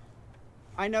 Special.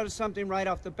 I noticed something right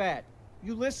off the bat.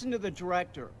 You listen to the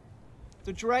director.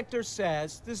 The director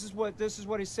says, this is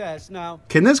what he says. Now,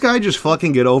 can this guy just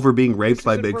fucking get over being raped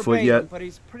by Bigfoot verbatim, yet? But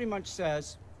he pretty much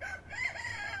says,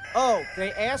 "Oh,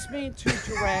 they asked me to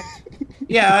direct."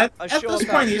 Yeah, a at show this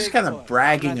about point, he's kind of Bigfoot.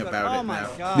 bragging And I thought, about oh it my now.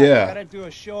 God, Yeah. I gotta do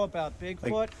a show about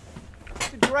Bigfoot.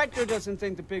 The director doesn't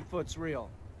think the Bigfoot's real.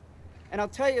 And I'll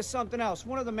tell you something else.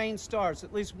 One of the main stars,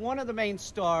 at least one of the main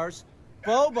stars,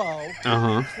 Bobo,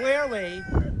 clearly.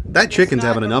 That chicken's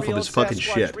having enough of his fucking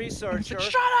shit. Shut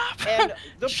up! And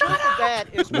the proof of that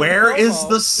is Where is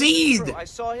the seed? I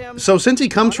saw him So since he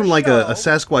comes from like a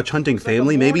Sasquatch hunting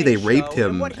family, maybe they raped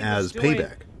him what he as was doing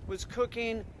payback. was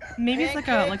cooking Maybe it's like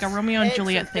a Romeo and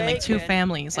Juliet thing, like two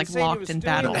families like locked in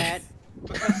battle.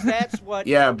 Because that's what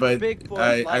Yeah, but Bigfoot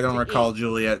I don't liked to recall eat.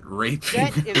 Juliet raping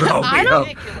That is Romeo.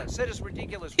 ridiculous. That is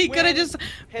ridiculous. He could have just.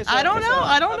 I don't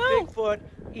know. Bigfoot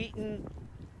eating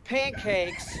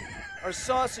pancakes or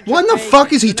sausage. What in the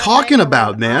fuck is he talking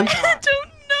about, man? I don't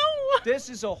know. This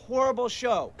is a horrible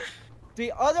show.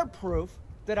 The other proof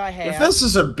that I have. If this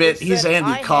is a bit, he's that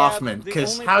Andy I have Kaufman, the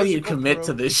because only how do you physical commit proof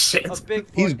to this shit? of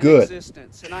Bigfoot He's in good.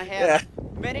 existence, and I have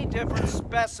many different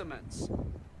specimens.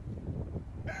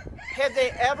 Have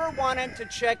they ever wanted to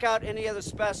check out any of the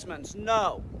specimens?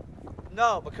 No.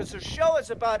 No, because the show is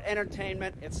about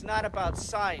entertainment. It's not about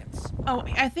science. Oh,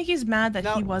 I think he's mad that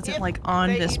he wasn't like on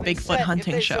They this even Bigfoot said-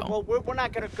 hunting if they show. said, well, we're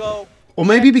not going to go. Well,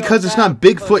 maybe because it's not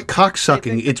Bigfoot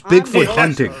cocksucking, it's Bigfoot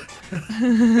hunting.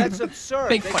 That's absurd.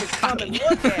 They could come and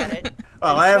look at it.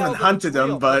 Well, I haven't hunted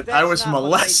them, but I was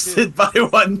molested by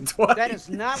one twice. That is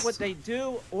not what they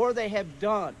do or they have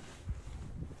done.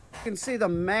 You can see the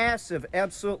massive,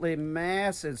 absolutely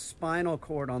massive spinal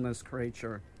cord on this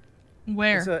creature.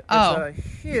 Where? It's a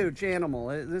huge animal.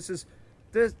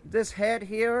 This head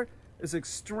here is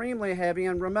extremely heavy,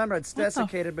 and remember, it's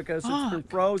desiccated because it's been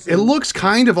frozen. It looks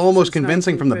kind of almost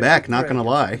convincing from the back, not gonna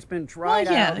lie. It's been dried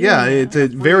out. Yeah, it's a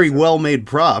very well-made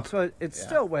prop. So it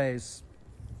still weighs,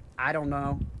 I don't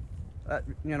know,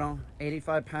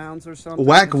 85 pounds or something.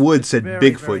 Whack Wood said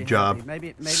very, Bigfoot very job.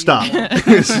 Maybe Stop.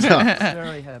 Stop.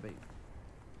 Very heavy.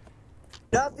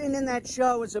 Nothing in that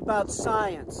show is about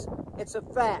science. It's a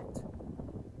fact.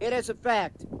 It is a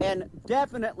fact. And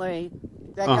definitely,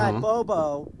 that guy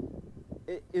Bobo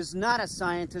is not a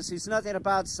scientist. He's nothing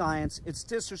about science. It's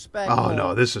disrespectful. Oh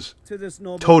no, this is to this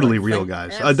noble totally person. real,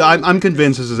 guys. I'm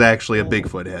convinced this is actually a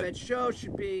Bigfoot head. That show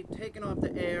should be taken off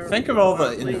the air. Think of all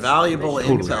the invaluable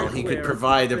intel he could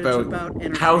provide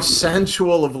about how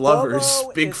sensual of lovers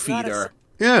big feet are.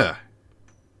 Yeah.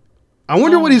 I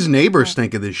wonder what his neighbors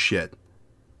think of this shit.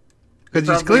 Because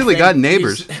he's clearly got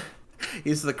neighbors.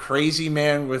 He's the crazy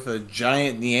man with a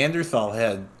giant Neanderthal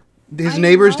head. His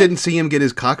neighbors didn't see him get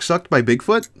his cock sucked by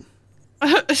Bigfoot?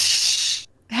 It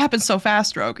happened so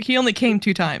fast, Rogue. He only came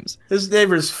 2 times. His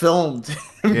neighbors filmed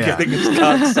him getting his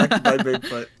cock sucked by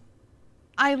Bigfoot.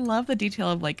 I love the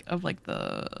detail of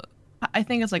the, I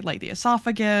think it's like the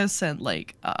esophagus and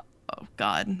oh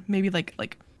god, maybe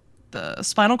like the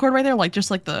spinal cord right there, like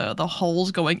just like the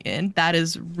holes going in. That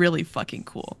is really fucking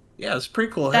cool. Yeah, it's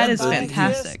pretty cool. That is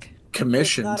fantastic.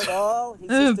 Commissioned. Or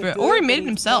he made it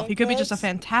himself. He could be just a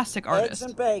fantastic artist. Eggs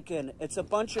and bacon. It's a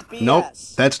bunch of BS. Nope,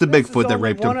 that's the Bigfoot that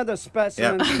raped him. One of the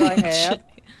specimens I have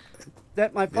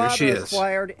that my father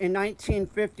acquired in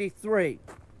 1953.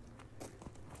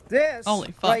 This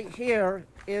right here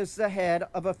is the head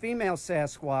of a female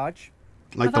Sasquatch.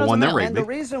 Like the one that raped And me. the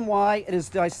reason why it is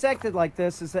dissected like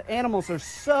this is that animals are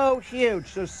so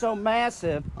huge, they're so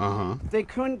massive, they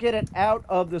couldn't get it out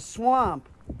of the swamp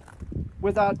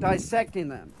without dissecting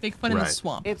them. Bigfoot in the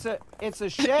swamp. It's a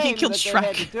shame killed that they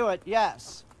had to do it,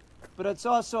 yes. But it's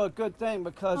also a good thing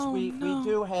because we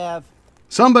do have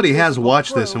Somebody has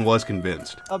watched this and was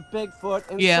convinced. of Bigfoot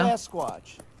and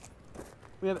Sasquatch.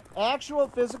 We have actual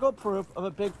physical proof of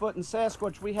a Bigfoot and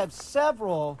Sasquatch. We have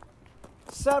several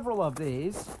of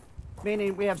these,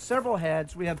 meaning we have several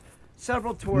heads, we have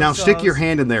several torsos. Now stick your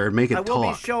hand in there and make it I will be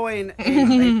talk. showing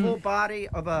a full body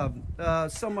of a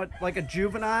somewhat like a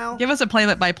juvenile. Give us a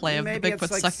play-by-play of the Maybe Bigfoot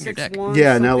it's like sucking your dick. 6'1",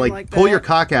 Yeah, now something pull your that.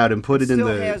 cock out and put it in Still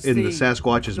the has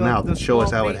Sasquatch's mouth and show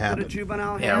us how it happened.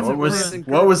 Yeah, what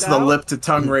was the lip to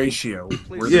tongue ratio?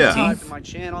 Yeah. To my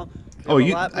channel. Oh,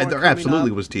 there absolutely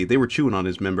was teeth. They were chewing on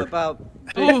his member. About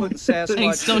Bigfoot and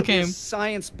Sasquatch. still came.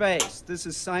 Science-based. This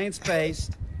is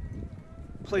science-based.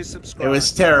 Please subscribe. It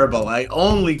was terrible. I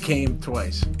only came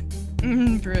twice.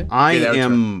 I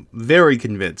am very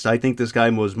convinced. I think this guy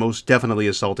was most definitely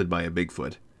assaulted by a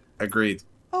Bigfoot. Agreed.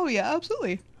 Oh yeah,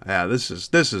 absolutely. Yeah, this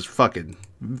is fucking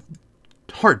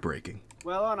heartbreaking.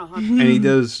 Well, on a And he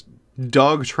does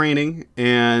dog training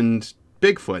and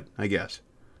Bigfoot, I guess.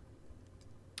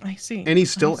 I see. And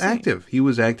he's still active. He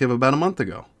was active about a month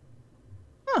ago.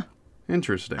 Huh.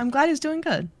 Interesting. I'm glad he's doing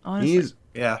good, honestly.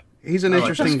 He's an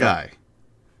interesting guy.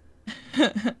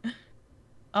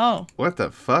 Oh. What the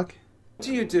fuck? What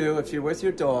do you do if you're with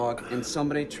your dog and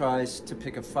somebody tries to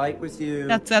pick a fight with you?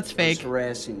 That's fake.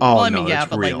 Harassing you? Oh, well, I mean, no, yeah,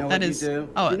 that's but real. like that is. Oh,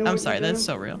 I'm sorry. That's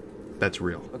so real. That's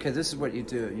real. Okay, this is what you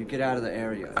do. You get out of the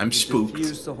area. I'm spooked. You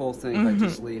diffuse the whole thing by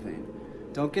just leaving.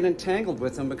 Don't get entangled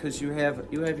with them because you have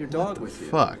your dog with you.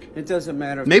 Fuck. It doesn't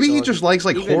matter. If Maybe the he dog just is, likes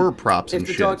like even horror props and if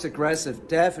the shit. dog's aggressive,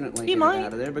 definitely get might. it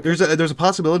out of there. Because There's a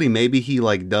possibility maybe he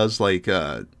like does like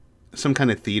some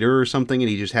kind of theater or something, and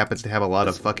he just happens to have a lot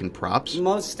of fucking props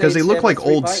because they look like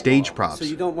old stage props. So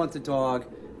you don't want the dog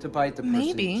to bite the person.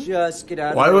 Maybe. Just get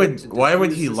out. Why of would there why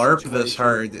would he diffuse the LARP this situation.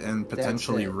 hard and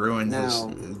potentially That's it. ruin Now,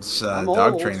 his I'm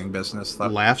dog old. training business? Though?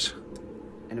 Laughs.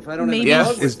 And if I don't Maybe. have a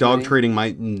dog His with dog me, training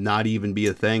might not even be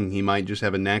a thing. He might just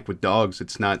have a knack with dogs.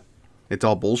 It's not. It's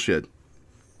all bullshit.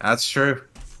 That's true.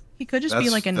 He could just be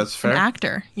like an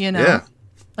actor, you know? Yeah.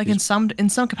 Like in some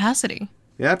capacity.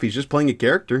 Yeah, if he's just playing a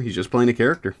character, he's just playing a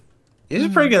character. He's a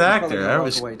pretty good Probably actor. gonna I walk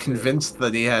was away, too. convinced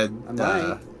that he had I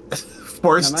might.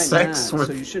 forced I might sex not, with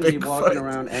so you shouldn't be walking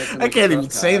around Bigfoot. acting I like can't a even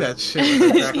tough say guy. that shit.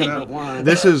 without cracking up.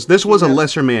 This was a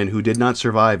lesser man who did not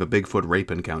survive a Bigfoot rape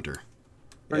encounter.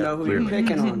 You know who you're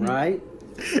picking on, right?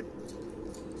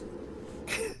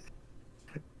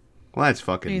 Well, that's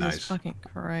fucking Jesus nice. fucking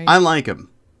Christ. I like him.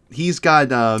 He's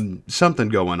got something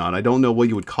going on. I don't know what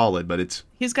you would call it, but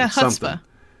He's got it's something. chutzpah.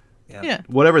 Yeah.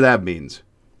 Whatever that means.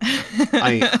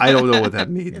 I don't know what that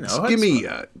means. know, give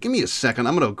me a second.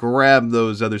 I'm gonna grab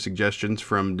those other suggestions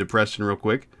from Depression real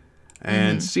quick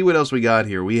and see what else we got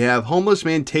here. We have homeless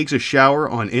man takes a shower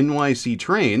on NYC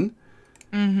train.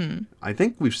 Mm-hmm. I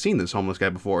think we've seen this homeless guy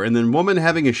before. And then woman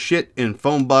having a shit in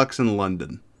phone box in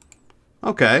London.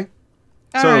 Okay.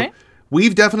 All so right.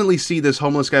 we've definitely seen this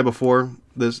homeless guy before.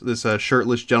 This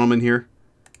shirtless gentleman here.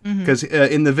 Because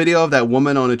in the video of that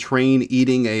woman on a train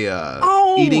eating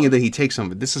eating, and then he takes some.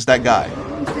 This is that guy.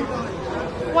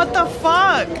 What the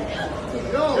fuck?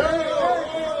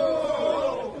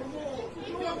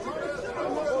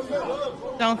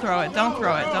 Don't throw it. Don't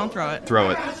throw it. Don't throw it. Throw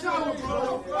it.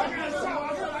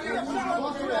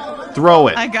 Throw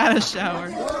it. I got a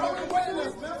shower.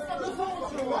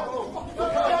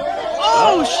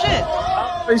 Oh shit!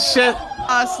 Oh shit!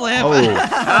 Slip.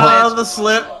 Oh, the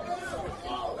slip.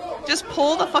 Just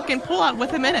pull the fucking pull out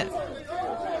with him in it.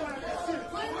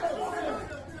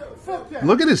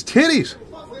 Look at his titties.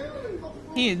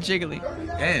 He is jiggly.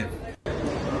 Damn.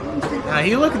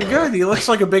 He looking good. He looks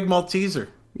like a big Malteser.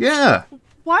 Yeah.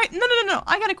 Why? No.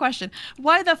 I got a question.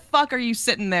 Why the fuck are you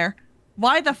sitting there?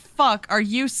 Why the fuck are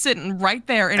you sitting right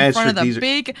there in front of the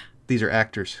big... These are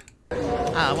actors.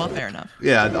 Well, fair enough.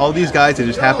 Yeah, all these guys that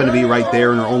just happen to be right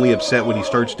there and are only upset when he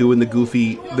starts doing the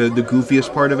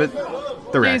goofiest part of it.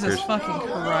 They're Jesus actors. fucking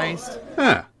Christ.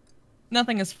 Yeah.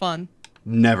 Nothing is fun.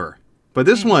 Never. But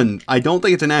this one, I don't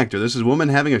think it's an actor. This is a woman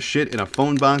having a shit in a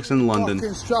phone box in London.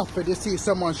 Fucking Stratford, you see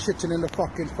someone shitting in the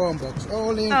fucking phone box.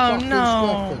 Only in Oh, fucking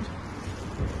no. Stratford.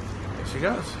 There she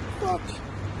goes. Fuck.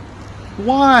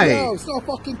 Why? No, it's not a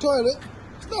fucking toilet.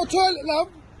 It's not a toilet, love.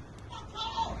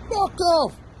 Fuck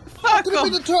off. Fuck Could have off.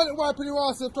 been the toilet wiping your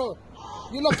ass in the toilet.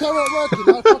 You look how it's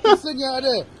working. I'll fucking sling you out of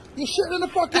there. You're shitting in the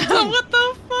fucking thing. What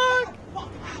the fuck?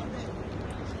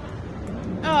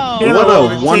 Oh. What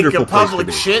a wonderful take a public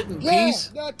place to shit in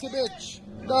peace. Naughty bitch.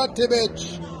 Naughty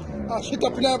bitch. I'll shit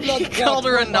up in our blood. He called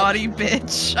her a naughty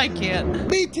bitch. I can't.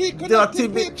 BT Naughty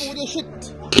connected bitch. people with the shit.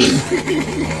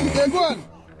 Yeah,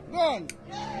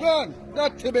 go on,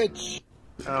 naughty bitch.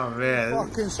 Oh man.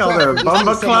 Fucking Tell her a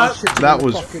bumba clot. That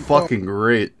was fucking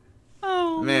great.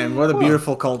 Oh. Man, what a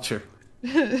beautiful culture.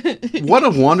 What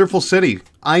a wonderful city.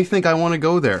 I think I want to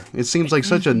go there. It seems like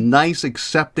such a nice,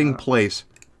 accepting place.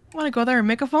 I want to go there and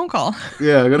make a phone call.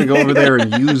 Yeah, I'm going to go over there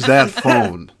and use that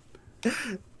phone.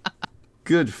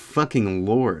 Good fucking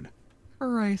lord.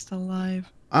 Christ alive.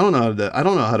 I don't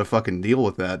know how to fucking deal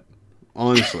with that,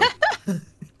 honestly.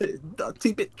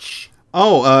 Naughty bitch.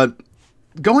 Oh,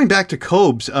 going back to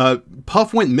Cobes,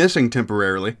 Puff went missing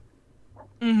temporarily.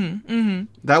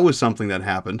 That was something that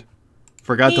happened.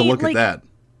 Forgot to look at that.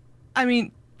 I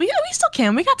mean, we still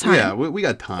can. We got time. Yeah, we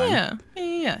got time.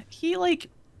 Yeah. He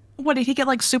what did he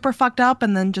get super fucked up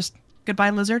and then just goodbye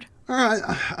lizard?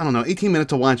 I don't know. 18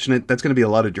 minutes of watching it. That's going to be a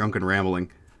lot of drunken rambling.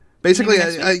 Basically,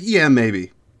 yeah,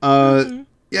 maybe.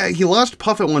 Yeah, he lost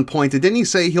Puff at one point. Didn't he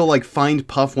say he'll find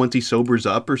Puff once he sobers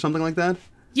up or something like that?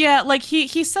 Yeah,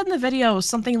 he said in the video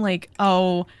something like,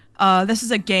 "Oh, this is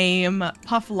a game.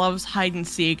 Puff loves hide and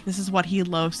seek. This is what he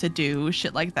loves to do."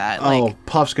 Shit like that. Oh,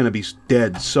 Puff's gonna be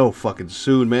dead so fucking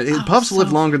soon, man. Puff's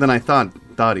lived longer than I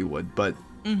thought he would, but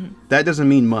that doesn't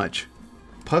mean much.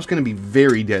 Puff's gonna be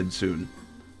very dead soon.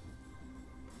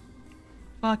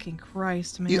 Fucking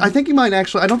Christ, man. I think he might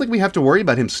actually. I don't think we have to worry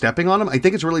about him stepping on him. I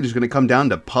think it's really just gonna come down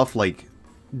to Puff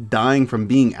dying from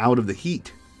being out of the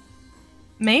heat.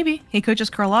 Maybe he could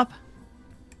just curl up.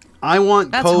 I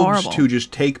want That's Cobes horrible. to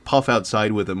just take Puff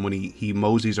outside with him when he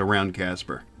moseys around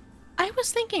Casper. I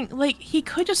was thinking, he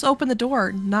could just open the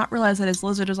door, not realize that his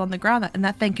lizard is on the ground, and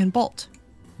that thing can bolt.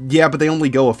 Yeah, but they only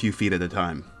go a few feet at a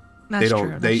time. That's they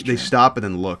don't. true. They stop and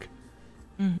then look.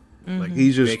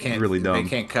 He's just really dumb. They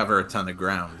can't cover a ton of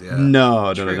ground. Yeah.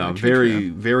 No.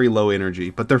 True. Very low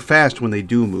energy, but they're fast when they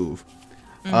do move.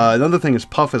 Another thing is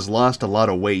Puff has lost a lot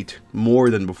of weight, more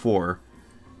than before,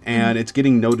 and it's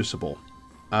getting noticeable.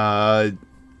 Let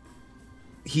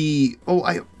me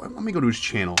go to his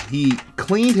channel. He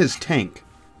cleaned his tank,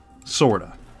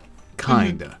 sorta,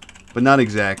 kinda, but not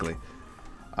exactly.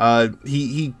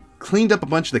 He cleaned up a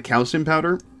bunch of the calcium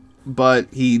powder, but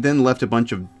he then left a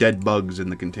bunch of dead bugs in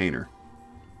the container,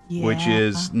 which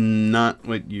is not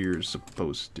what you're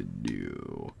supposed to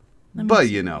do. But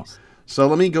you know, so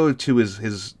let me go to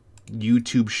his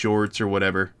YouTube shorts or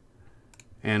whatever,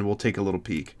 and we'll take a little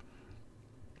peek.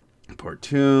 Part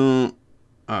 2.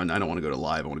 Oh, I don't want to go to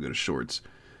live. I want to go to shorts.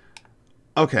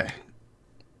 Okay.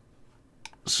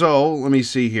 So, let me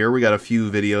see here. We got a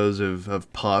few videos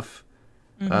of Puff.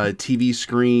 TV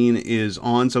screen is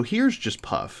on. So, here's just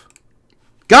Puff.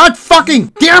 God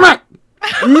fucking damn it!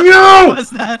 No! What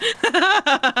was that?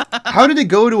 How did it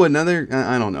go to another...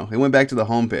 I don't know. It went back to the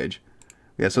homepage.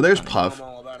 Yeah, so there's Puff.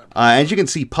 As you can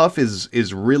see, Puff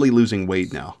is really losing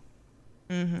weight now.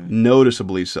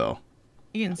 Noticeably so.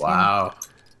 You can see Wow.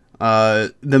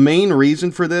 The main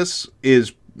reason for this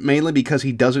is mainly because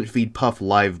he doesn't feed Puff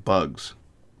live bugs.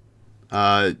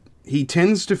 He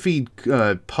tends to feed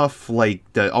Puff like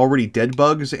the already dead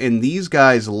bugs, and these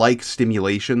guys like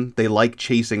stimulation. They like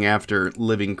chasing after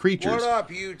living creatures. What up,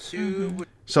 YouTube?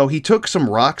 So he took some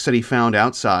rocks that he found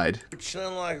outside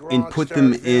Like and put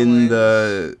them in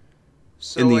the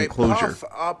enclosure.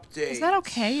 Is that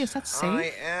okay? Is that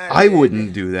safe? I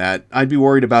wouldn't do that. I'd be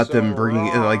worried about them bringing,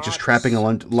 like, just trapping a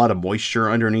lot of moisture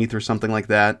underneath or something like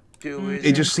that.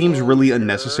 It just seems really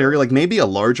unnecessary. Like, maybe a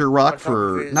larger rock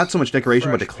for not so much decoration,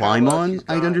 but to climb on,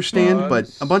 I'd understand.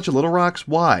 But a bunch of little rocks,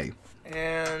 why?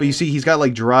 But you see, he's got,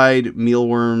 like, dried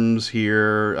mealworms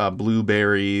here,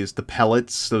 blueberries, the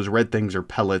pellets. Those red things are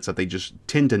pellets that they just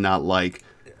tend to not like.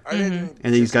 And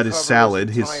then he's got his salad,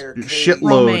 his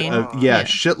shitload of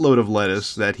shitload of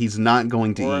lettuce that he's not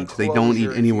going to eat. They don't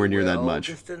eat anywhere near that much.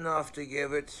 Just enough to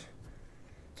give it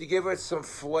some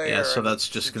flair. Yeah, so that's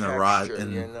just gonna rot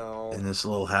in this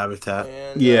little habitat.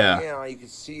 And, yeah, you can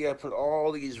see I put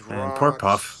all these rocks. And poor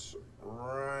Puff.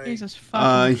 Jesus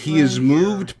fucking he has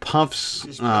moved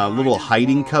Puff's little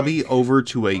hiding cubby over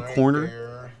to a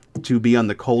corner to be on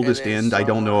the coldest end. I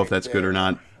don't know if that's good or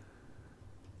not.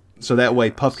 So that way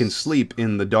Puff can sleep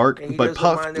in the dark, but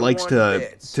Puff likes to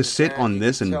sit on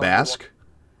this and bask,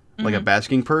 like a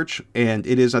basking perch, and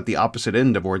it is at the opposite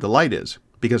end of where the light is,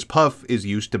 because Puff is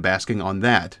used to basking on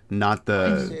that, not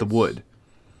the wood.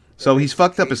 So he's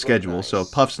fucked up his schedule, so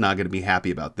Puff's not going to be happy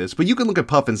about this. But you can look at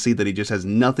Puff and see that he just has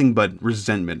nothing but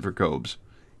resentment for Cobes.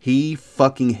 He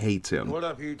fucking hates him. What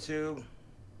up, YouTube?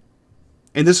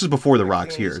 And this is before the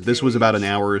rocks here. This was about an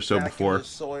hour or so before.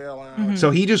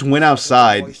 So he just went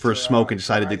outside for a smoke and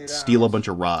decided to steal a bunch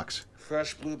of rocks.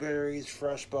 Fresh blueberries,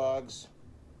 fresh bugs.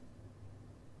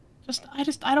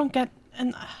 I don't get,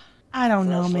 and I don't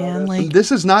know, man. Like,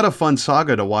 this is not a fun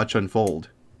saga to watch unfold.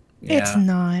 It's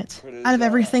not. Out of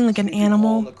everything, like an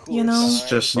animal, you know? It's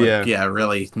just like,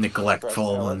 really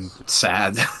neglectful and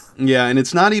sad. Yeah, and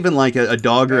it's not even like a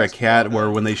dog or a cat where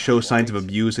when they show signs of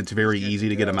abuse, it's very easy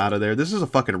to get them out of there. This is a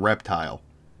fucking reptile.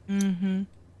 Mm-hmm.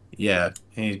 Yeah,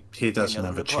 he doesn't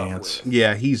have a chance.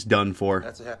 Yeah, he's done for.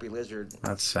 That's a happy lizard.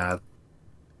 That's sad.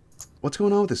 What's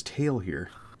going on with his tail here?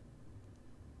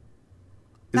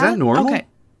 Is that normal? Okay.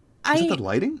 Is that the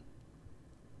lighting?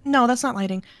 No, that's not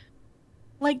lighting.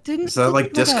 Like, is that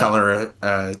like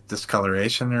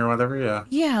discoloration or whatever? Yeah.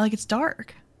 Yeah, like it's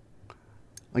dark.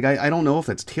 Like, I don't know if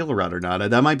that's tail rot or not.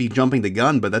 That might be jumping the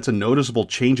gun, but that's a noticeable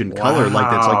change in color.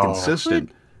 Like, that's like consistent.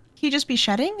 Could he just be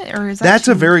shedding, or is that? That's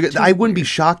a very good. I wouldn't be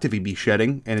shocked if he'd be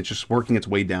shedding and it's just working its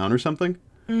way down or something.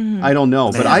 I don't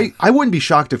know, but I wouldn't be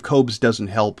shocked if Cobes doesn't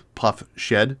help Puff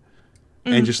shed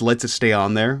and just lets it stay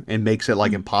on there and makes it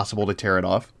like impossible to tear it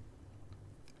off.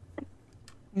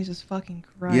 Jesus fucking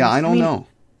Christ. Yeah, I don't know.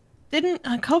 Didn't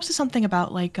Cobes say something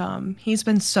about like he's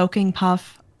been soaking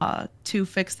Puff to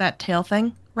fix that tail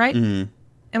thing, right? Am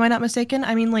I not mistaken?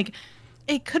 I mean, like,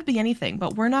 it could be anything,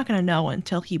 but we're not going to know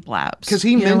until he blabs. Because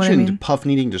he mentioned Puff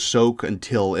needing to soak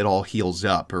until it all heals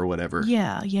up or whatever.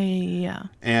 Yeah.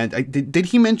 And did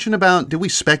he mention about, did we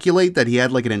speculate that he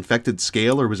had like an infected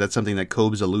scale, or was that something that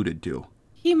Cobes alluded to?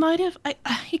 He might have,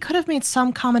 he could have made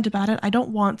some comment about it. I don't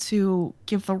want to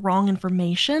give the wrong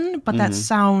information, but that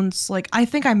sounds like, I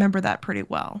think I remember that pretty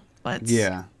well. But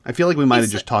yeah, I feel like we might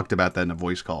have just talked about that in a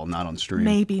voice call, not on stream.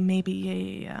 Maybe,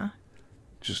 yeah.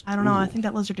 Just I don't know. I think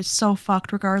that lizard is so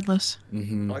fucked regardless.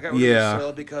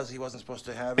 Yeah, because he wasn't supposed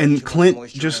to have. And Clint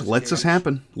just lets this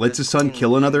happen. Lets his son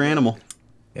kill another animal.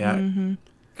 Yeah.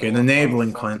 Good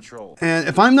enabling, Clint. And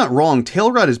if I'm not wrong,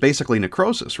 tail rot is basically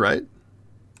necrosis, right?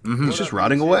 It's just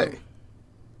rotting away.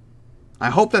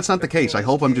 I hope that's not the case. I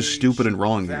hope I'm just stupid and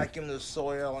wrong here.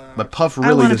 But Puff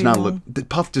really does not look.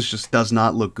 Puff just does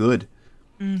not look good.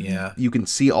 Yeah. You can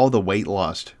see all the weight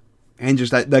lost. And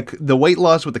just the weight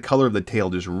loss with the color of the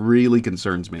tail just really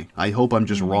concerns me. I hope I'm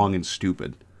just wrong and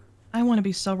stupid. I want to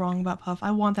be so wrong about Puff. I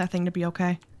want that thing to be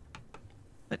okay.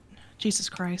 But Jesus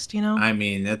Christ, you know? I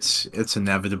mean, it's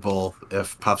inevitable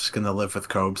if Puff's going to live with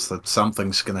Cobes that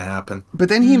something's going to happen. But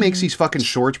then he makes these fucking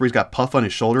shorts where he's got Puff on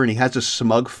his shoulder and he has this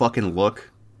smug fucking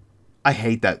look. I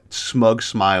hate that smug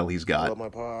smile he's got.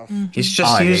 He's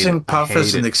just using Puff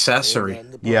as an accessory.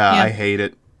 Yeah, I hate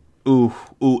it. Ooh,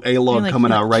 A-Log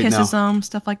coming out right now. Kisses him,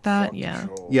 stuff like that, yeah.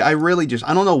 Yeah, I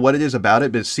don't know what it is about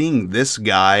it, but seeing this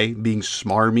guy being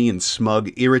smarmy and smug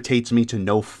irritates me to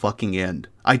no fucking end.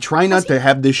 I try not to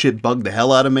have this shit bug the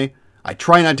hell out of me. I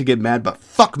try not to get mad, but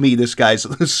fuck me, this guy's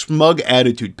smug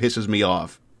attitude pisses me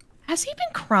off. Has he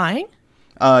been crying?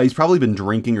 He's probably been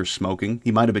drinking or smoking.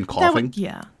 He might have been coughing.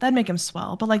 That'd make him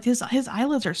swell, but like his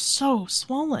eyelids are so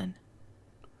swollen.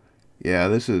 Yeah,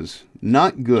 this is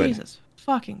not good. Jesus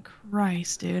fucking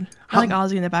Christ, dude. I like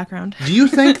Ozzy in the background. Do you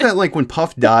think that, like, when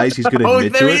Puff dies, he's going to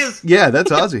admit to it? Is. Yeah,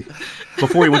 that's Ozzy.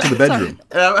 Before he went to the bedroom.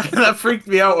 That freaked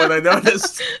me out when I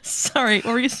noticed. Sorry,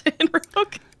 what were you saying,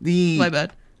 Rogue? My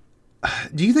bad.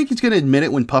 Do you think he's going to admit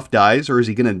it when Puff dies, or is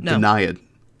he going to deny it?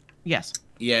 Yes.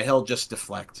 Yeah, he'll just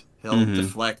deflect. He'll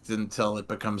deflect until it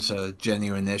becomes a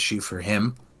genuine issue for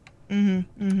him.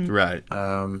 Right.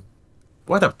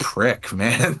 What a prick,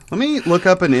 man. Let me look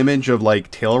up an image of,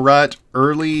 like, tail rot.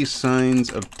 Early signs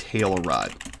of tail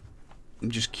rot.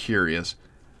 I'm just curious.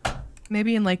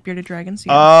 Maybe in, like, bearded dragons?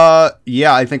 Yeah,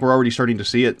 I think we're already starting to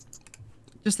see it.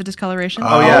 Just the discoloration?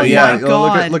 Oh, yeah. My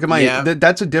God. Look at my...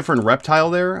 That's a different reptile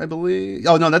there, I believe.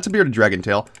 Oh, no, that's a bearded dragon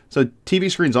tail. So,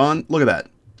 TV screen's on. Look at that.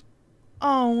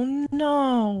 Oh,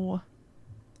 no.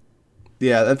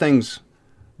 Yeah, that thing's...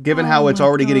 Given how it's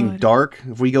already getting dark,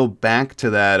 if we go back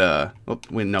to that,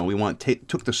 we want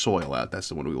took the soil out. That's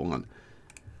the one we want.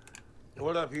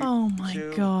 What up, you oh my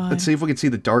God. Let's see if we can see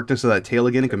the darkness of that tail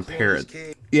again and compare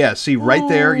it. Yeah, see right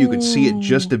there, you can see it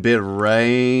just a bit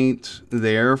right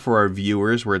there for our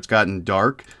viewers where it's gotten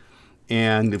dark.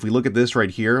 And if we look at this right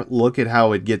here, look at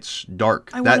how it gets dark.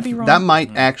 I want to be wrong. That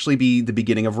might actually be the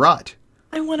beginning of rot.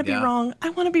 I want to be wrong. I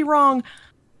want to be wrong.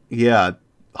 Yeah.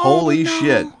 Holy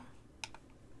shit.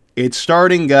 It's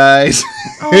starting, guys.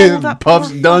 Puff's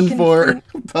done for.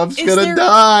 Puff's gonna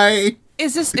die.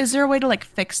 Is there a way to, like,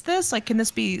 fix this? Like, can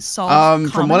this be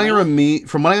solved? From what I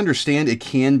understand, it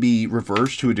can be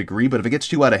reversed to a degree, but if it gets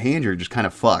too out of hand, you're just kind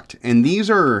of fucked. And these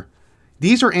are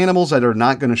animals that are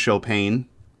not going to show pain.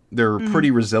 They're pretty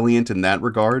resilient in that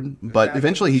regard, but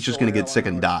eventually he's just going to get sick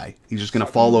and die. He's just going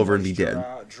to fall over and be dead.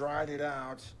 Dried it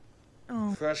out.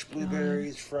 Oh, fresh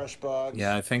blueberries, fresh bugs.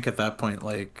 Yeah, I think at that point,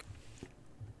 like,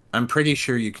 I'm pretty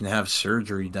sure you can have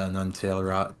surgery done on tail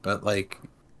rot, but, like,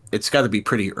 it's got to be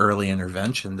pretty early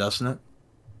intervention, doesn't it?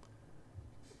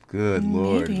 Good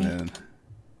Lord, man.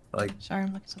 Like, sorry,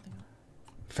 I'm looking something up.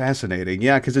 Fascinating,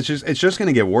 yeah, because it's just going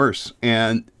to get worse,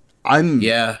 and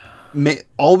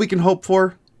all we can hope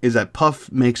for is that Puff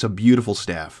makes a beautiful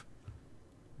staff.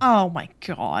 Oh my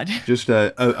God! Just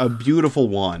a beautiful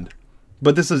wand.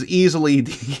 But this is easily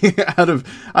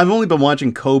I've only been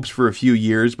watching Copes for a few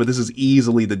years, but this is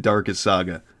easily the darkest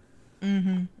saga.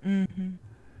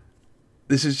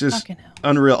 This is just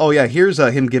unreal. Oh yeah, here's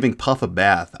him giving Puff a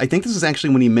bath. I think this is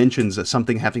actually when he mentions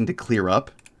something having to clear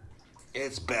up.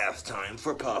 It's bath time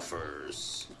for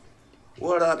puffers.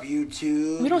 What up,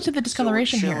 YouTube? We don't see the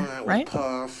discoloration here, right?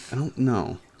 Puff, I don't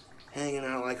know. hanging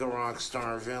out like a rock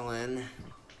star villain.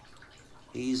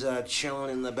 He's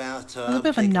chilling in the bathtub. A little bit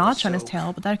of a notch on his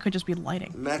tail, but that could just be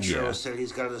lighting. Metro said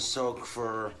he's got to soak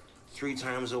for 3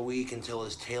 times a week until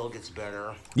his tail gets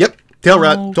better. Yep, tail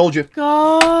rot. Told you.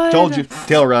 God. Told you.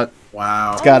 Tail rot.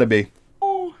 Wow. It's gotta be.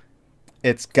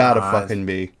 It's gotta fucking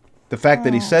be. The fact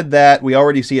that he said that, we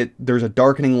already see it. There's a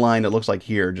darkening line that looks like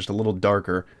here, just a little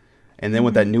darker. And then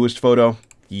with that newest photo,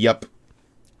 yep.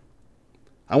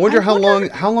 I wonder how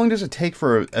long does it take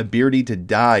for a beardy to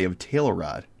die of tail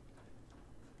rot?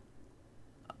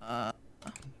 I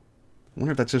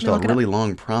wonder if that's just a really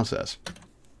long process.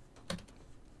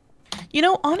 You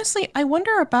know, honestly, I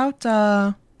wonder about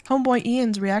homeboy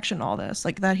Ian's reaction to all this.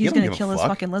 Like, that he's going to kill his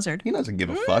fucking lizard. He doesn't give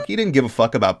a fuck. He didn't give a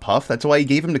fuck about Puff. That's why he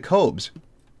gave him to Cobes.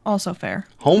 Also fair.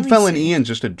 Home felon Ian's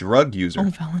just a drug user.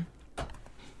 Home felon.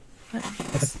 Let me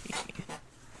see.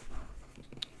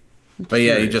 But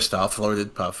yeah, he just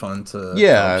offloaded Puff onto...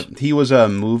 Yeah, he was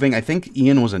moving. I think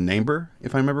Ian was a neighbor,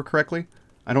 if I remember correctly.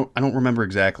 I don't remember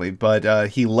exactly, but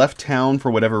he left town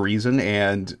for whatever reason,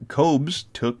 and Cobes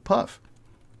took Puff.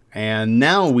 And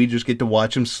now we just get to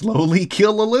watch him slowly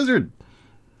kill a lizard.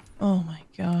 Oh my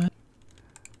god.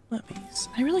 Let me see.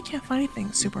 I really can't find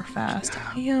anything super fast.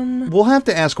 We'll have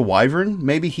to ask Wyvern.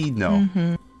 Maybe he'd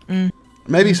know.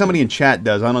 Maybe somebody in chat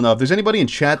does. I don't know. If there's anybody in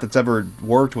chat that's ever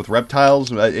worked with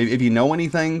reptiles, if you know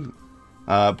anything,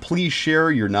 please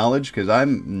share your knowledge, because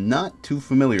I'm not too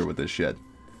familiar with this shit.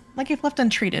 Like, if left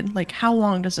untreated, like, how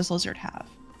long does this lizard have?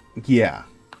 Yeah.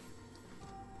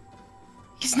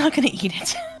 He's not gonna eat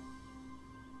it.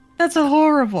 That's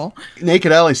horrible.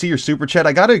 Naked Al, I see your super chat.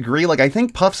 I gotta agree, like, I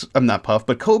think not Puff,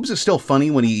 but Cobes is still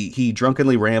funny when he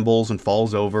drunkenly rambles and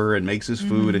falls over and makes his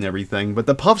food and everything, but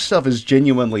the Puff stuff is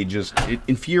genuinely just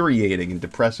infuriating and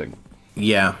depressing.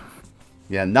 Yeah.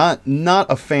 Yeah, not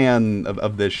a fan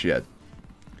of this shit.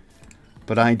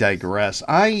 But I digress.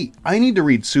 I need to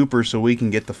read Super so we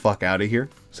can get the fuck out of here,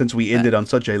 since we ended on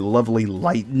such a lovely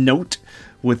light note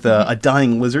with a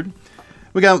dying lizard.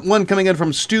 We got one coming in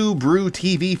from Stew Brew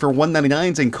TV for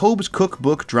 $1.99 saying Cobes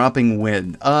Cookbook dropping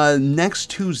when? Next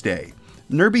Tuesday.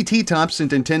 Nerby T-Top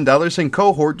sent in $10 saying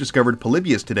cohort discovered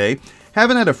Polybius today.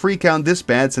 Haven't had a freak out this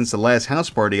bad since the last house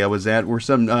party I was at where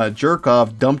some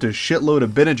jerk-off dumped a shitload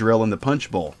of Benadryl in the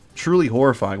punch bowl. Truly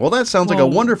horrifying. Well, that sounds like a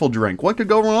wonderful drink. What could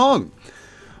go wrong?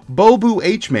 Bobu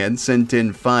H-Man sent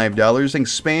in $5 saying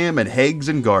spam and eggs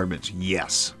and garbage.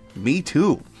 Yes, me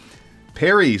too.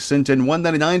 Perry sent in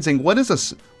 $1.99 saying, what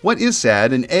is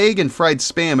sad? An egg and fried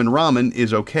spam and ramen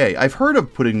is okay. I've heard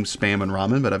of putting spam and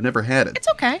ramen, but I've never had it. It's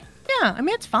okay. Yeah, I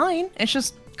mean, it's fine. It's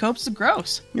just Copes is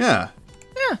gross. Yeah.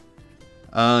 Yeah.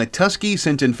 Tusky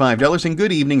sent in $5 saying,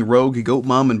 good evening, Rogue, Goat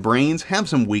Mom, and Brains. Have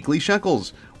some weekly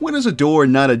shekels. When is a door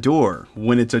not a door?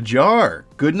 When it's a jar.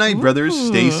 Good night, brothers.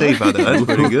 Stay safe out there. That's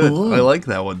pretty good. I like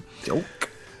that one.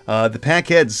 The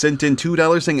Packhead sent in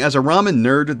 $2 saying, as a ramen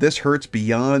nerd, this hurts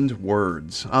beyond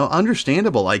words.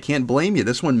 Understandable. I can't blame you.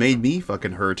 This one made me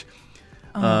fucking hurt.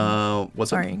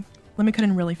 Sorry. Let me cut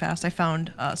in really fast. I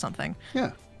found something.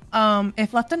 Yeah.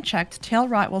 If left unchecked, tail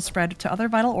rot will spread to other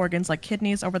vital organs like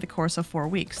kidneys over the course of 4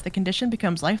 weeks. The condition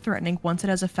becomes life-threatening once it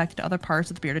has affected other parts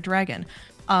of the bearded dragon.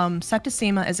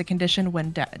 Septicemia is a condition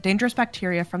when dangerous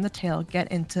bacteria from the tail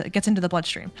gets into the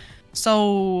bloodstream.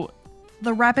 So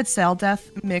the rapid cell death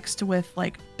mixed with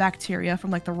like bacteria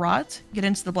from like the rot get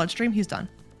into the bloodstream, he's done.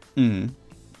 Mm-hmm.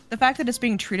 The fact that it's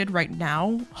being treated right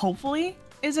now, hopefully,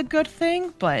 is a good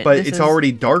thing, but it's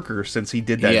already darker since he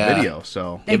did that video,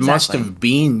 so it must have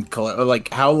been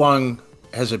like, how long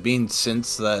has it been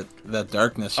since that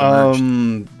darkness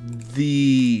emerged?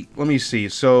 Let me see.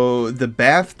 So the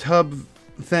bathtub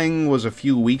thing was a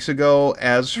few weeks ago.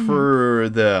 As for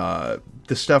the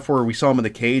stuff where we saw him in the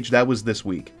cage, that was this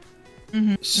week.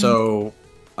 So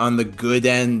on the good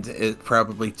end, it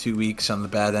probably 2 weeks. On the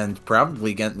bad end,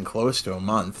 probably getting close to a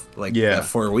month, like that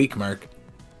 4-week mark.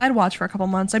 I'd watch for a couple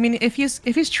months. I mean, if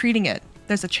he's treating it,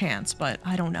 there's a chance, but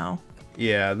I don't know.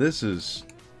 Yeah, this is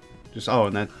just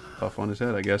and that puff on his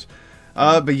head, I guess.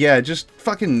 But yeah, just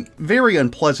fucking very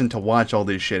unpleasant to watch all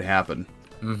this shit happen.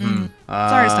 Sorry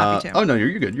to stop you too. Oh no,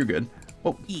 you're good. You're good.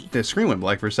 Oh, the screen went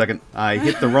black for a second. I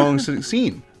hit the wrong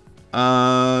scene.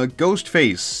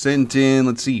 Ghostface sent in,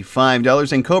 let's see,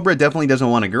 $5, and Cobra definitely doesn't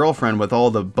want a girlfriend with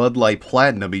all the Bud Light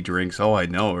Platinum he drinks. Oh, I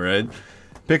know, right?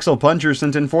 Pixel Puncher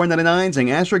sent in $4.99 saying,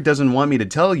 Asterik doesn't want me to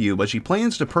tell you, but she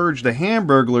plans to purge the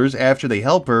Hamburglers after they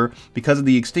help her because of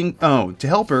the extinction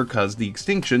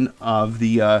of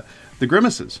the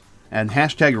grimaces. And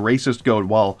hashtag racist goat.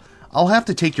 Well, I'll have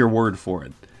to take your word for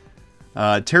it.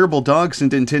 Terrible Dog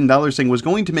sent in $10 saying, was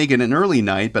going to make it an early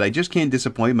night, but I just can't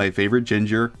disappoint my favorite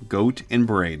ginger, Goat, and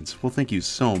Brains. Well, thank you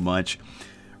so much.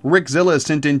 Rickzilla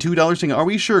sent in $2 saying, are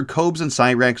we sure Cobes and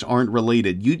Cyrax aren't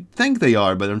related? You'd think they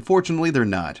are, but unfortunately they're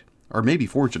not. Or maybe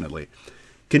fortunately.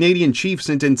 Canadian Chief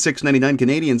sent in $6.99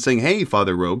 Canadian saying, hey,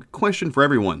 Father Rogue, question for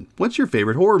everyone. What's your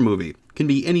favorite horror movie? Can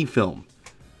be any film.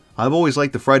 I've always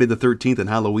liked the Friday the 13th and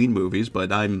Halloween movies,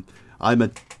 but I don't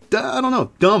know,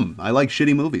 dumb. I like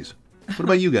shitty movies. What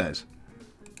about you guys?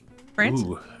 Brains?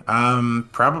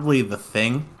 Probably The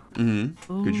Thing.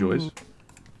 Mm-hmm. Good choice.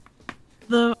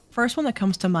 The first one that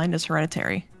comes to mind is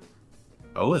Hereditary.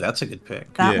 Oh, that's a good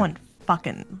pick. That one,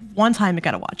 fucking, one time you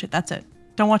gotta watch it. That's it.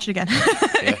 Don't watch it again.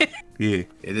 Yeah.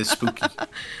 It is spooky.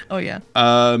 Oh, yeah.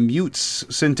 Mutes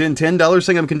sent in $10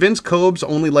 saying, I'm convinced Cobes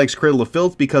only likes Cradle of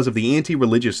Filth because of the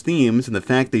anti-religious themes and the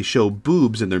fact they show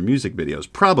boobs in their music videos.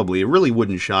 Probably. It really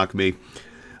wouldn't shock me.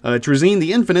 Trazine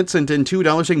the Infinite sent in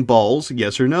 $2 saying, balls,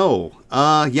 yes or no?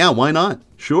 Yeah, why not?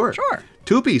 Sure.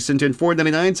 Toopy sent in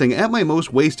 $4.99 saying, at my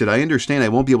most wasted, I understand I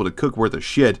won't be able to cook worth a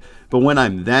shit, but when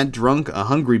I'm that drunk, a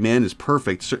hungry man is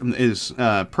perfect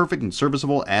and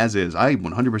serviceable as is. I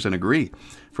 100% agree.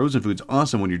 Frozen food's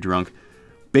awesome when you're drunk.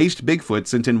 Based Bigfoot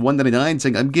sent in $1.99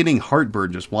 saying, I'm getting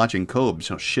heartburn just watching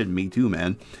Cobes. Oh shit, me too,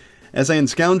 man. S.I.N.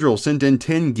 Scoundrel sent in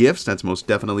 10 gifts. That's most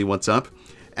definitely what's up.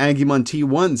 Agumon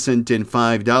T1 sent in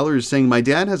 $5 saying, my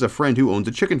dad has a friend who owns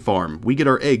a chicken farm. We get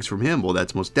our eggs from him. Well,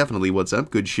 that's most definitely what's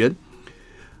up. Good shit.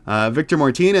 Victor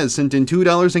Martinez sent in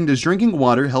 $2 saying, does drinking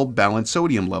water help balance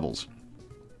sodium levels?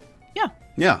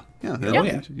 Yeah.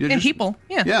 In people,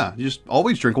 yeah. Yeah, you just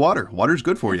always drink water. Water's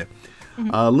good for you.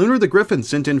 Lunar the Griffin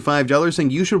sent in $5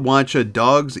 saying, you should watch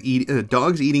Dogs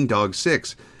Eating Dogs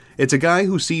 6. It's a guy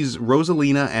who sees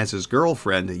Rosalina as his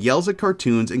girlfriend, yells at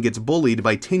cartoons, and gets bullied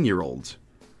by 10-year-olds.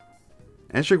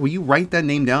 Asterik, will you write that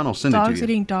name down? I'll send it to you. Dogs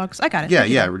Eating Dogs. I got it.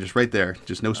 Yeah, we're just right there.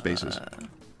 Just no spaces.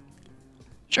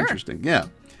 Sure. Interesting, yeah.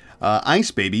 Ice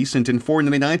Baby sent in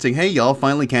 $4.99 saying, hey, y'all,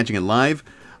 finally catching it live.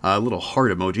 Little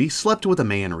heart emoji. Slept with a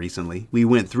man recently. We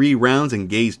went 3 rounds and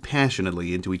gazed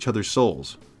passionately into each other's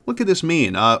souls. What could this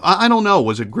mean? I don't know.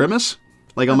 Was it Grimace?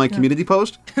 Like on my community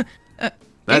post?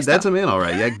 That's a man, all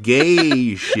right. Yeah,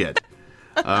 gay shit.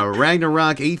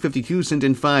 Ragnarok 852 sent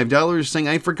in $5 saying,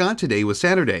 I forgot today was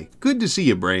Saturday. Good to see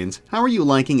you, Brainz. How are you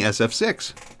liking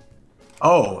SF6?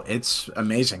 Oh, it's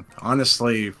amazing.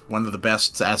 Honestly, one of the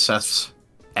best SFs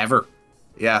ever.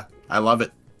 Yeah, I love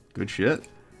it. Good shit.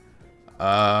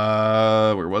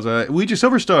 Where was I? Ouija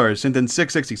Silverstar sent in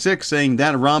 666 saying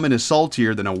that ramen is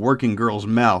saltier than a working girl's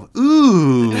mouth.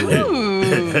 Ooh.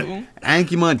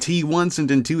 Ankymon T1 sent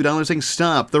in $2 saying,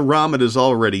 stop, the ramen is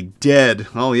already dead.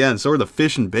 Oh yeah, and so are the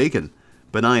fish and bacon.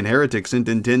 Benign Heretic sent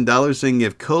in $10 saying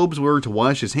if Cobes were to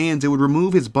wash his hands, it would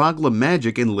remove his Bogla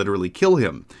magic and literally kill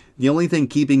him. The only thing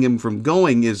keeping him from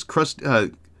going is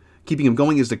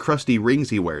the crusty rings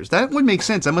he wears. That would make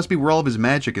sense. That must be where all of his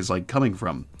magic is like coming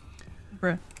from.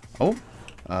 Bruh. Oh,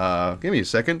 give me a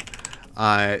second.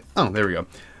 Oh, there we go.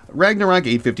 Ragnarok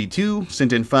 852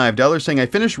 sent in $5 saying I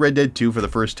finished Red Dead 2 for the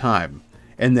first time.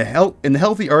 And in the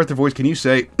healthy Arthur voice, can you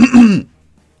say,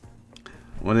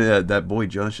 "What that boy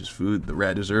Josh's food? The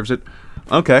rat deserves it."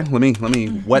 Okay, let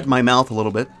me wet my mouth a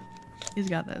little bit. He's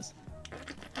got this.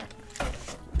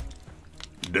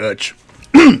 Dutch.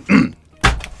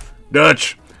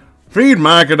 Dutch, feed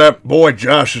Micah that boy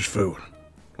Josh's food.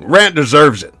 Rat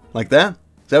deserves it. Like that?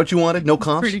 Is that what you wanted? No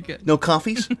coughs? Pretty good. No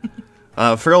coffees?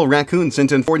 Feral Raccoon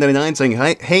sent in $4.99 saying,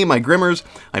 hey, my Grimmers,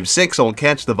 I'm sick, so I'll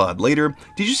catch the VOD later.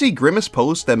 Did you see Grimace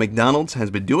post that McDonald's has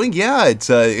been doing? Yeah,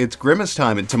 it's Grimace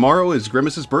time, and tomorrow is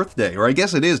Grimace's birthday, or I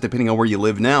guess it is, depending on where you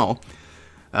live now.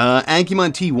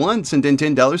 Ankymon T1 sent in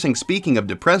 $10 saying, speaking of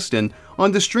Depreston,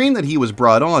 on the stream that he was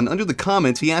brought on, under the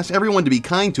comments, he asked everyone to be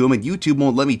kind to him, and YouTube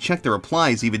won't let me check the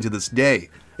replies even to this day.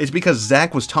 It's because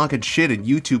Zach was talking shit and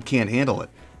YouTube can't handle it.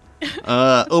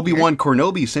 Obi-Wan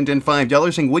Cornobi sent in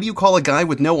 $5 saying, what do you call a guy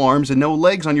with no arms and no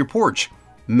legs on your porch?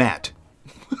 Matt.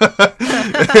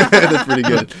 That's pretty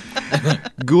good.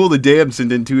 Ghoul the Damn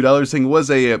sent in $2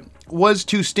 saying, was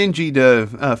too stingy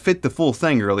to fit the full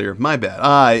thing earlier. My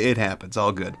bad. It happens.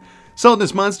 All good.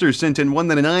 Sultan's Monster sent in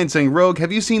 $1.99 saying, Rogue,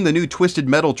 have you seen the new Twisted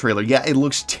Metal trailer? Yeah, it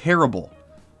looks terrible.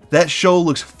 That show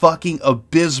looks fucking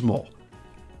abysmal.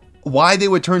 Why they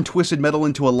would turn Twisted Metal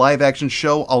into a live-action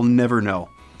show, I'll never know.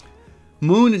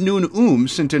 Moon Noon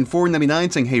sent in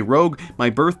 $4.99 saying, hey Rogue,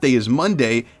 my birthday is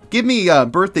Monday. Give me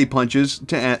birthday punches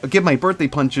to give my birthday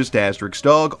punches to Asterik's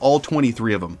dog, all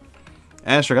 23 of them.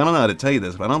 Asterik, I don't know how to tell you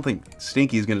this, but I don't think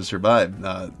Stinky is going to survive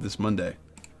this Monday.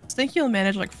 Stinky will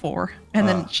manage like 4, and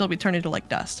then she'll be turned into like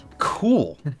dust.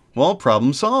 Cool. Well,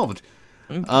 problem solved.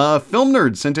 Film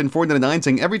Nerd sent in $4.99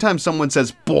 saying, every time someone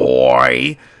says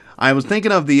boy, I was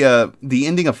thinking of the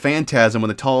ending of Phantasm when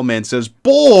the tall man says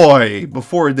boy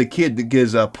before the kid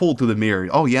gets pulled through the mirror.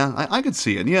 Oh yeah, I could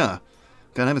see it. Yeah.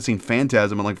 God, I haven't seen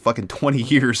Phantasm in like fucking 20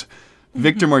 years.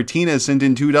 Victor Martinez sent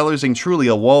in $2 saying truly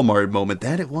a Walmart moment.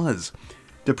 That it was.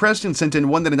 Depreston sent in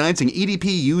 $1.99 saying EDP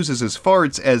uses his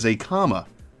farts as a comma.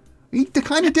 He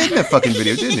kind of did in that fucking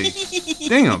video, didn't he?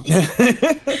 Damn.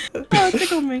 Oh, it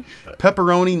tickled me.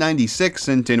 Pepperoni96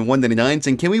 sent in $1.99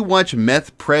 saying, can we watch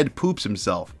Meth Pred poops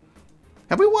himself?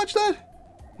 Have we watched that?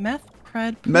 Meth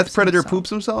Predator poops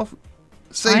himself?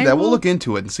 Save that. We'll look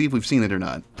into it and see if we've seen it or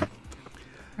not.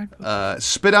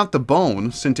 Spit Out the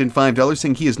Bone sent in $5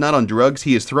 saying he is not on drugs.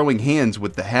 He is throwing hands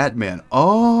with the Hat Man.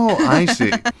 Oh, I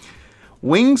see.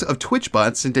 Wings of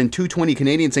Twitchbot sent in $2.20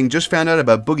 Canadian saying just found out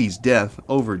about Boogie's death.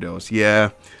 Overdose.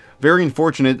 Yeah. Very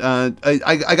unfortunate.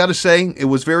 I gotta say, it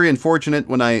was very unfortunate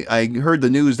when I heard the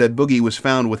news that Boogie was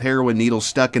found with heroin needles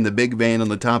stuck in the big vein on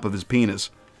the top of his penis.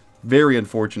 Very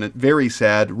unfortunate. Very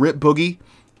sad. Rip Boogie.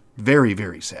 Very,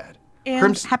 very sad.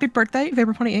 And happy birthday,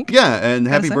 Vapor Pony Inc. Yeah, and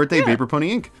happy birthday, Vapor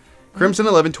Pony Inc. Crimson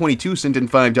 1122 sent in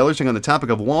 $5 saying on the topic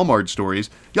of Walmart stories.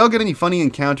 Y'all get any funny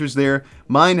encounters there?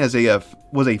 Mine was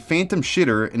a phantom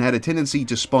shitter and had a tendency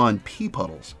to spawn pee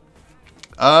puddles.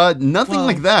 Nothing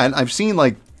like that. I've seen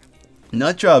like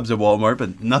nut jobs at Walmart,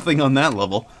 but nothing on that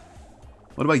level.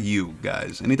 What about you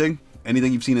guys? Anything?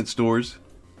 Anything you've seen at stores?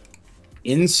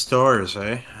 In stores,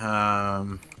 eh?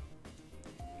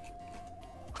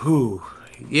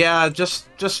 Yeah, just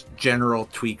general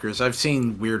tweakers. I've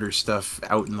seen weirder stuff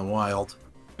out in the wild.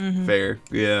 Mm-hmm. Fair,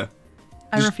 yeah.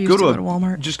 I refuse to go to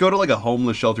Walmart. Just go to like a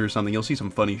homeless shelter or something. You'll see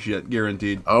some funny shit,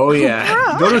 guaranteed. Oh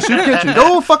yeah. Go to a soup kitchen.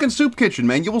 Go to a fucking soup kitchen,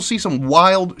 man. You will see some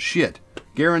wild shit,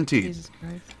 guaranteed. Jesus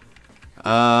Christ.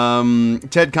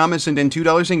 Ted comments sent in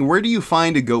 $2 saying, where do you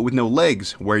find a goat with no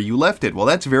legs? Where you left it. Well,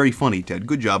 that's very funny, Ted.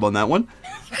 Good job on that one.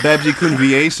 Babsy Kun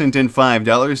VA sent in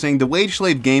 $5 saying, the wage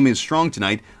slave game is strong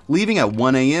tonight, leaving at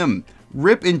 1 a.m.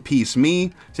 Rip in peace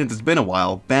me, since it's been a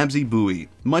while, Babsy Bowie.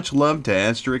 Much love to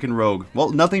Asterik and Rogue. Well,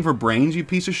 nothing for Brainz, you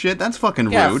piece of shit? That's fucking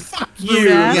rude. Fuck you,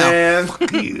 man.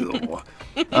 Fuck you.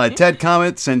 Ted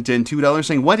Comet sent in $2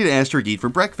 saying, "What did Asterik eat for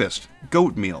breakfast?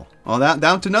 Goat meal." Oh,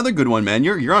 that's another good one, man.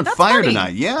 You're on fire funny.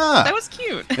 tonight. Yeah. That was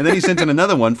cute. And then he sent in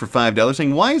another one for $5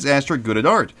 saying, "Why is Asterik good at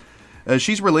art?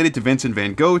 She's related to Vincent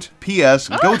van Gogh. P.S.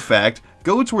 Goat fact,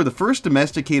 goats were the first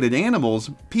domesticated animals.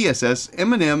 P.S.S.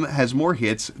 Eminem has more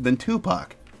hits than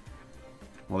Tupac."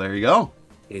 Well, there you go.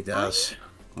 He does.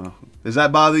 Well, does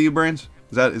that bother you, Brainz?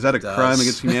 Is that a crime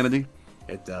against humanity?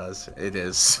 It does. It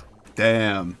is.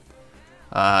 Damn.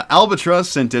 Albatross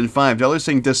sent in $5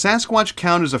 saying, "Does Sasquatch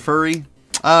count as a furry?"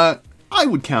 I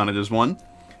would count it as one.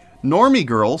 Normie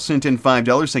Girl sent in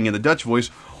 $5 saying in the Dutch voice,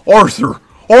 Arthur,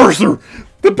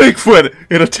 the Bigfoot,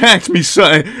 it attacked me,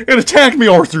 son. It attacked me,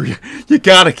 Arthur. You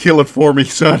gotta kill it for me,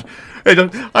 son.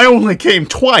 I only came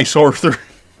twice, Arthur."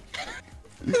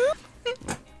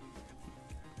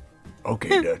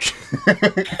 Okay, Dutch.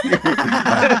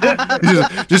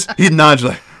 He nods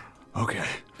like, okay.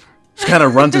 Just kind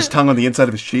of runs his tongue on the inside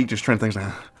of his cheek, just trying to think,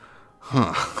 like,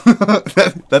 huh.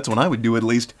 That's what I would do, at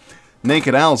least.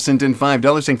 Naked Owl sent in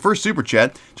 $5 saying, "First super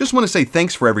chat. Just want to say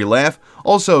thanks for every laugh.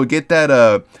 Also, get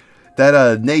that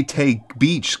Nate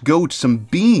Beach goat some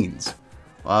beans.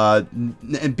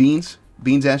 Beans?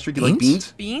 Beans, Asterik? You like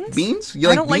beans? Beans? Beans? You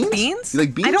I like don't beans? like beans. You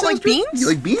like beans? I don't like Asterik? beans. You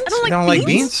like beans? I don't like You don't beans. like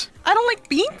beans? I don't like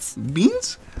beans.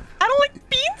 Beans? I don't like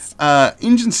beans.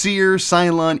 Engine Seer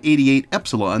Cylon 88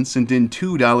 Epsilon sent in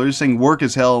 $2 saying, "Work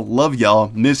as hell, love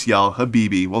y'all, miss y'all,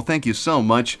 Habibi." Well, thank you so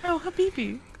much. Oh,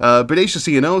 Habibi. Bodacious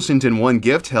CNO sent in one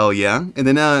gift, hell yeah. And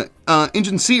then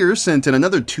Engine Seer sent in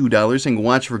another $2 saying,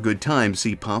 "Watch for good times,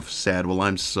 see Puff, sad." Well,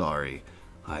 I'm sorry.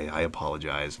 I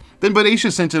apologize. Then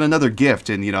Bodacious sent in another gift,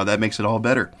 and that makes it all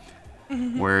better.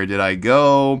 Where did I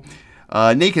go?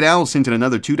 Naked Owl sent in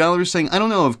another $2 saying, "I don't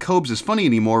know if Cobes is funny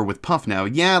anymore with Puff now."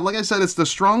 Yeah, like I said, it's the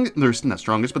not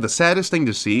strongest, but the saddest thing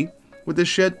to see with this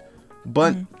shit.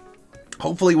 But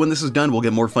hopefully when this is done, we'll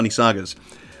get more funny sagas.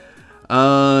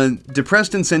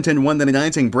 Depreston sent in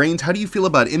 $1.99 saying, "Brainz, how do you feel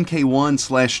about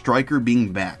MK1/Striker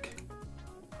being back?"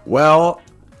 Well,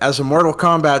 as a Mortal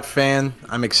Kombat fan,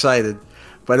 I'm excited.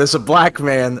 But as a black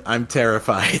man, I'm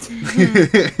terrified.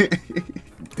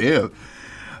 Damn.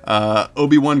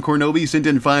 Obi-Wan Cornobi sent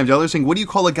in $5 saying, "What do you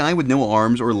call a guy with no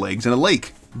arms or legs in a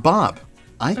lake?" Bob.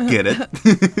 I get it.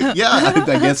 Yeah,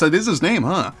 I guess that is his name,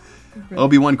 huh?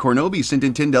 Obi-Wan Cornobi sent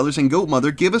in $10 saying, "Goat Mother,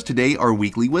 give us today our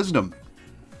weekly wisdom."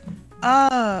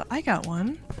 I got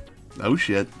one. Oh,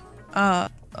 shit.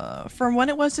 From when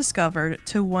it was discovered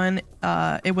to when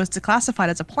it was declassified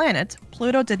as a planet,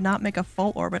 Pluto did not make a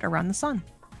full orbit around the sun.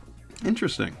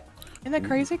 Interesting. Isn't that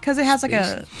crazy? Because it has like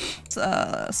a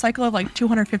cycle of like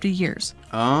 250 years.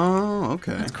 Oh,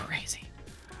 okay. That's crazy.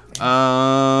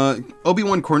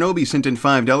 Obi-Wan Cornobi sent in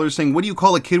 $5 saying, "What do you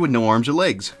call a kid with no arms or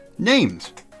legs?"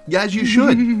 Names. Yeah, as you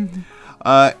should.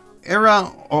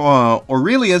 Era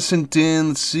Aurelia sent in,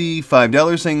 let's see,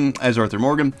 $5 saying, as Arthur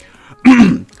Morgan,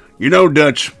 "You know,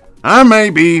 Dutch, I may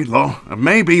be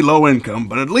low income,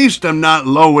 but at least I'm not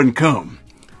low income.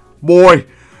 Boy,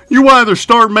 you either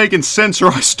start making sense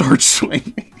or I start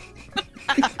swinging."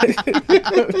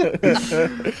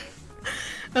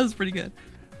 That was pretty good.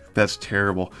 That's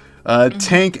terrible.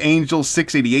 Tank Angel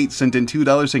 688 sent in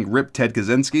 $2 saying, "Rip Ted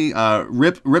Kaczynski."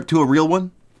 Rip to a real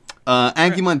one.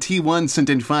 Agumon T1 sent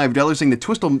in $5 saying,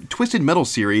 "The Twisted Metal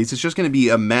series is just going to be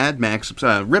a Mad Max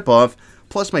ripoff.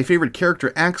 Plus, my favorite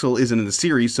character, Axel, isn't in the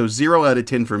series, so 0 out of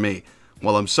 10 for me."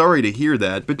 Well, I'm sorry to hear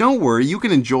that, but don't worry, you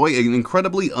can enjoy an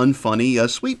incredibly unfunny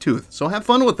Sweet Tooth, so have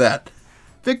fun with that.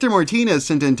 Victor Martinez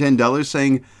sent in $10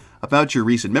 saying, "About your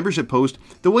recent membership post,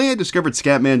 the way I discovered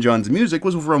Scatman John's music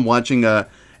was from watching a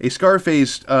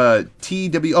Scarface The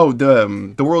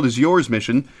World Is Yours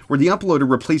mission, where the uploader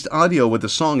replaced audio with a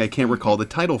song I can't recall the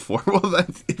title for." Well,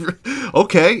 that's...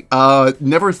 Okay,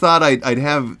 never thought I'd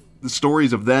have the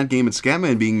stories of that game and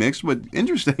Scatman being mixed, but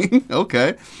interesting.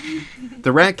 Okay.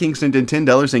 The Rat King sent in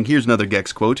 $10 saying, "Here's another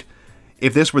Gex quote.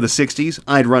 If this were the 60s,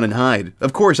 I'd run and hide.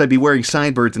 Of course, I'd be wearing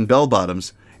sideburns and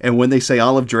bell-bottoms. And when they say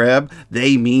olive drab,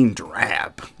 they mean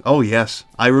drab." Oh, yes.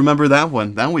 I remember that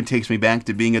one. That one takes me back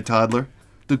to being a toddler.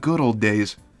 The good old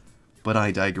days. But I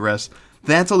digress.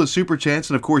 That's all the super chats,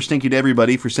 and of course, thank you to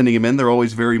everybody for sending them in. They're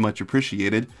always very much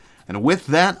appreciated. And with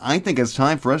that, I think it's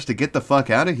time for us to get the fuck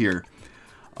out of here.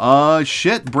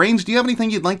 Shit. Brainz, do you have anything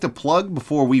you'd like to plug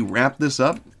before we wrap this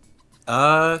up?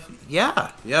 Yeah.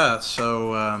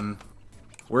 So,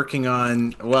 working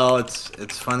on, well,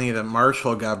 it's funny that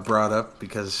Marshall got brought up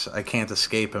because I can't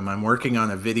escape him. I'm working on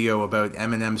a video about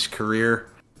Eminem's career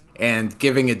and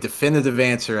giving a definitive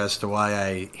answer as to why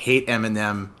I hate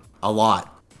Eminem a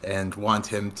lot and want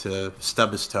him to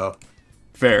stub his toe.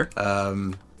 Fair.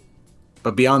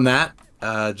 But beyond that,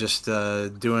 just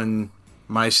doing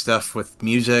my stuff with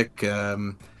music.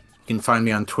 You can find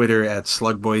me on Twitter at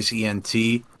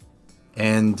SlugboysENT,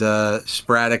 and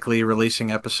sporadically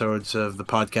releasing episodes of the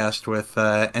podcast with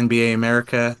NBA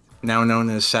America, now known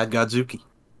as Sad Godzuki.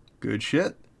 Good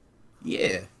shit.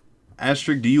 Yeah.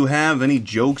 Asterik, do you have any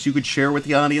jokes you could share with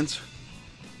the audience?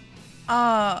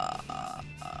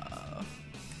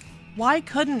 Why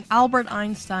couldn't Albert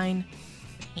Einstein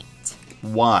paint?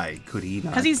 Why could he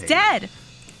not? Because he's paint? dead.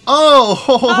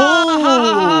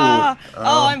 Oh!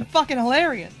 I'm fucking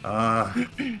hilarious.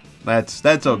 That's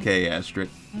okay, Asterik.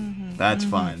 That's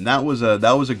fine. That was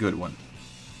a good one.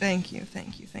 Thank you.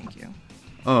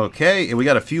 Okay, and we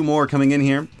got a few more coming in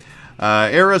here.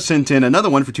 Era sent in another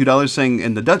one for $2 saying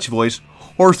in the Dutch voice,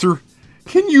 Arthur,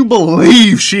 can you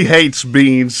believe she hates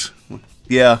beans?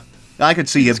 Yeah, I could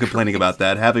see him complaining about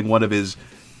that, having one of his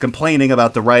complaining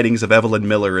about the writings of Evelyn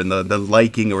Miller and the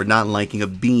liking or not liking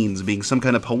of beans being some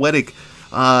kind of poetic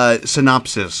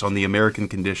synopsis on the American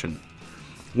condition.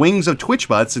 Wings of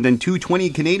Twitchbots and then 220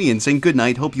 Canadians saying good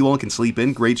night. Hope you all can sleep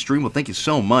in. Great stream. Well, thank you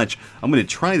so much. I'm going to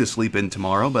try to sleep in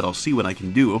tomorrow, but I'll see what I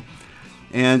can do.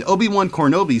 And Obi-Wan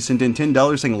Cornobi sent in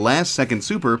 $10 saying last second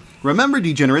super. Remember,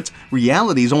 degenerates,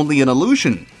 reality is only an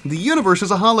illusion. The universe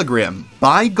is a hologram.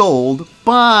 Buy gold.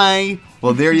 Bye.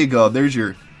 Well, there you go. There's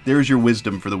your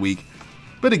wisdom for the week.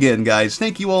 But again, guys,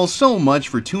 thank you all so much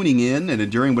for tuning in and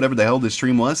enduring whatever the hell this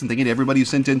stream was. And thank you to everybody who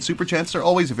sent in super chats. They're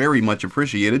always very much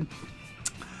appreciated.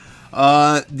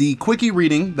 The quickie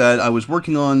reading that I was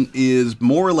working on is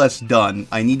more or less done.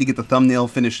 I need to get the thumbnail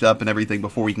finished up and everything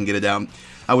before we can get it out.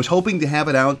 I was hoping to have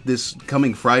it out this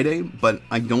coming Friday, but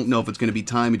I don't know if it's going to be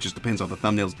time. It just depends on if the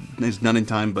thumbnail is done in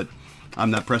time, but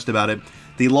I'm not pressed about it.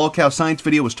 The Lolcow Science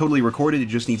video was totally recorded. It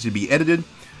just needs to be edited.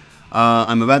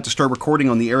 I'm about to start recording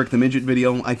on the Eric the Midget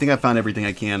video. I think I found everything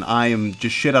I can. I am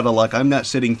just shit out of luck. I'm not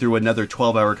sitting through another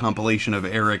 12-hour compilation of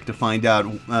Eric to find out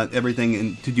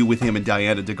everything to do with him and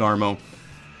Diana DeGarmo.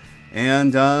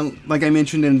 And like I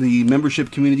mentioned in the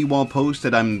membership community wall post,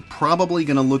 that I'm probably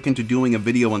going to look into doing a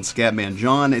video on Scatman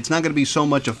John. It's not going to be so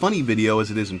much a funny video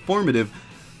as it is informative,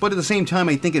 but at the same time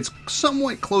I think it's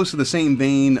somewhat close to the same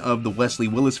vein of the Wesley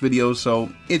Willis video,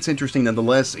 so it's interesting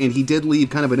nonetheless, and he did leave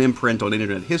kind of an imprint on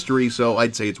internet history, so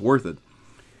I'd say it's worth it.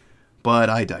 But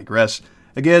I digress.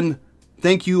 Again,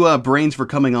 thank you, Brainz, for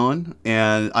coming on,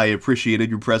 and I appreciated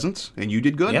your presence, and you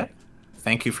did good. Yeah.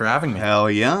 Thank you for having me.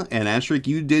 Hell yeah. And Asterik,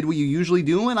 you did what you usually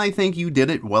do, and I think you did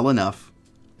it well enough.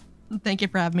 Thank you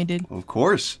for having me, dude. Of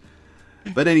course.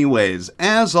 But anyways,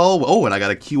 as always... Oh, and I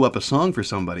gotta queue up a song for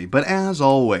somebody. But as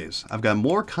always, I've got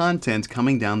more content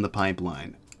coming down the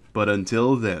pipeline. But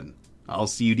until then, I'll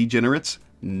see you degenerates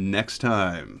next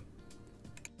time.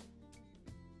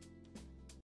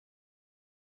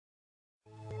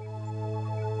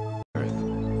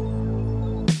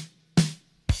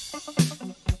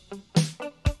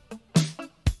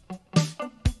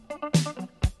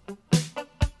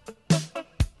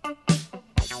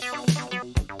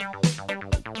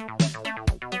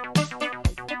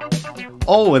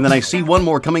 Oh, and then I see one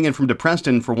more coming in from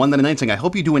Depreston for 199 saying, I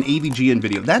hope you do an AVGN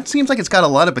video. That seems like it's got a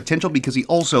lot of potential because he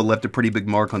also left a pretty big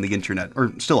mark on the internet.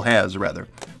 Or still has, rather.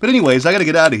 But anyways, I gotta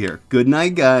get out of here. Good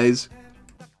night, guys.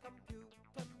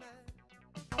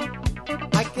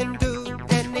 I can do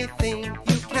anything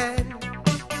you can.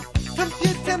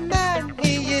 Computer man,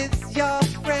 he is your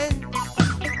friend.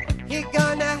 He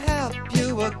gonna help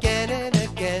you again and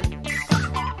again.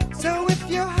 So if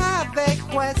you have a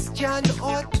question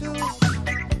or two,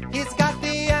 he's got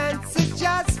the answer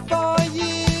just for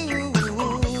you.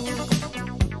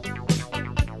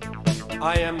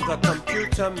 I am the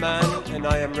computer man, and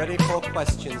I am ready for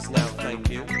questions now, thank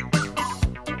you.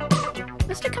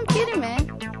 Mr. Computer Man,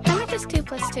 how much is 2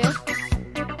 plus 2?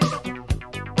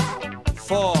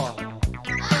 4.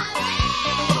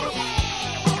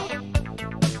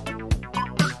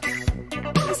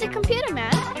 Mr. Computer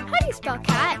Man, how do you spell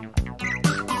cat?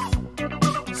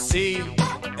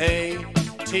 C-A-T.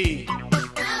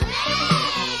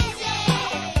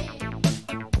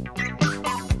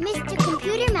 Mr.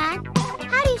 Computer Man,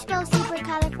 how do you spell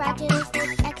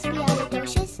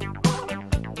supercalifragilisticexpialidocious?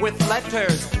 With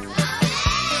letters.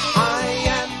 I